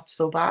had got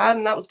so bad,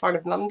 and that was part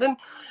of London.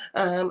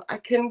 I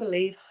couldn't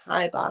believe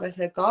how bad it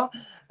had got.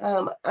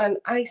 And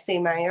I see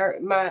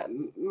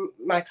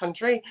my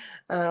country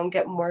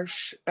getting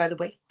worse by the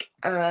week,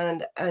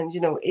 and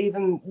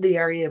even the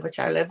area which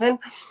I live in,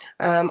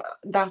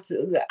 that's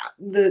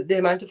the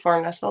amount of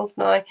foreign nationals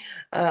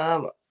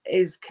now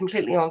is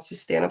completely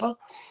unsustainable,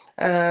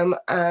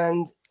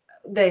 and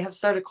they have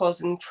started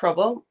causing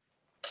trouble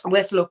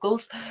with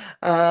locals,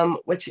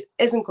 which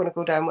isn't going to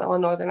go down well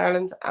in Northern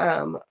Ireland.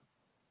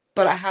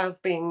 But I have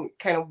been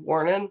kind of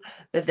warning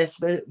that this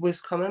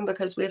was coming,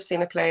 because we've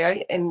seen it play out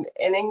in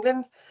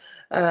England,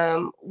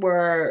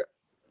 where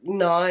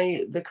now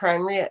the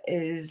crime rate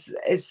is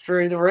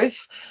through the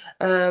roof,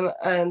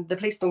 and the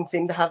police don't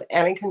seem to have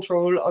any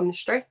control on the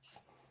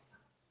streets.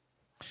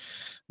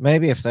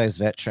 Maybe if those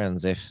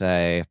veterans, if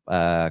they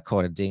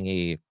caught a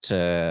dinghy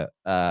to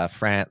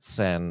France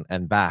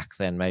and back,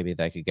 then maybe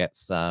they could get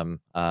some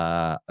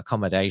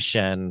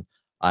accommodation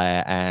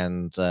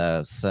and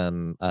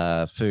some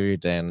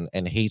food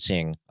and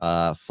heating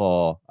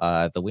for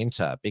the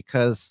winter.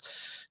 Because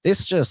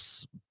this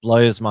just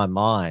blows my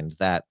mind,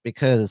 that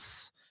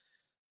because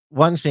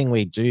one thing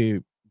we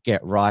do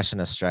get right in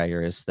Australia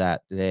is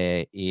that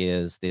there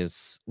is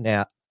this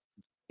now,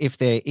 if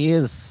there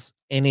is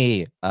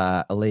any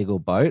illegal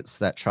boats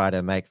that try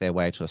to make their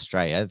way to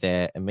Australia,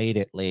 they're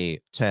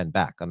immediately turned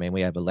back. I mean,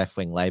 we have a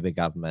left-wing Labor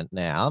government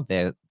now.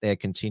 They're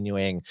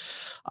continuing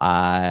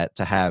to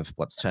have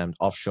what's termed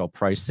offshore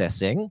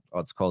processing, or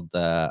it's called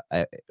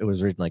it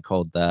was originally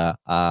called the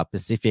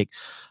Pacific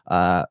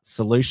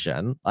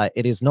Solution.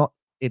 It is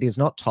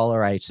not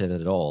tolerated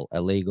at all,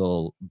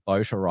 illegal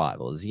boat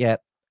arrivals.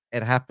 Yet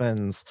it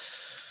happens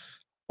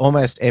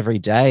almost every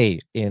day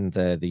in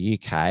the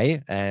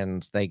UK,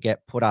 and they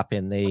get put up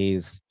in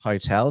these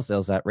hotels. There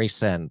was that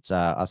recent,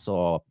 I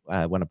saw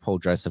one of Paul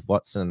Joseph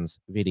Watson's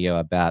video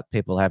about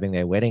people having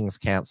their weddings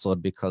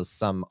cancelled because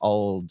some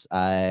old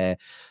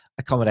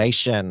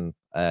accommodation,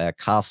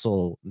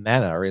 Castle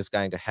Manor, is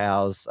going to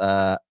house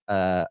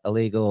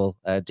illegal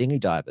dinghy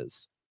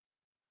divers.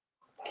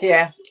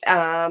 Yeah,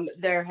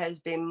 there has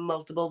been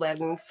multiple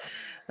weddings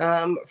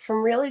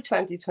from really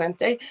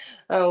 2020.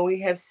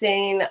 We have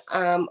seen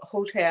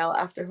hotel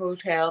after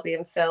hotel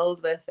being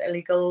filled with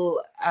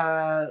illegal,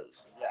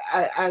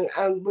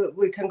 and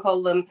we can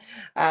call them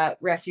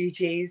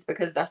refugees,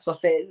 because that's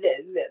what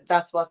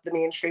that's what the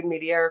mainstream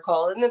media are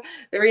calling them.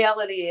 The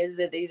reality is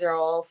that these are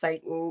all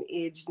fighting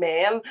aged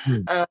men.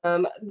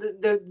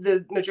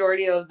 The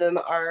majority of them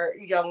are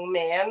young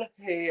men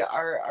who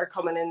are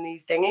coming in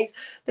these dinghies.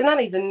 They're not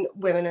even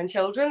women and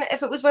children.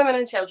 If it was women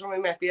and children, we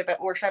might be a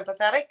bit more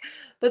sympathetic.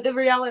 But the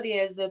reality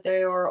is that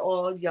they are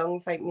all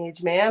young fighting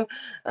age men,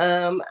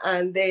 and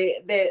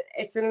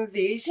it's an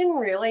invasion,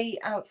 really.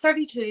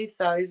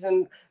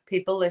 32,000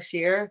 people this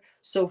year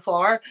so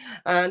far,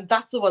 and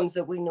that's the ones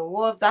that we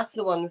know of. That's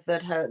the ones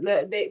that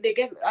they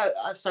get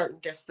a certain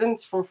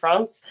distance from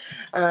France,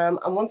 and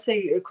once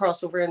they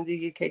cross over in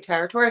the UK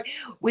territory,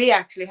 we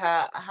actually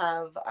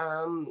have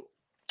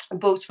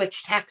boats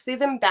which taxi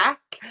them back,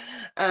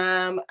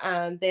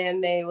 and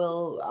then they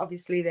will,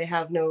 obviously they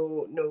have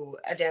no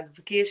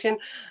identification,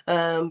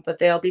 but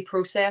they'll be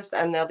processed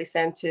and they'll be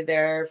sent to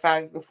their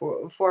 4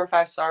 and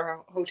 5 star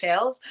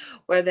hotels,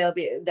 where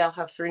they'll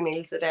have 3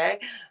 meals a day.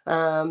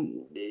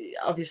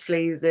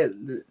 Obviously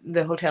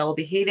the hotel will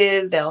be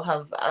heated. They'll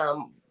have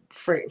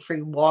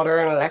free water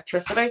and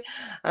electricity.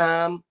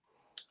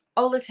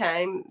 All the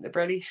time, the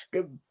British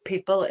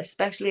people,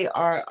 especially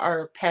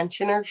our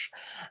pensioners,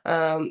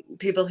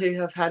 people who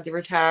have had to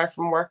retire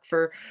from work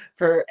for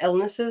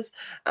illnesses,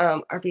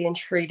 are being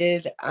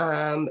treated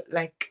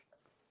like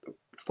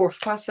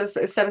fourth-class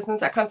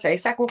citizens. I can't say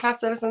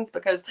second-class citizens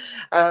because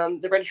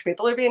the British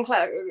people are being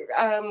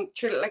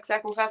treated like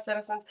second-class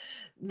citizens.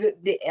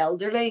 The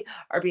elderly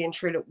are being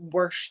treated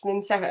worse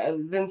than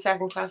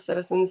second-class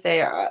citizens.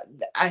 I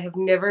have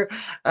never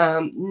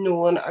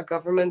known a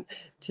government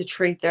to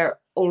treat their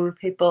older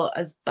people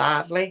as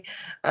badly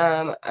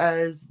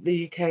as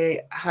the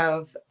UK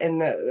have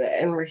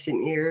in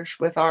recent years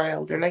with our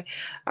elderly.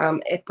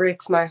 It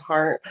breaks my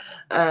heart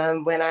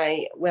when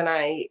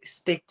I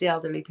speak to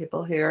elderly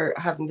people who are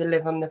having to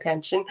live on the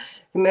pension,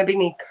 who maybe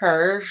need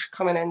carers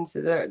coming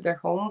into their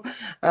home.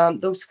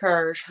 Those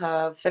carers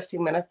have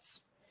 15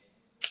 minutes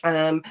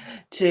to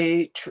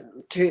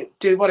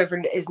do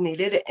whatever is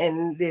needed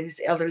in these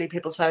elderly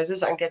people's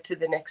houses and get to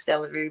the next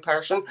elderly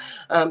person.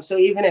 So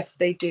even if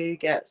they do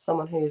get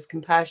someone who is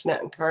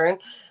compassionate and caring,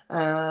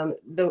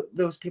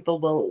 those people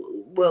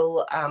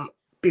will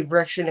be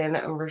rushing in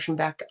and rushing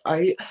back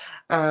out.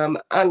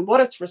 And what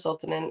it's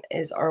resulting in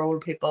is our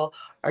old people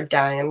are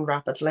dying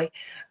rapidly.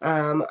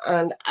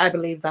 And I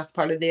believe that's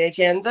part of the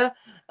agenda.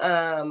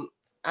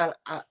 And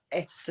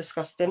it's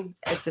disgusting.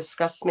 It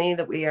disgusts me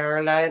that we are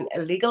allowing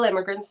illegal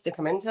immigrants to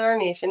come into our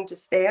nation, to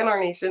stay in our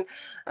nation,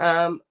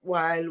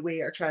 while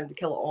we are trying to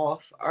kill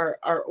off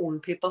our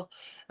old people,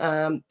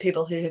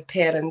 people who have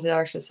paid into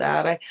our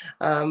society.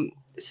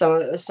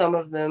 Some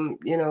of them,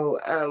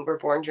 were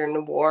born during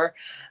the war,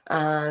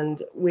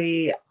 and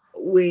we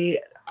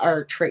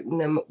are treating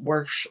them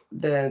worse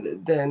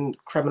than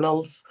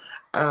criminals.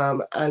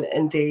 And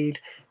indeed,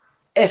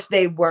 if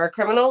they were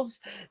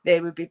criminals,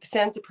 they would be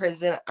sent to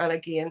prison, and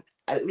again,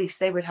 at least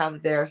they would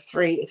have their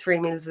three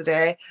meals a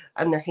day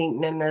and their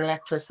heating and their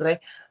electricity.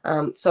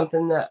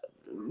 Something that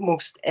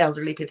most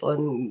elderly people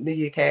in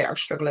the UK are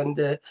struggling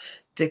to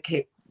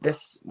keep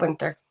this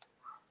winter.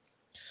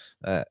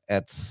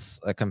 It's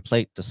a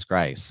complete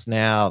disgrace.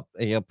 Now,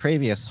 your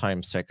previous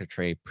Home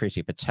Secretary,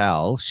 Priti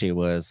Patel, she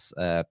was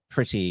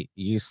pretty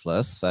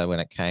useless when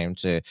it came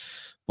to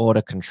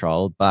border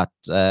control, but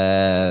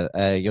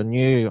your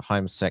new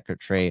Home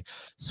Secretary,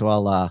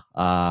 Suella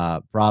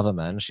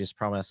Braverman, she's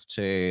promised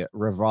to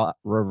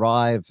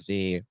revive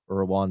the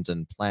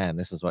Rwandan plan.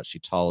 This is what she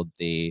told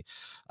the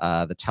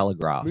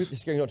Telegraph. This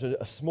is going on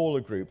to a smaller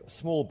group,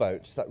 small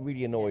boats. That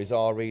really annoys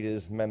our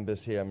readers,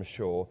 members here, I'm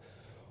sure.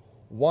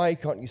 Why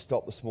can't you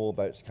stop the small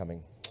boats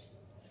coming?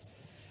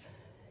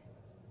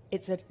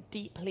 It's a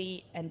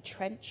deeply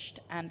entrenched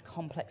and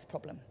complex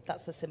problem.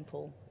 That's a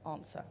simple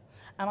answer.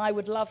 And I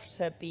would love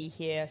to be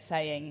here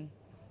saying,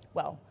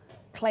 well,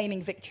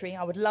 claiming victory.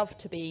 I would love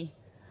to be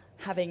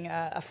having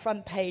a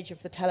front page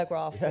of the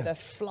Telegraph with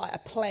a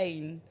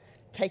plane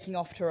taking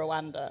off to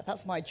Rwanda.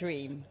 That's my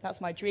dream.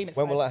 That's my dream. It's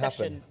when my will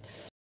obsession.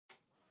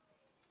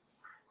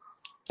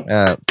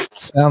 that happen?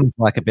 Sounds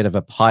like a bit of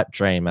a pipe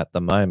dream at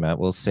the moment.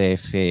 We'll see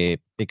if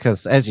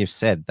because as you've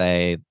said,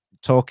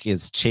 talk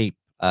is cheap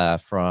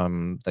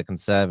from the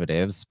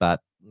Conservatives,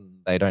 but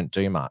they don't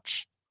do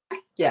much.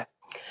 Yeah,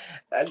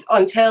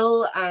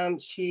 until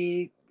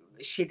she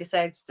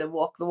decides to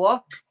walk the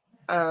walk.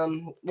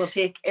 We'll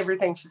take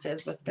everything she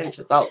says with a pinch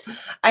of salt.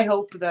 I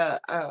hope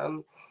that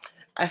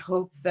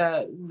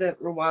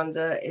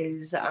Rwanda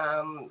is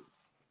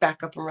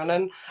back up and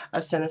running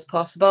as soon as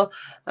possible.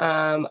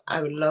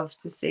 I would love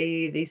to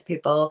see these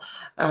people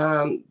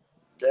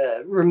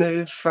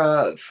removed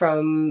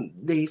from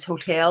these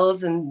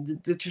hotels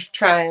and to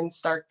try and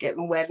start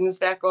getting weddings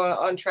back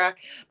on track.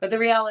 But the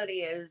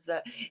reality is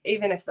that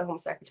even if the Home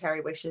Secretary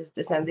wishes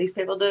to send these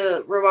people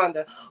to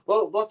Rwanda,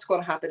 well, what's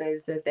going to happen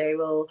is that they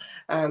will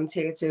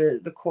take it to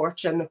the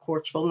courts, and the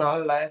courts will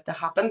not allow it to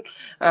happen,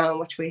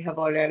 which we have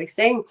already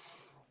seen.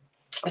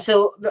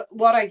 So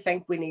what I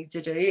think we need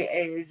to do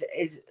is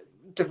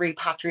to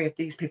repatriate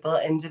these people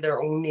into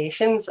their own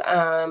nations,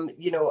 and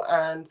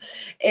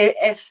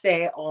if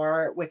they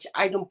are, which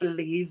I don't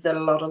believe that a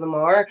lot of them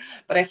are,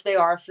 but if they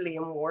are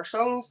fleeing war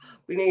zones,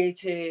 we need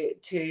to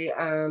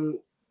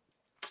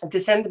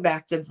send them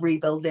back to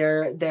rebuild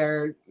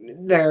their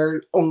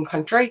own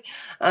country.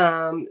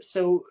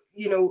 So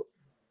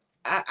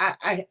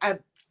I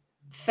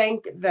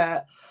think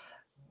that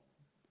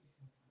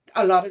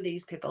a lot of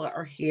these people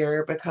are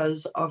here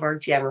because of our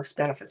generous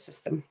benefit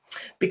system,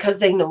 because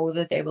they know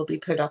that they will be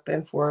put up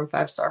in 4- and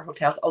 5-star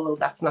hotels, although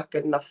that's not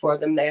good enough for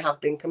them. They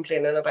have been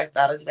complaining about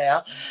that as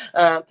well.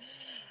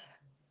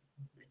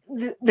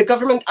 The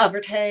government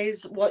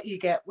advertise what you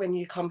get when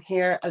you come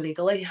here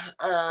illegally.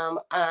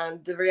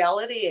 And the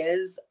reality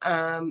is,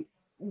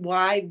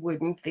 why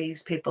wouldn't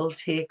these people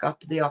take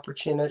up the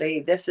opportunity?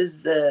 This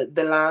is the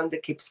land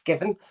that keeps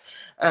giving.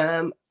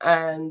 And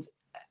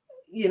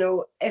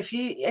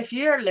if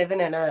you are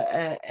living in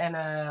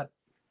a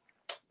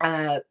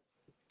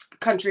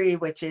country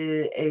which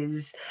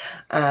is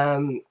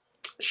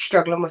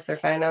struggling with their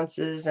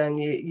finances, and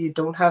you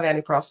don't have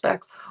any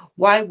prospects,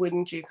 why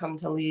wouldn't you come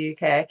to the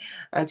UK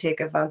and take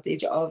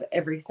advantage of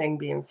everything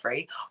being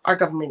free? Our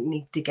government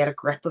need to get a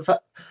grip of it,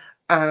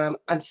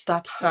 and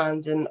stop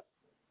handing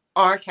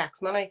our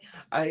tax money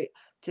out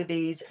to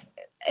these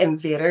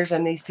invaders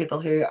and these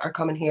people who are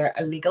coming here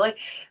illegally.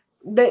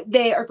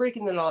 they are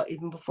breaking the law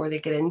even before they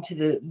get into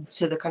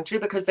the country,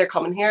 because they're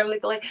coming here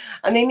illegally,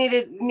 and they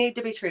need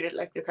to be treated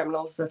like the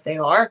criminals that they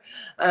are,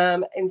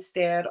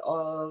 instead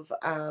of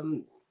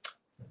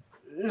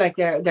like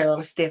they're on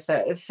a state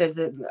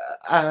visit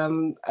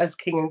as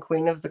king and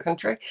queen of the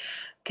country,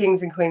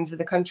 kings and queens of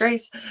the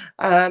countries.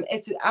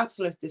 It's an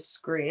absolute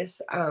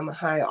disgrace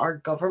how our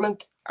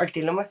government are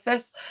dealing with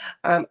this.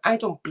 I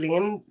don't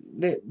blame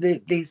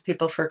these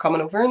people for coming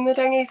over in the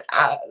dinghies.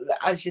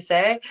 As you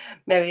say,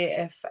 maybe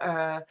if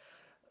our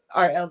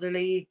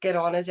elderly get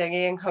on a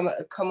dinghy and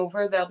come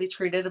over, they'll be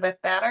treated a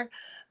bit better.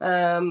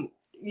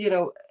 You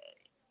know,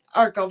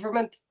 our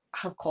government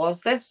have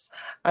caused this,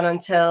 and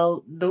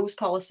until those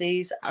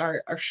policies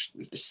are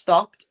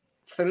stopped,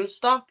 full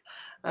stop,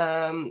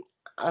 and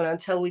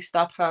until we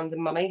stop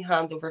handing money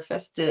hand over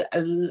fist to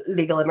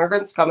illegal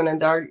immigrants coming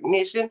into our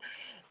nation,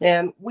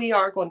 then we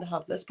are going to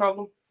have this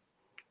problem.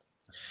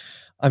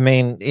 I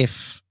mean,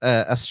 if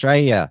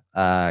Australia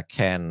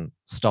can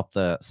stop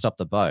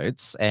the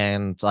boats,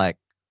 and like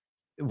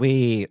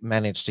we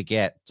managed to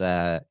get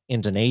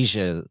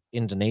Indonesia,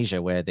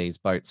 where these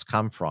boats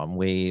come from,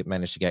 we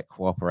managed to get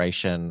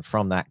cooperation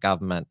from that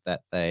government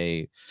that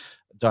they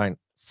don't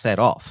set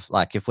off.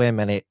 Like if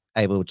we're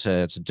able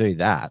to do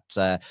that,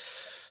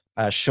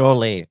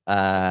 surely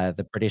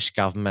the British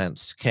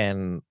government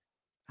can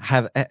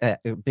have,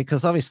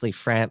 because obviously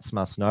France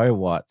must know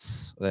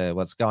what's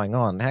going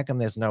on. How come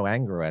there's no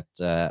anger at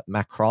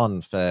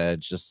Macron for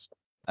just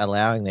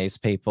allowing these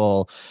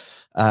people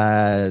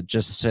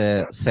just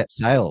to set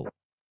sail?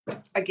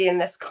 Again,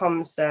 this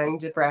comes down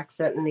to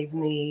Brexit and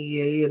even the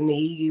EU, and the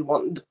EU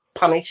wanting to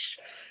punish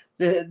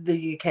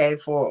the UK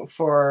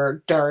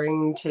for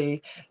daring to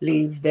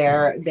leave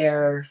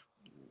their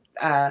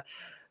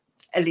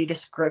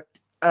elitist group,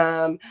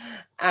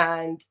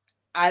 and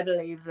I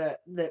believe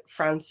that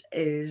France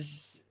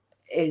is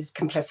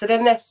complicit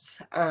in this,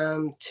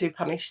 to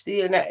punish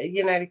the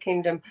United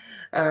Kingdom.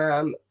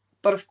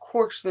 But of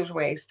course, there's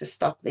ways to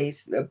stop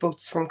these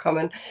boats from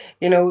coming.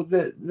 You know,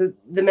 the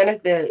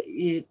minute that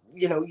you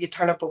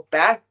turn a boat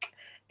back,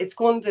 it's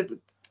going to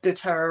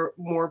deter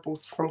more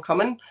boats from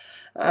coming.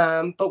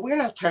 But we're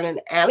not turning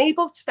any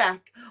boats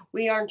back.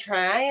 We aren't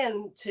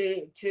trying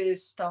to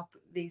stop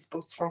these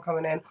boats from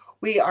coming in.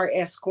 We are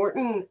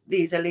escorting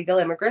these illegal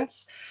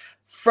immigrants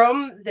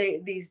from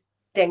these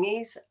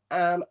dinghies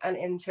and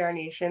into our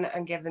nation,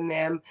 and giving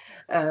them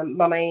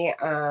money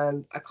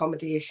and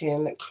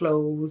accommodation,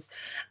 clothes.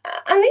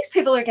 And these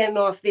people are getting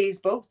off these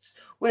boats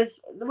with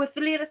the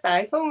latest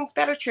iPhones,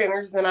 better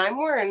trainers than I'm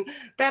wearing,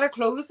 better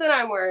clothes than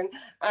I'm wearing,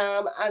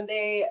 and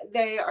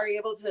they are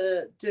able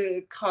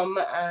to come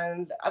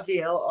and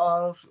avail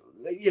of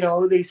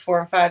these 4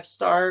 and 5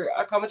 star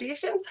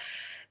accommodations.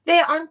 They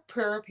aren't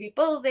poor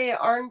people. They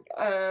aren't,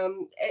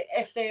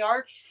 if they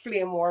are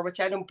fleeing war,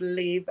 which I don't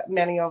believe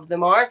many of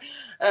them are,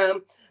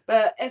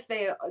 but if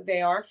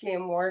they are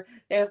fleeing war,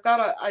 they've got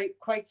out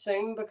quite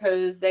soon,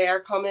 because they are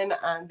coming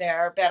and they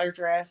are better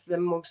dressed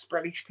than most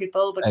British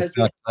people, because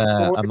They've got we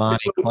Armani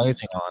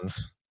clothing on.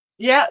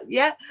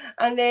 yeah,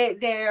 and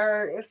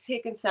they're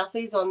taking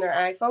selfies on their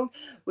iPhone.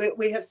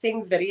 We have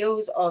seen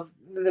videos of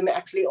them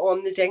actually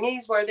on the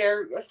dinghies where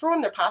they're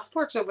throwing their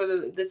passports over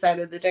the side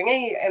of the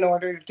dinghy in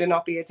order to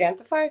not be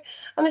identified,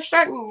 and they're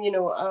starting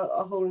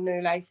a whole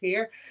new life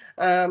here.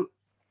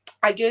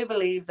 I do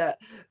believe that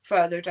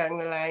further down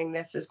the line,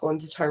 this is going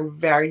to turn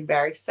very,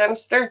 very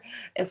sinister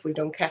if we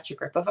don't catch a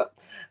grip of it.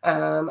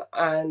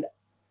 And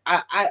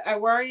I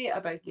worry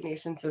about the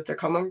nations that they're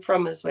coming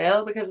from as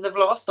well, because they've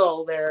lost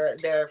all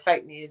their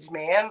fighting age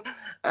men.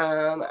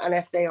 And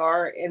if they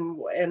are in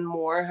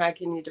war, how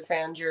can you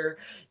defend your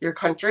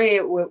country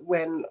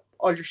when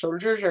all your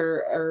soldiers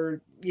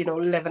are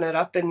living it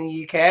up in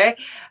the UK,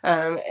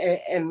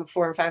 in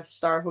 4 and 5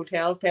 star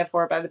hotels paid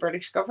for by the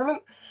British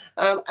government?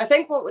 I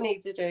think what we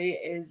need to do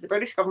is the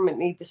British government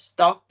need to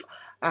stop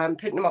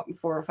putting them up in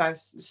 4 and 5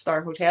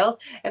 star hotels.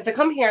 If they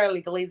come here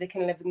illegally, they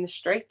can live in the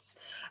streets,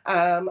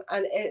 and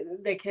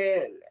they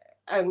can,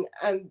 and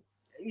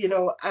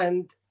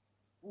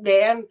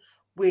then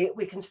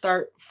we can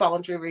start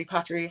voluntary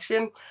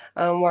repatriation,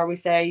 where we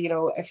say,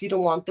 if you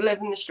don't want to live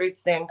in the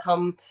streets, then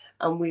come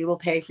and we will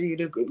pay for you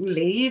to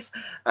leave.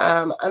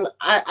 And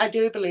I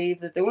do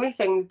believe that the only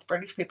thing the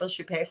British people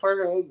should pay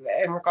for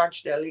in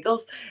regards to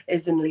illegals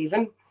is them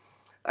leaving.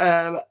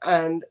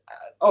 And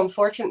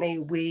unfortunately,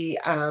 we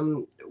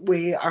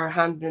are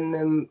handing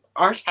them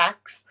our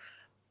tax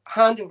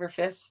hand over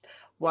fist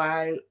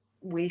while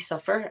we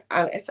suffer,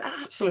 and it's an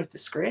absolute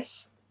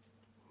disgrace.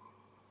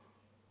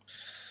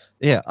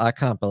 Yeah, I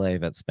can't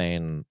believe it's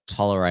been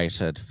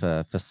tolerated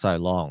for so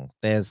long.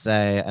 There's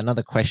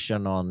another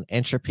question on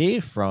entropy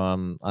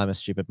from I'm a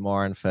Stupid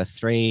Moron for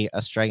 $3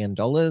 Australian.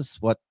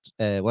 What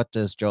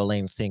does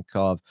Jolene think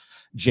of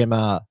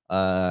Gemma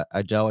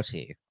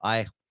O'Doherty?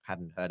 I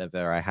hadn't heard of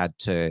her. I had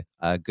to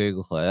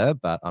Google her,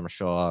 but I'm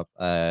sure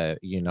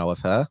you know of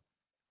her.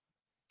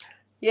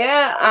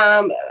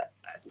 Yeah,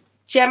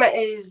 Gemma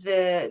is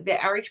the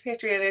Irish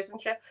patriot,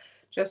 isn't she?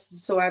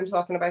 Just so I'm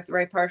talking about the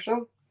right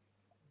person.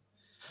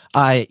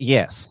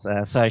 Yes.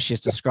 So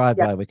she's described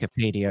Yeah. by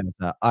Wikipedia as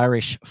an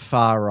Irish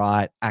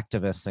far-right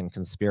activist and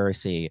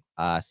conspiracy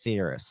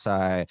theorist.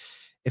 So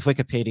if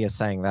Wikipedia is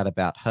saying that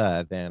about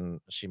her,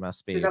 then she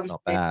must be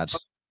not bad.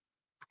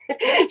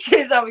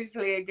 She's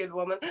obviously a good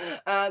woman.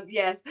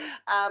 Yes,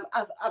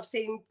 I've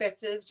seen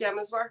bits of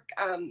Gemma's work.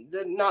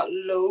 Not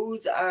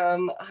loads.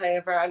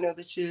 However, I know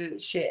that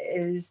she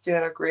is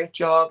doing a great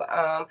job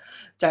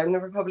down in the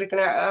Republic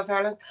of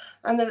Ireland.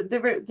 And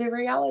the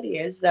reality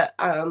is that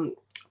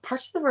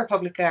parts of the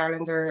Republic of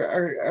Ireland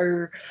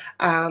are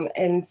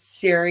in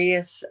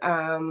serious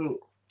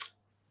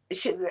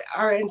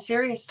are in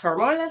serious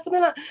turmoil at the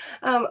minute.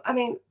 I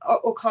mean,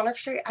 O'Connor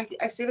Street.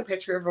 I've seen a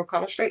picture of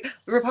O'Connor Street.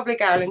 The Republic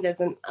of Ireland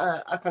isn't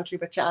a country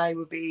which I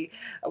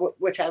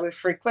would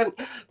frequent,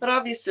 but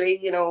obviously,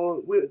 you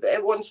know,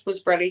 it once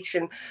was British,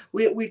 and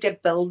we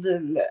did build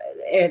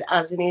it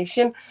as a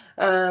nation.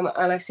 And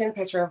I've seen a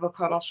picture of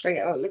O'Connell Street,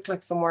 and it looked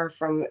like somewhere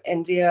from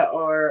India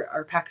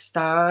or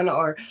Pakistan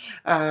or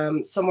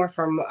somewhere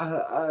from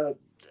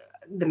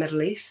the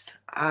Middle East.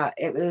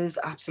 It was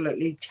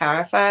absolutely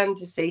terrifying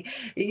to see.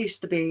 It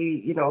used to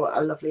be, you know,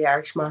 a lovely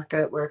Irish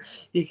market where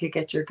you could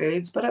get your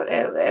goods, but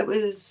it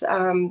was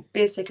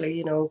basically,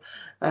 you know,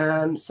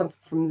 something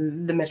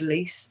from the Middle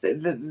East.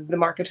 The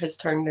market has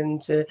turned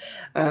into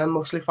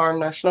mostly foreign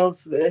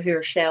nationals who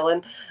are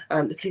shelling.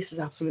 The place is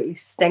absolutely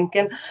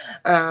stinking.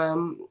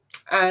 And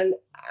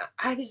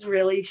I was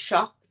really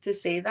shocked to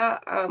see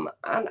that.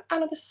 And I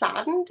was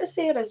saddened to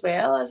see it as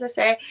well. As I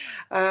say,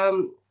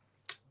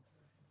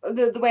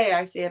 the way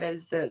I see it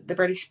is that the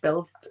British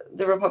built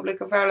the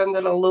Republic of Ireland,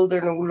 and although they're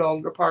no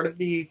longer part of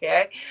the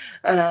UK,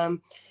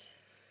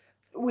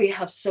 we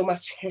have so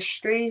much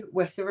history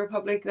with the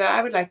Republic that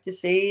I would like to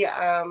see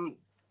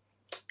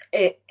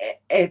it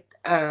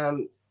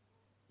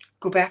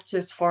go back to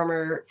its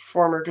former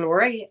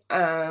glory.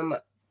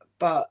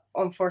 But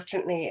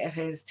unfortunately, it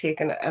has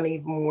taken an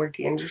even more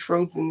dangerous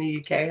road than the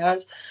UK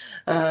has.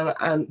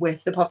 And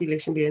with the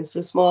population being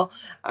so small,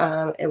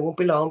 it won't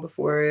be long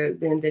before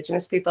the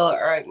Indigenous people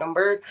are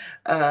outnumbered.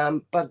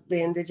 But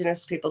the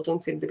Indigenous people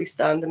don't seem to be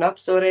standing up.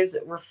 So it is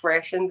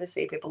refreshing to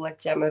see people like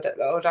Gemma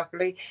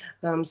O'Doherty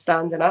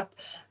standing up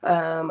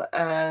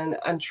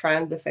and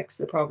trying to fix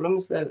the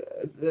problems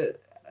that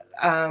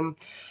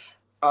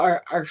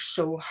are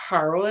so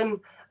harrowing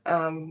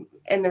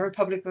in the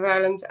Republic of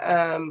Ireland.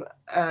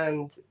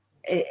 And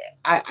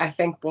I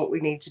think what we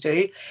need to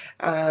do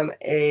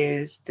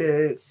is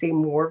to see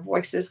more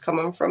voices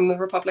coming from the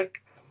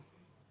Republic.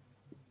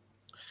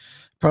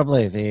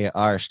 Probably the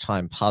Irish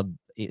Times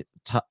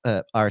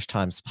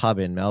pub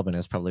in Melbourne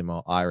is probably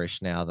more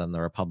Irish now than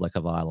the Republic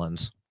of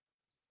Ireland.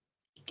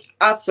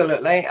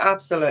 Absolutely.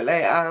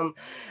 And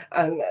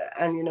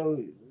you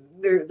know,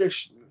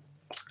 there's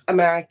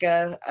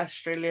America,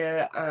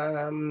 Australia,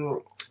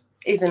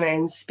 even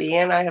in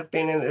Spain. I've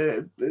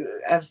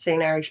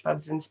seen Irish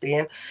pubs in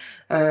Spain,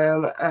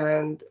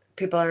 and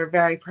people are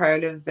very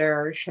proud of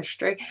their Irish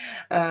history,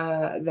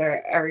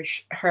 their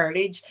Irish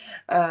heritage,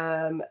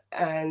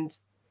 and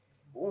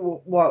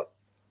what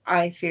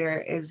I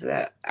fear is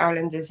that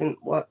Ireland isn't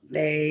what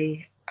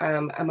they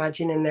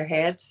imagine in their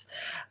heads.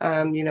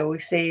 You know, we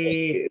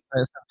see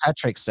St.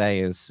 Patrick's Day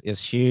is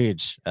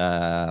huge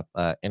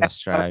in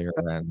Australia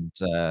and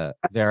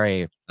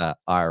very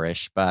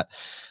Irish, but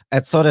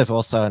it's sort of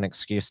also an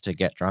excuse to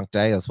get drunk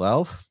day as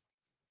well.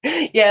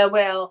 Yeah,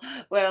 well,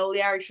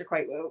 the Irish are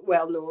quite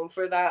well known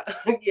for that,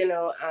 you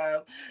know.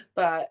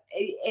 But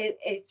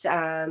it's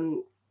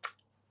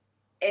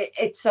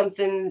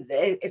something.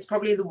 It's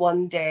probably the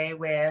one day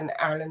when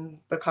Ireland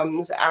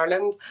becomes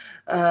Ireland,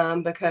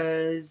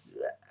 because,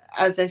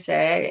 as I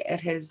say,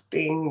 it has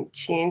been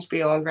changed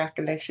beyond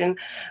recognition.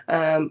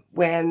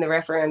 When the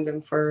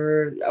referendum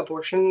for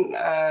abortion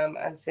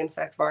and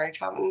same-sex marriage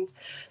happened,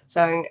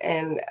 so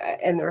in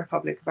the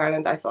Republic of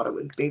Ireland, I thought it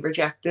would be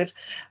rejected.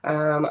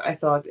 I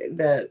thought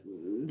that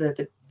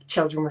the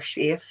children were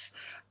safe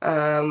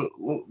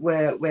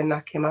when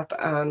that came up,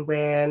 and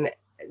when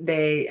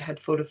they had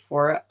voted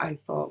for it, I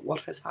thought,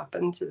 what has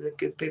happened to the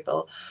good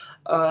people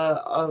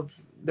of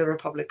the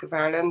Republic of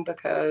Ireland?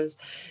 Because,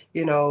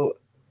 you know,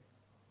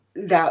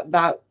 that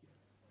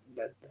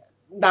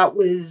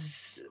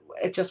was,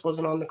 it just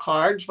wasn't on the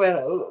cards when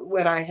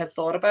I had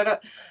thought about it.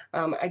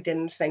 I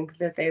didn't think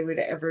that they would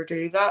ever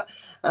do that.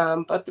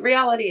 But the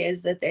reality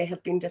is that they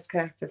have been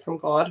disconnected from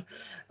God.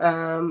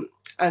 And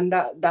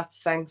that's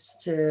thanks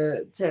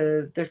to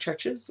their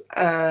churches.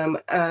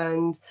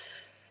 And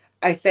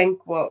I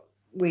think what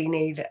we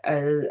need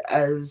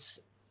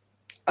as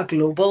a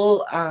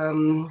global,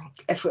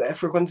 if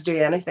we're going to do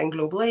anything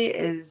globally,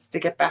 is to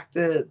get back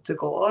to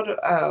God,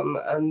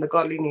 and the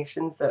godly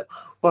nations that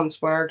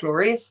once were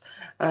glorious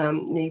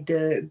need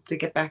to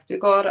get back to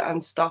God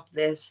and stop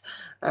this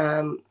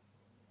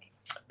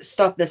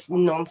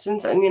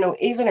nonsense. And, you know,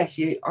 even if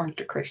you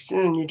aren't a Christian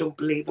and you don't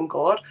believe in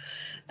God,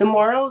 the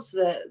morals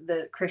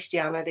that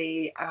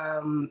Christianity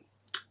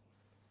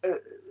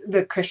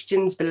the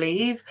Christians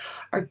believe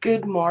are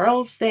good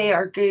morals. They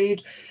are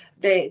good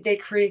they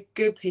create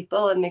good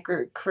people, and they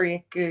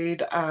create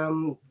good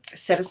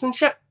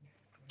citizenship.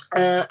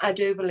 I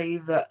do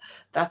believe that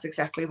that's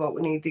exactly what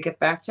we need to get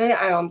back to.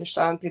 I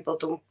understand people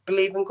don't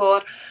believe in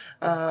God,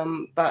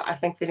 but I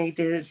think they need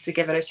to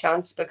give it a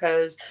chance,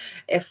 because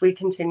if we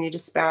continue to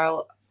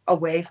spiral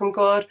away from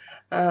God,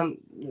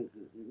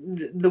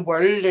 the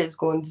world is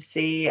going to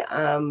see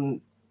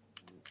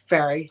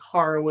very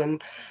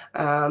harrowing,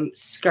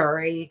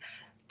 scary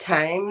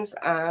times,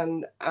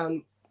 and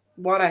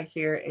what I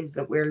fear is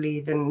that we're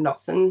leaving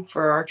nothing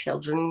for our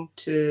children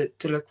to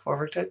look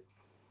forward to.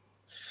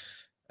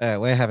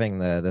 We're having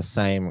the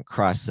same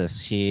crisis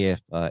here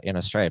in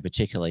Australia,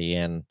 particularly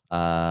in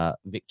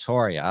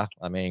Victoria.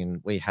 I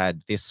mean, we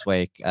had this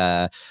week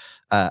a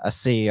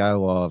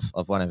CEO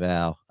of one of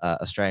our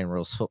Australian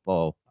rules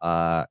football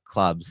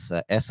clubs,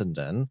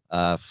 Essendon,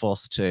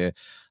 forced to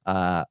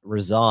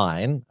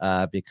resign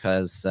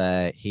because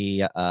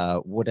he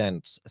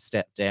wouldn't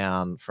step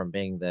down from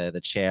being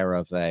the chair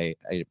of a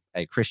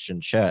Christian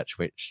church,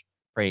 which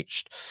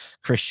preached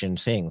Christian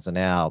things. And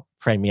our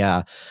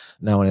premier,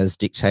 known as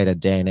dictator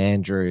Dan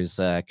Andrews,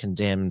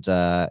 condemned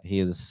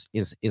his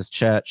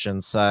church,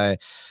 and so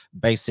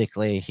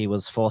basically he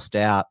was forced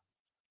out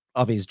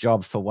of his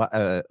job for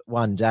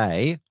one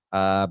day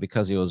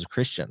because he was a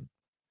Christian.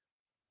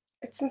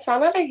 It's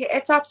insanity.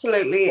 It's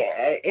absolutely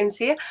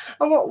insane.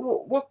 And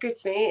what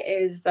gets me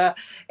is that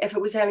if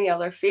it was any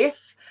other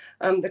faith,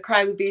 the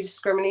crime would be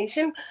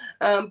discrimination.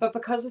 But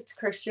because it's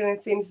Christian,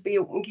 it seems to be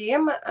open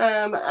game.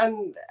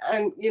 And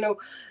you know,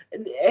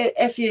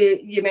 if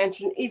you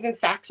mention even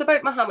facts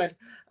about Muhammad,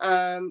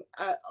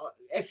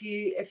 if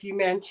you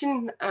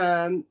mention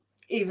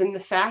even the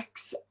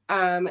facts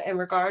in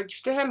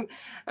regards to him,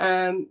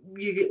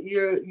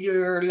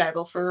 you're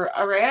liable for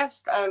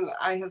arrest.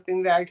 I have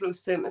been very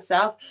close to it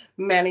myself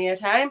many a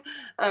time.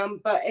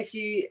 But if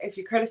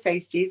you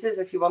criticize Jesus,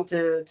 if you want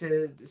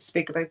to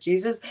speak about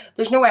Jesus,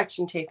 there's no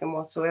action taken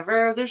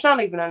whatsoever. There's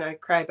not even an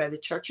outcry by the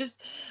churches.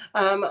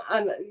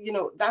 And you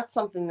know, that's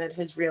something that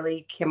has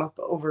really came up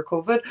over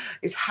COVID,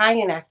 is how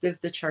inactive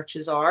the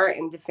churches are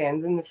in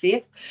defending the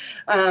faith.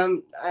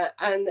 And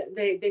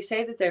they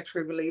say that they're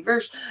true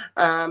believers,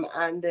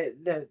 and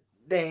that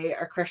they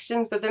are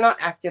Christians, but they're not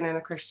acting in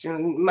a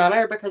Christian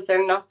manner because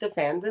they're not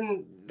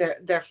defending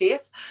their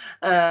faith.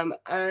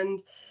 And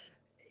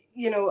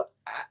you know,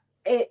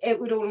 it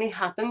would only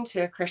happen to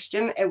a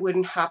Christian. It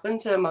wouldn't happen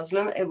to a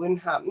Muslim. It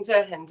wouldn't happen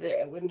to a Hindu.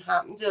 It wouldn't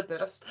happen to a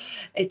Buddhist.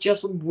 It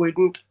just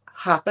wouldn't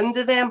happen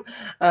to them.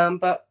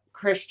 But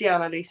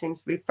Christianity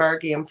seems to be fair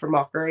game for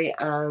mockery,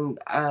 and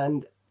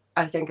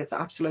I think it's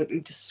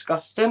absolutely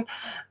disgusting.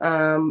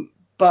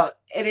 But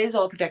it is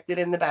all predicted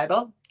in the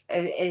Bible.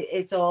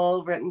 It's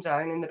all written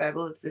down in the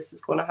Bible that this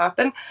is going to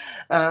happen.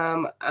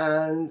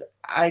 And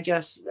I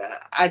just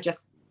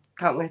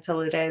can't wait till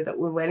the day that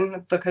we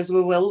win, because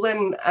we will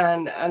win.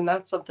 And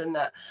that's something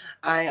that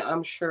I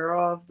am sure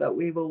of, that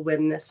we will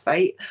win this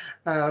fight,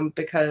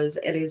 because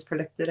it is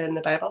predicted in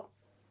the Bible.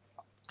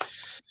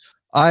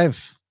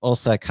 I've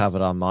also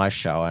covered on my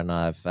show, and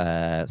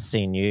I've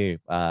seen you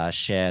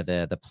share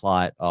the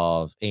plight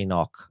of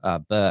Enoch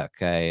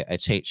Burke, a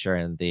teacher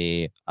in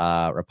the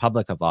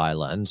Republic of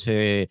Ireland,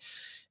 who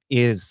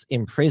is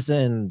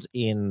imprisoned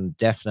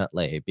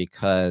indefinitely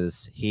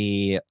because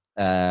he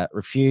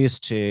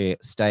refused to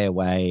stay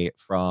away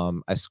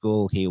from a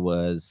school he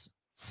was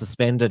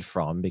suspended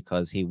from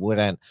because he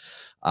wouldn't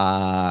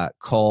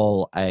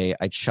call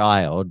a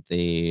child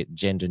the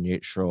gender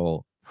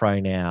neutral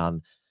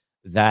pronoun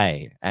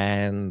they.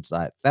 And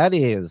that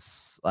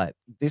is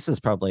this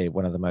is probably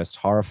one of the most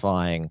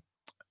horrifying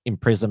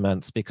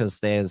imprisonments, because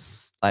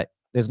there's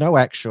no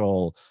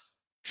actual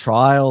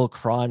trial,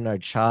 crime, no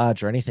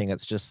charge or anything.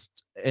 It's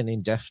just an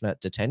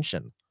indefinite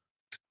detention.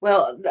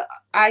 Well,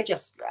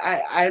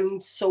 I'm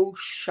so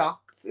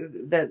shocked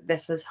that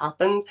this has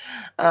happened.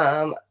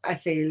 I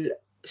feel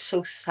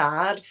so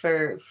sad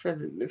for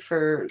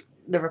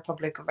the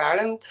Republic of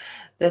Ireland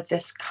that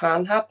this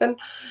can happen.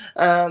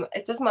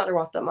 It doesn't matter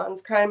what the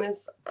man's crime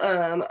is,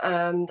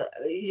 and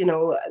you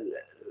know,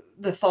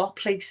 the thought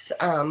police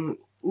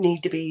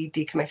need to be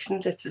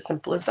decommissioned. It's as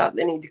simple as that.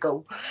 They need to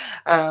go.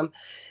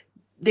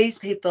 These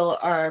people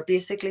are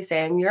basically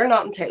saying you're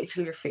not entitled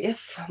to your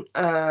faith.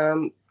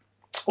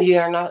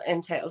 You're not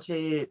entitled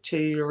to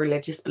your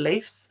religious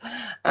beliefs,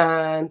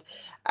 and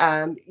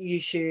you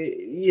should,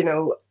 you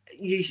know,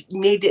 you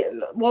need to,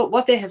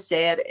 what they have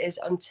said is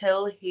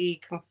until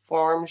he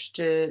conforms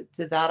to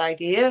that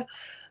idea,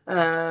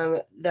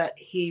 that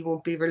he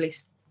won't be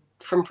released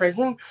from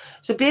prison.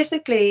 So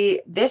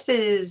basically this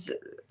is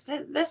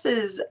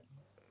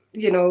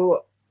you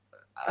know,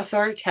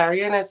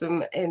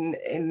 authoritarianism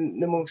in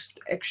the most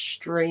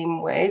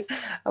extreme ways.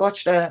 I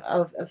watched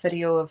a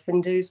video of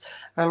Hindus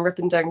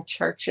ripping down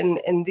church in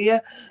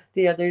India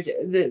the other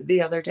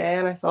day,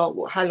 and I thought,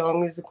 well, how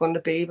long is it going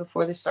to be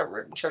before they start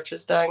ripping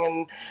churches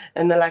down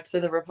in the likes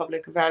of the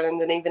Republic of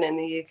Ireland and even in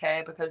the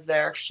UK, because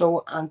they're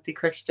so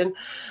anti-Christian.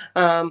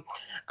 And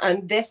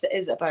this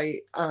is about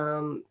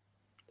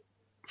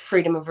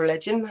freedom of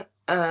religion,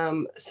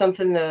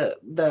 something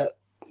that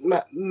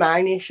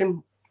my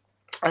nation,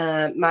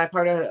 my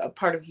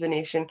part of the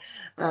nation,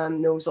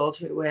 knows all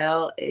too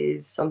well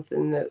is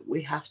something that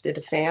we have to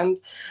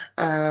defend,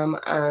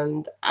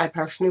 and I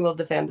personally will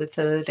defend it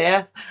to the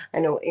death. I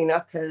know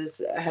Enoch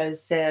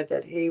has said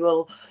that he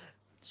will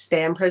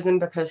stay in prison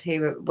because he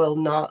will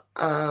not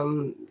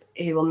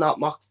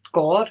mock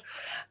God,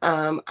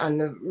 and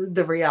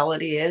the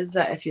reality is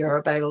that if you're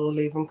a Bible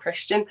believing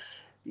Christian,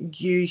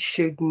 you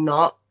should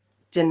not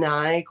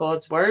deny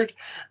God's word,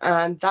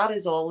 and that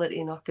is all that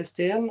Enoch is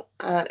doing.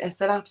 And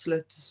it's an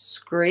absolute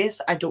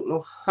disgrace. I don't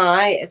know how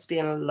it's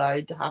being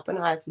allowed to happen,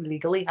 how it's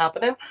legally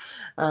happening.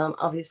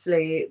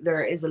 Obviously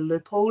there is a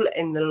loophole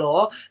in the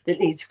law that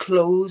needs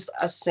closed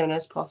as soon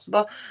as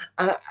possible,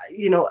 and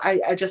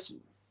I just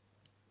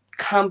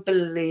can't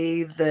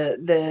believe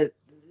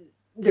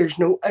there's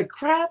no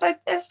outcry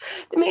about this.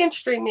 The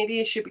mainstream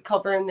media should be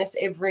covering this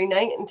every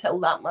night until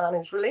that man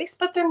is released,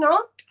 but they're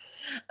not.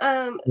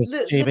 Is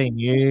TV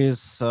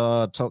News,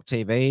 Talk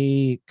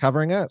TV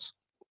covering it?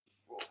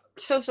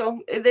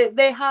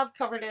 They have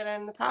covered it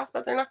in the past,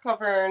 but they're not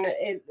covering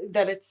it,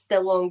 that it's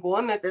still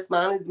ongoing, that this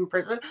man is in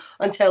prison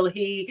until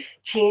he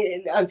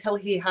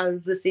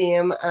has the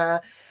same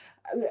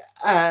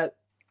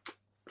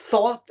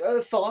thought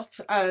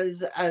as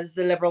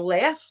the Liberal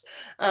left.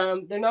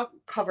 They're not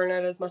covering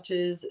it as much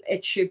as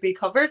it should be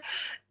covered.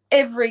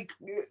 Every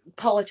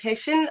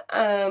politician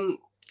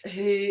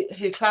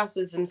who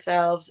classes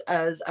themselves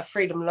as a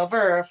freedom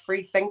lover or a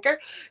free thinker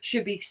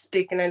should be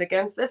speaking out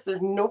against this.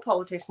 There's no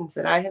politicians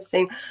that I have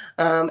seen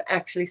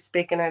actually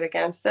speaking out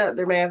against it.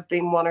 There may have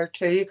been one or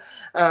two,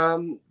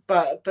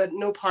 but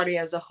no party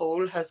as a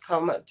whole has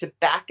come to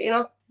back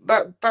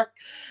Burke.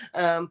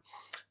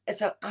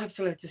 It's an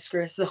absolute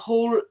disgrace. The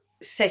whole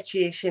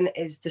situation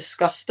is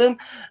disgusting.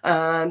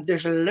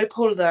 There's a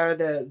loophole there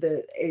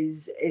that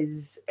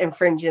is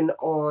infringing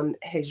on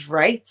his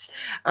rights.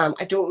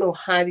 I don't know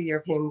how the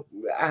European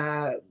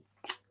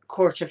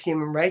Court of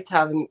Human Rights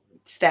haven't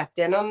stepped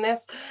in on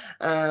this,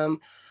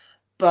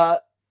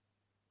 but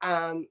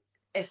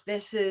if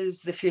this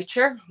is the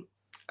future,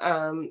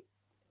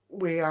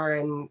 we are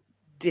in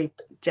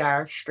deep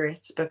dire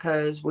straits,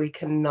 because we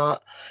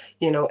cannot,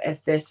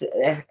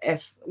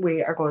 if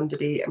we are going to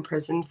be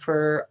imprisoned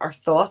for our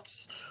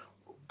thoughts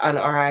and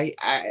our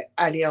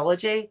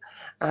ideology,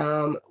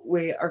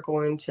 we are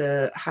going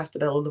to have to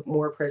build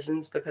more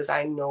prisons, because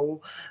I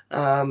know,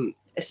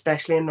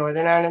 especially in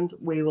Northern Ireland,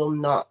 we will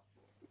not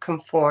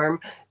conform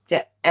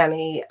to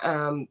any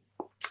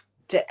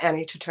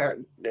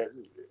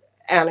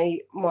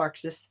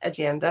Marxist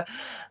agenda,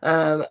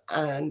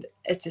 and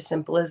it's as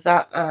simple as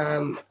that.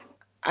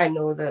 I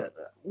know that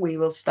we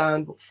will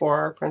stand for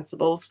our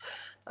principles,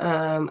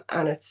 and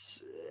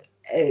it's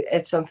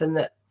something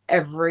that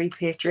every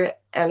patriot,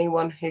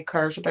 anyone who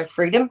cares about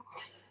freedom,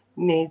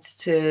 needs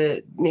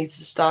to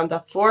stand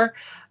up for.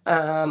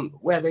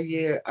 Whether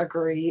you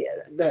agree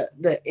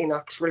that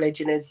Enoch's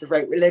religion is the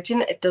right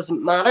religion, it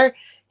doesn't matter.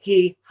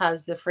 He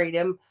has the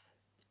freedom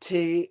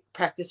to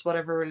practice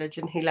whatever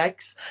religion he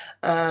likes,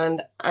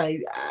 and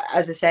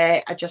as I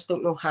say, I just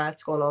don't know how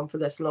it's gone on for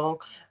this long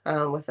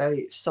without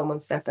someone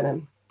stepping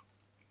in.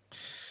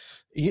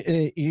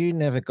 You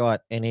never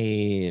got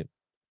any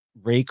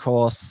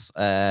recourse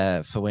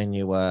for when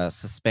you were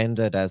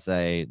suspended as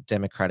a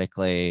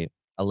democratically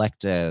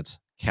elected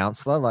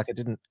councillor?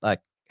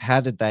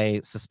 How did they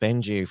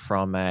suspend you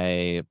from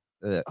a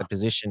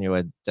position you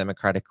were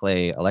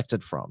democratically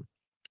elected from?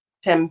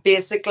 Tim,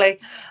 basically,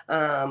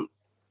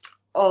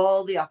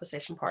 all the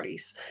opposition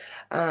parties,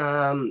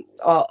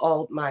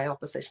 all my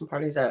opposition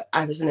parties,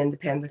 I was an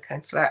independent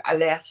councillor. I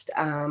left,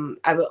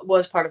 I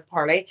was part of a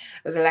party,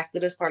 I was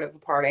elected as part of a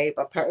party,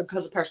 but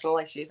because of personal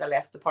issues, I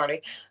left the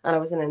party, and I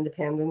was an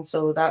independent,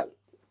 so that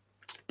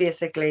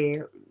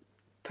basically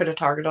put a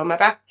target on my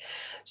back.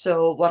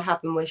 So what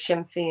happened was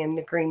Sinn Fein,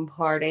 the Green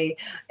Party,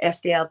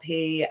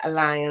 SDLP,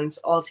 Alliance,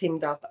 all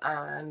teamed up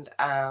and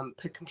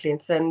put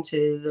complaints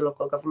into the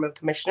local government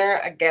commissioner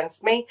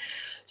against me.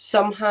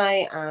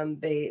 Somehow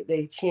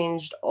they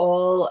changed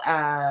all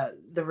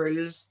the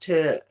rules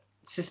to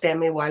suspend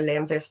me while they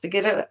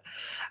investigated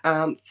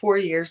it. 4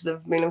 years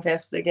they've been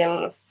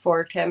investigating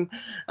for Tim.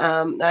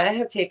 Now I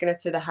had taken it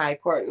to the High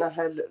Court, and I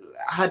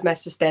had my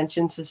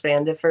suspension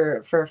suspended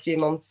for a few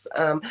months,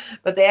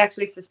 but they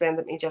actually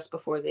suspended me just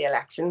before the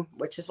election,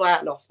 which is why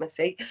I lost my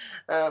seat.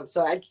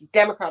 So I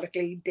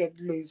democratically did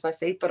lose my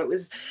seat, but it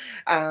was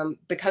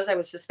because I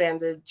was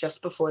suspended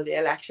just before the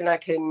election, I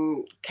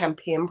couldn't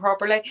campaign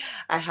properly.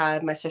 I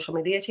had my social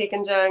media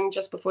taken down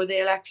just before the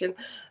election,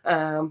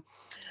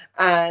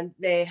 and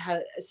they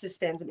had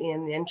suspended me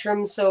in the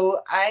interim.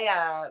 So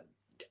I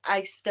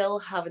still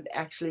haven't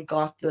actually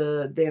got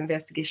the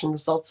investigation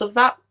results of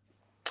that.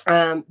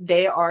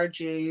 They are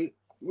due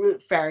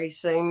very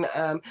soon.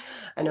 I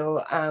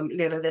know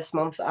later this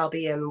month I'll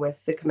be in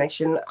with the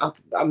commission.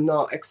 I'm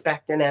not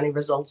expecting any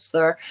results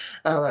there.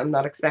 I'm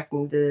not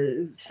expecting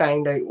to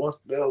find out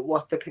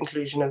what the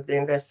conclusion of the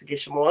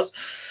investigation was.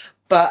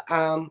 But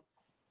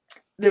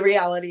the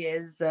reality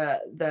is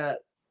that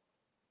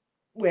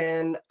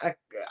when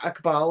a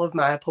cabal of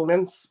my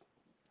opponents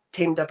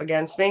teamed up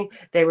against me,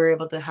 they were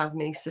able to have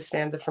me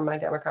suspended from my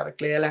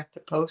democratically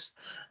elected post.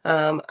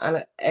 And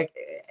it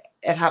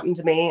happened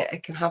to me.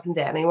 It can happen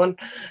to anyone.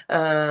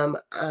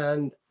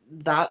 And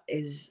that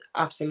is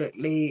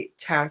absolutely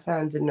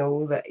terrifying to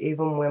know that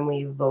even when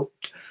we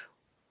vote,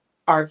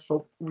 our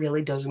vote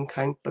really doesn't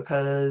count,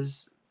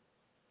 because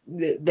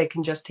they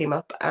can just team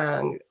up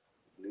and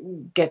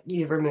get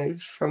you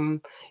removed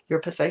from your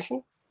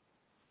position.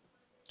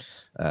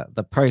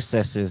 The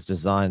process is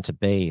designed to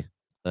be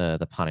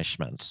the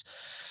punishment.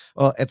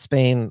 Well, it's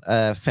been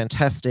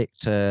fantastic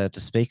to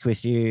speak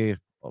with you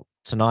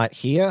tonight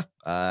here,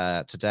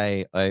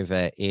 today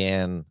over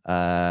in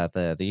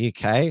the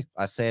UK.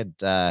 I said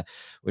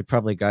we'd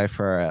probably go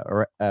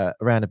for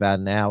around about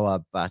an hour,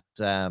 but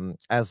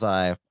as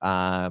I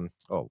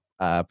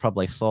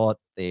probably thought,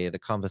 the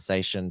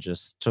conversation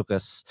just took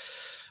us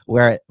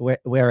where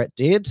it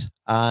did.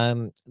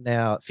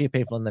 Now, a few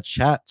people in the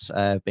chat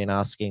have been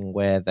asking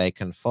where they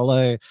can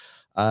follow.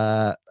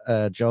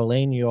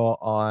 Jolene, you're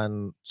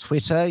on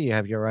Twitter, you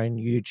have your own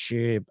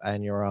YouTube,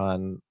 and you're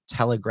on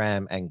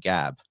Telegram and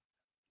Gab.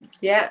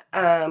 Yeah,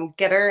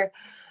 Getter,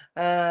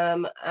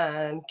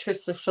 and True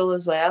Social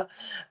as well.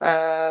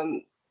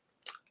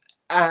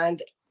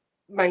 And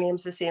my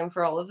name's the same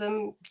for all of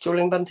them,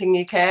 Jolene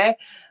Bunting UK.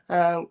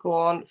 Go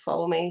on,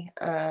 follow me,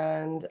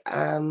 and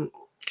I'm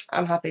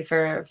happy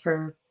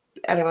for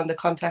anyone to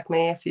contact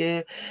me if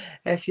you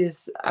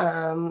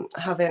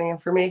have any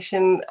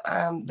information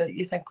that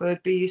you think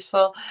would be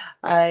useful.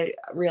 I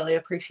really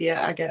appreciate it.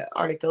 I get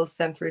articles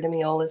sent through to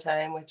me all the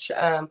time, which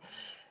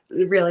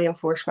really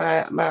enforce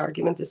my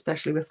argument,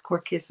 especially with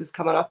court cases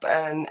coming up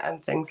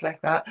and things like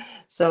that.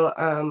 So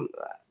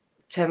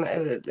Tim,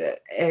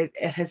 it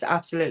has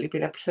absolutely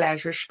been a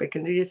pleasure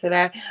speaking to you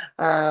today.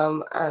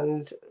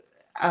 And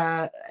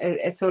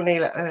it's only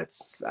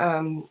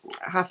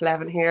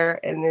 11:30 here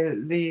in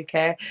the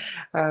UK,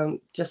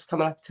 just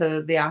coming up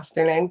to the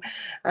afternoon,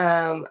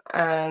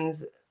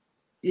 and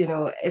you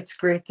know, it's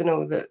great to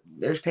know that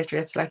there's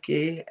patriots like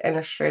you in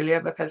Australia,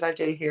 because I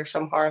do hear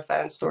some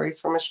horrifying stories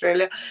from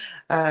Australia,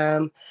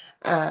 and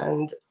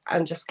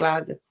I'm just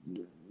glad that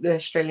the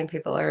Australian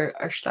people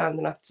are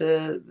standing up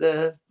to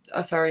the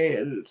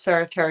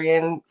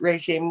authoritarian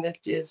regime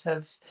that you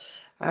have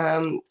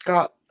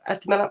got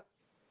at the minute,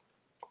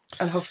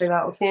 and hopefully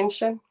that will change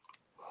soon.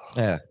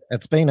 Yeah,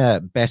 it's been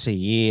a better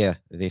year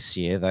this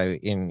year, though.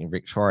 In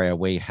Victoria,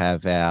 we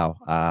have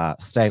our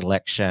state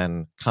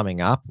election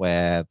coming up,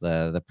 where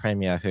the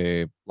Premier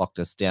who locked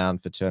us down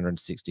for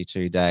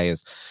 262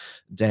 days,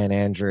 Dan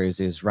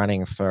Andrews, is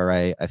running for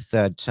a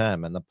third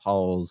term, and the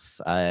polls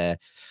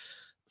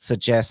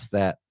suggest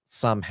that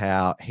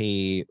somehow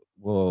he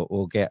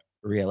will get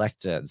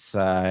re-elected.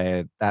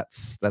 So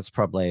that's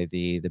probably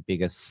the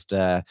biggest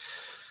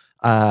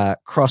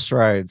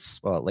crossroads,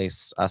 well, at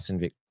least us in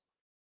Victoria.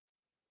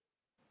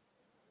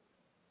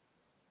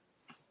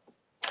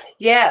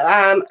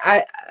 Yeah,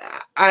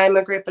 I'm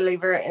a great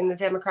believer in the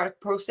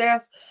democratic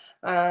process.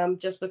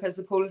 Just because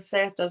the polls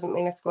say it doesn't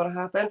mean it's going to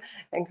happen.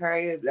 And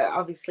Kerry,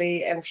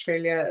 obviously in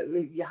Australia,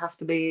 you have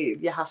to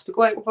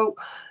go out and vote,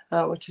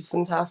 which is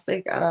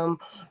fantastic.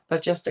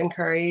 But just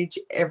encourage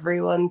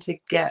everyone to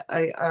get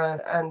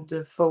out and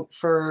to vote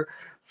for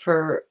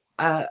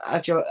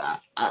a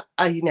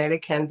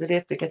united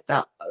candidate to get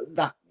that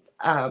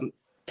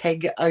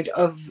pig out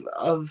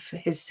of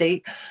his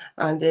seat,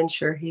 and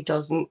ensure he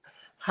doesn't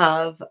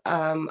have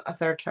a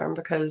third term,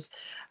 because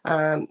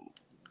the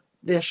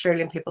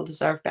Australian people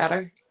deserve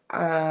better,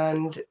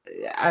 and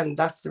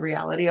that's the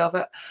reality of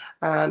it.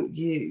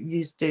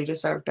 You do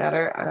deserve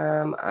better,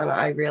 and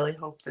I really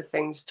hope that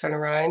things turn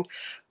around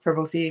for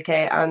both the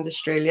UK and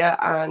Australia,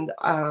 and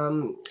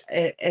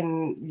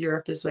in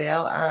Europe as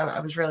well. I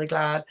was really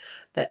glad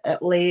that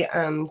Italy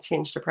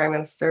changed the Prime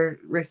Minister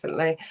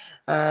recently,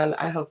 and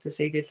I hope to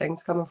see good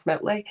things coming from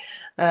Italy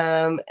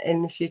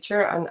in the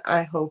future, and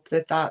I hope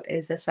that that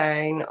is a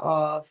sign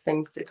of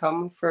things to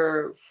come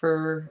for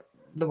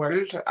the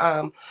world,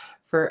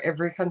 for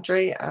every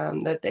country,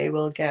 that they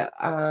will get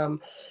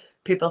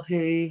people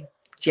who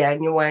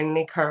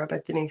genuinely care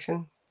about the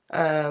nation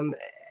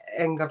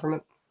in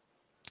government.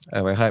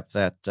 We hope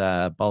that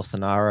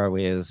Bolsonaro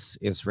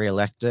is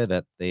re-elected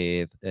at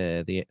the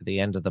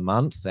end of the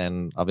month,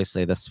 and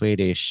obviously the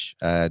Swedish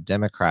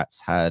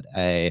Democrats had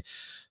a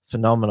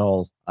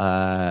phenomenal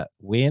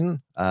win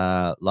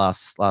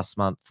last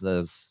month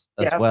as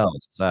well.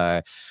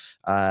 So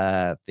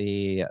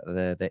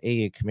the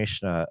EU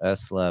Commissioner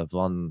Ursula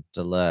von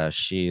der Leyen,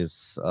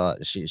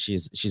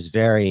 she's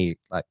very,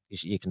 like,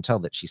 you can tell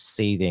that she's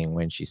seething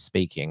when she's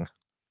speaking.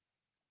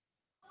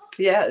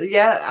 Yeah.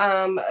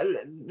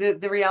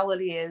 The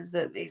reality is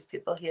that these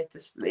people hate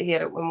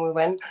it when we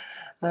win.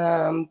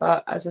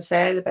 But as I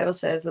say, the Bible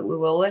says that we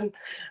will win.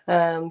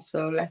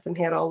 So let them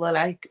hate all they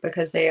like,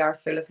 because they are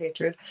full of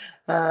hatred.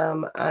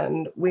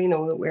 And we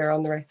know that we're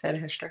on the right side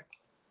of history.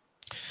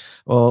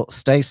 Well,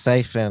 stay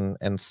safe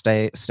and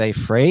stay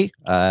free.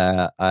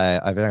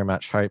 I very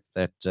much hope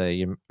that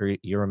you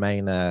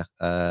remain a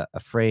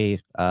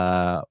free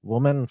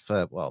woman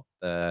for, well,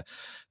 the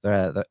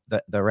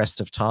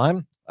rest of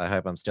time. I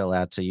hope I'm still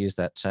allowed to use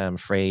that term,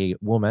 free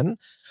woman.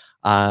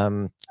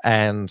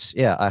 And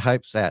yeah, I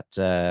hope that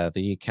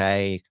the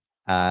UK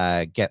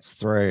gets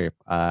through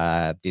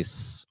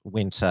this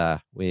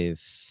winter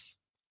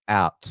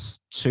without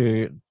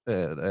too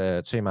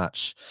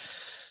much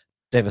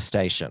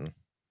devastation.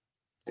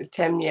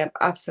 Tim, yep,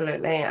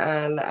 absolutely.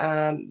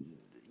 And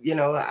you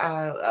know,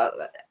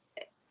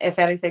 if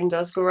anything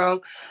does go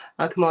wrong,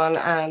 I'll come on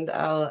and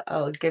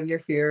I'll give your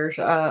viewers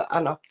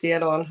an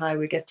update on how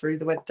we get through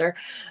the winter.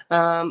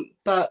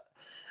 But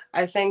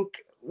I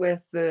think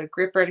with the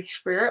Great British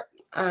Spirit,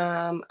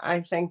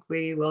 I think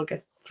we will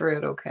get through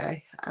it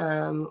okay.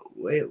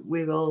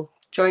 We will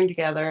join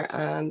together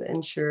and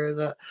ensure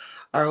that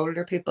our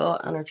older people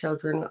and our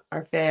children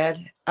are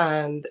fed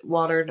and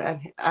watered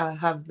and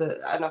have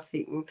enough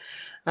heating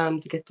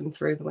to get them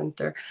through the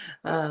winter.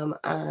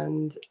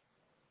 And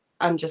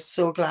I'm just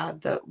so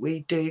glad that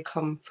we do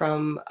come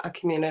from a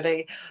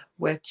community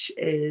which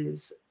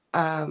is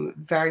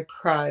very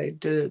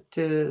proud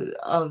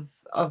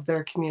of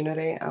their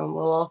community, and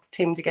we'll all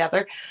team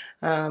together.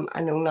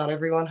 I know not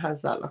everyone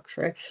has that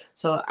luxury,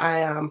 so I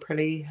am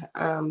pretty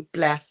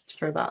blessed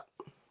for that.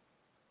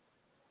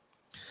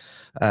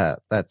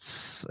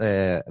 That's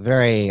a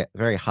very,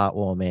 very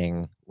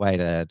heartwarming way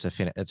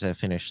to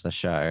finish the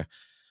show.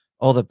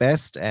 All the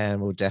best, and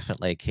we'll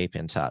definitely keep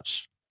in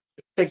touch.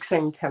 Big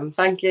thing, Tim.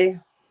 Thank you.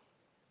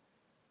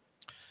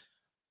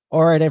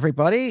 All right,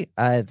 everybody,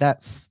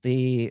 that's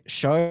the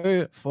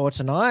show for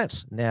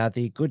tonight. Now,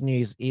 the good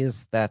news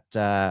is that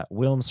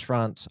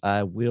WilmsFront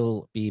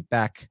will be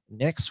back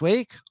next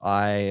week.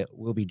 I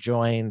will be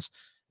joined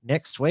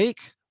next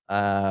week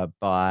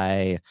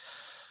by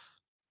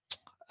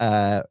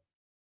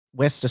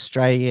West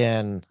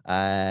Australian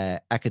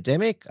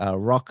academic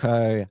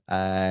Rocco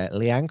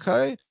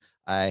Lianco.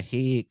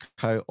 He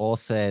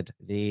co-authored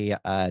the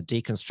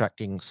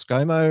Deconstructing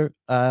ScoMo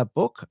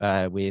book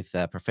with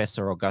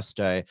Professor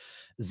Augusto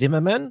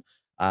Zimmermann.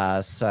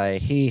 So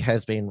he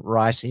has been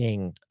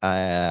writing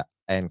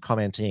and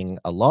commenting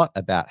a lot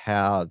about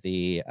how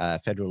the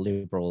federal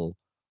Liberal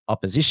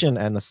opposition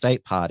and the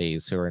state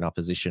parties who are in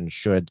opposition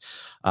should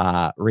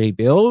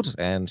rebuild,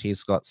 and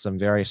he's got some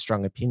very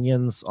strong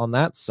opinions on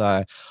that.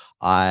 So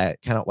I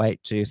cannot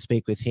wait to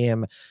speak with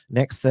him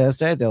next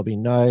Thursday. There'll be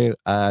no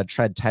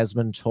Trad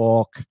Tasman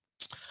talk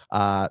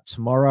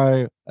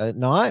tomorrow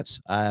night,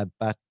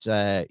 but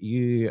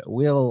you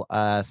will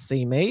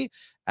see me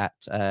at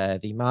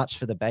the March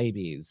for the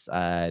Babies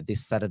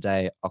this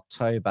Saturday,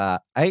 October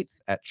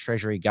 8th at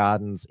Treasury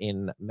Gardens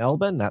in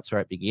Melbourne. That's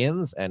where it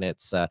begins, and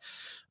it's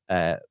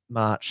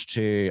march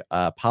to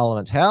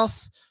Parliament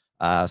House.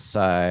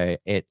 So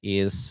it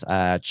is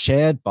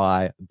chaired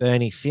by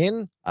Bernie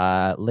Fien,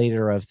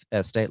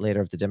 state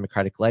leader of the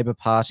Democratic Labour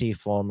Party,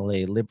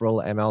 formerly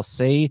Liberal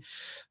MLC.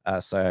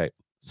 So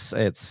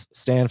it's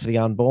Stand for the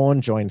Unborn,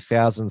 join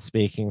thousands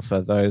speaking for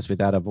those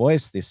without a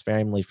voice. This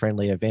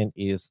family-friendly event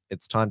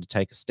it's time to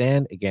take a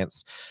stand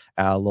against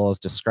our laws,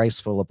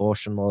 disgraceful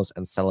abortion laws,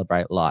 and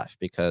celebrate life,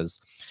 because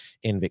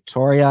in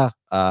Victoria,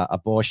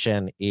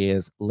 abortion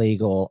is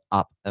legal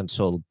up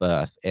until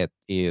birth. It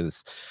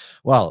is,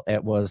 well,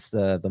 it was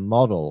the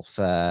model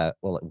for,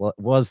 well,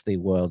 it was the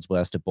world's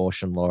worst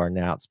abortion law, and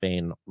now it's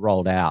been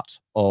rolled out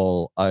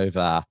all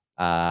over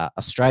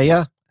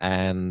Australia.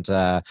 And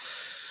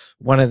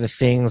one of the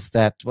things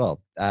that,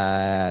 well,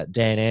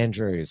 Dan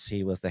Andrews,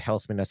 he was the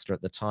health minister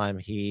at the time,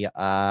 he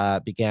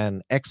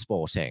began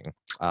exporting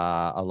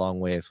along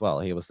with, well,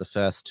 he was the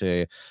first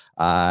to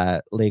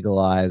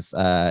legalize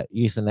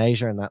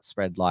euthanasia, and that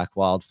spread like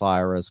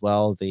wildfire as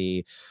well.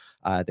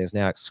 There's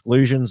now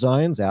exclusion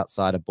zones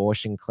outside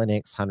abortion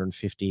clinics,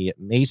 150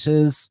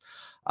 meters.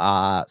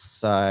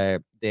 So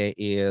there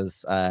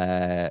is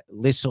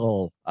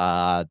little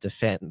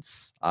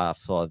defense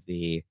for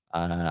the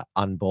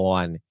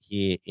unborn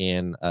here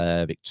in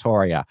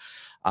Victoria.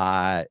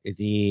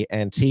 The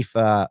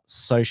Antifa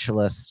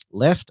socialist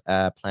left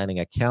planning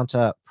a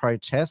counter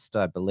protest.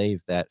 I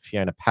believe that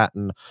Fiona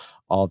Patten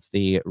of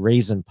the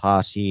Reason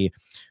Party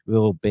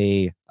will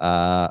be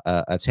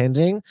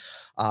attending.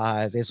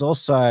 There's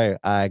also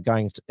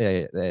going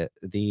to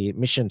the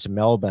Mission to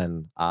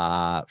Melbourne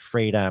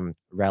Freedom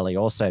Rally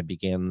also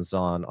begins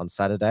on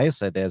Saturday.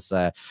 So there's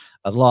a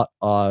lot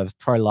of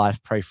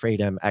pro-life,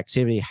 pro-freedom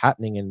activity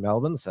happening in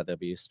Melbourne. So they'll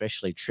be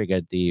especially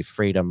triggered the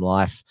Freedom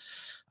Life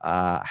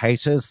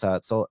haters.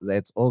 So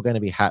it's all going to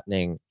be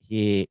happening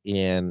here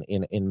in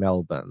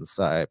Melbourne.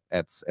 So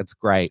it's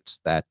great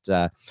that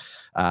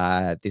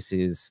this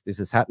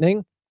is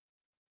happening.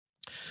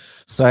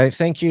 So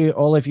thank you,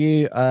 all of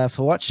you,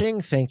 for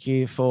watching. Thank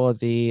you for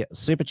the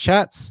super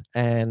chats,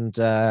 and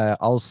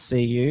I'll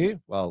see you.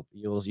 Well,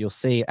 you'll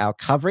see our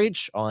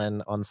coverage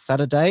on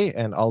Saturday,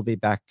 and I'll be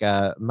back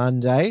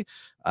Monday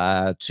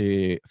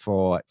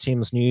for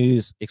Tim's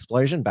News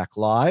Explosion, back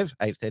live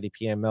 8:30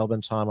 p.m. Melbourne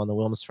time on the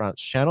WilmsFront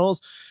channels.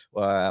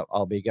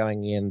 I'll be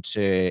going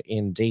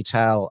in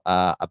detail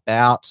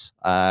about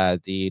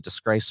the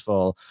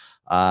disgraceful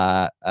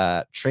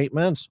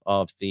treatment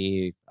of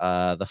the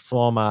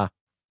former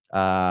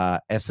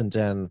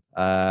Essendon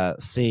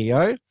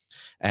CEO,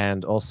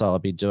 and also I'll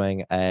be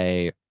doing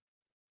a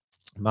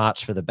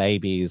March for the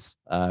Babies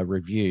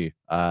review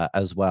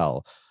as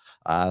well.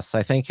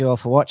 So thank you all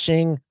for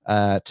watching.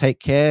 Take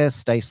care,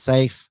 stay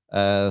safe,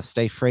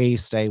 stay free,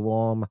 stay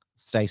warm,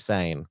 stay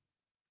sane.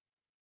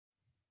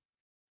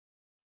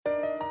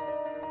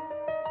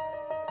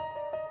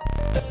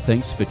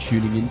 Thanks for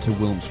tuning in to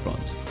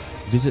WilmsFront.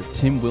 Visit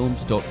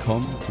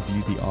timwilms.com to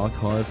view the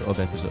archive of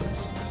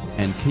episodes.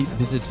 And keep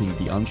visiting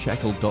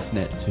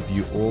theunshackled.net to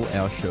view all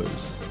our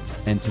shows,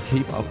 and to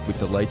keep up with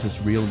the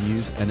latest real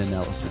news and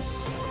analysis.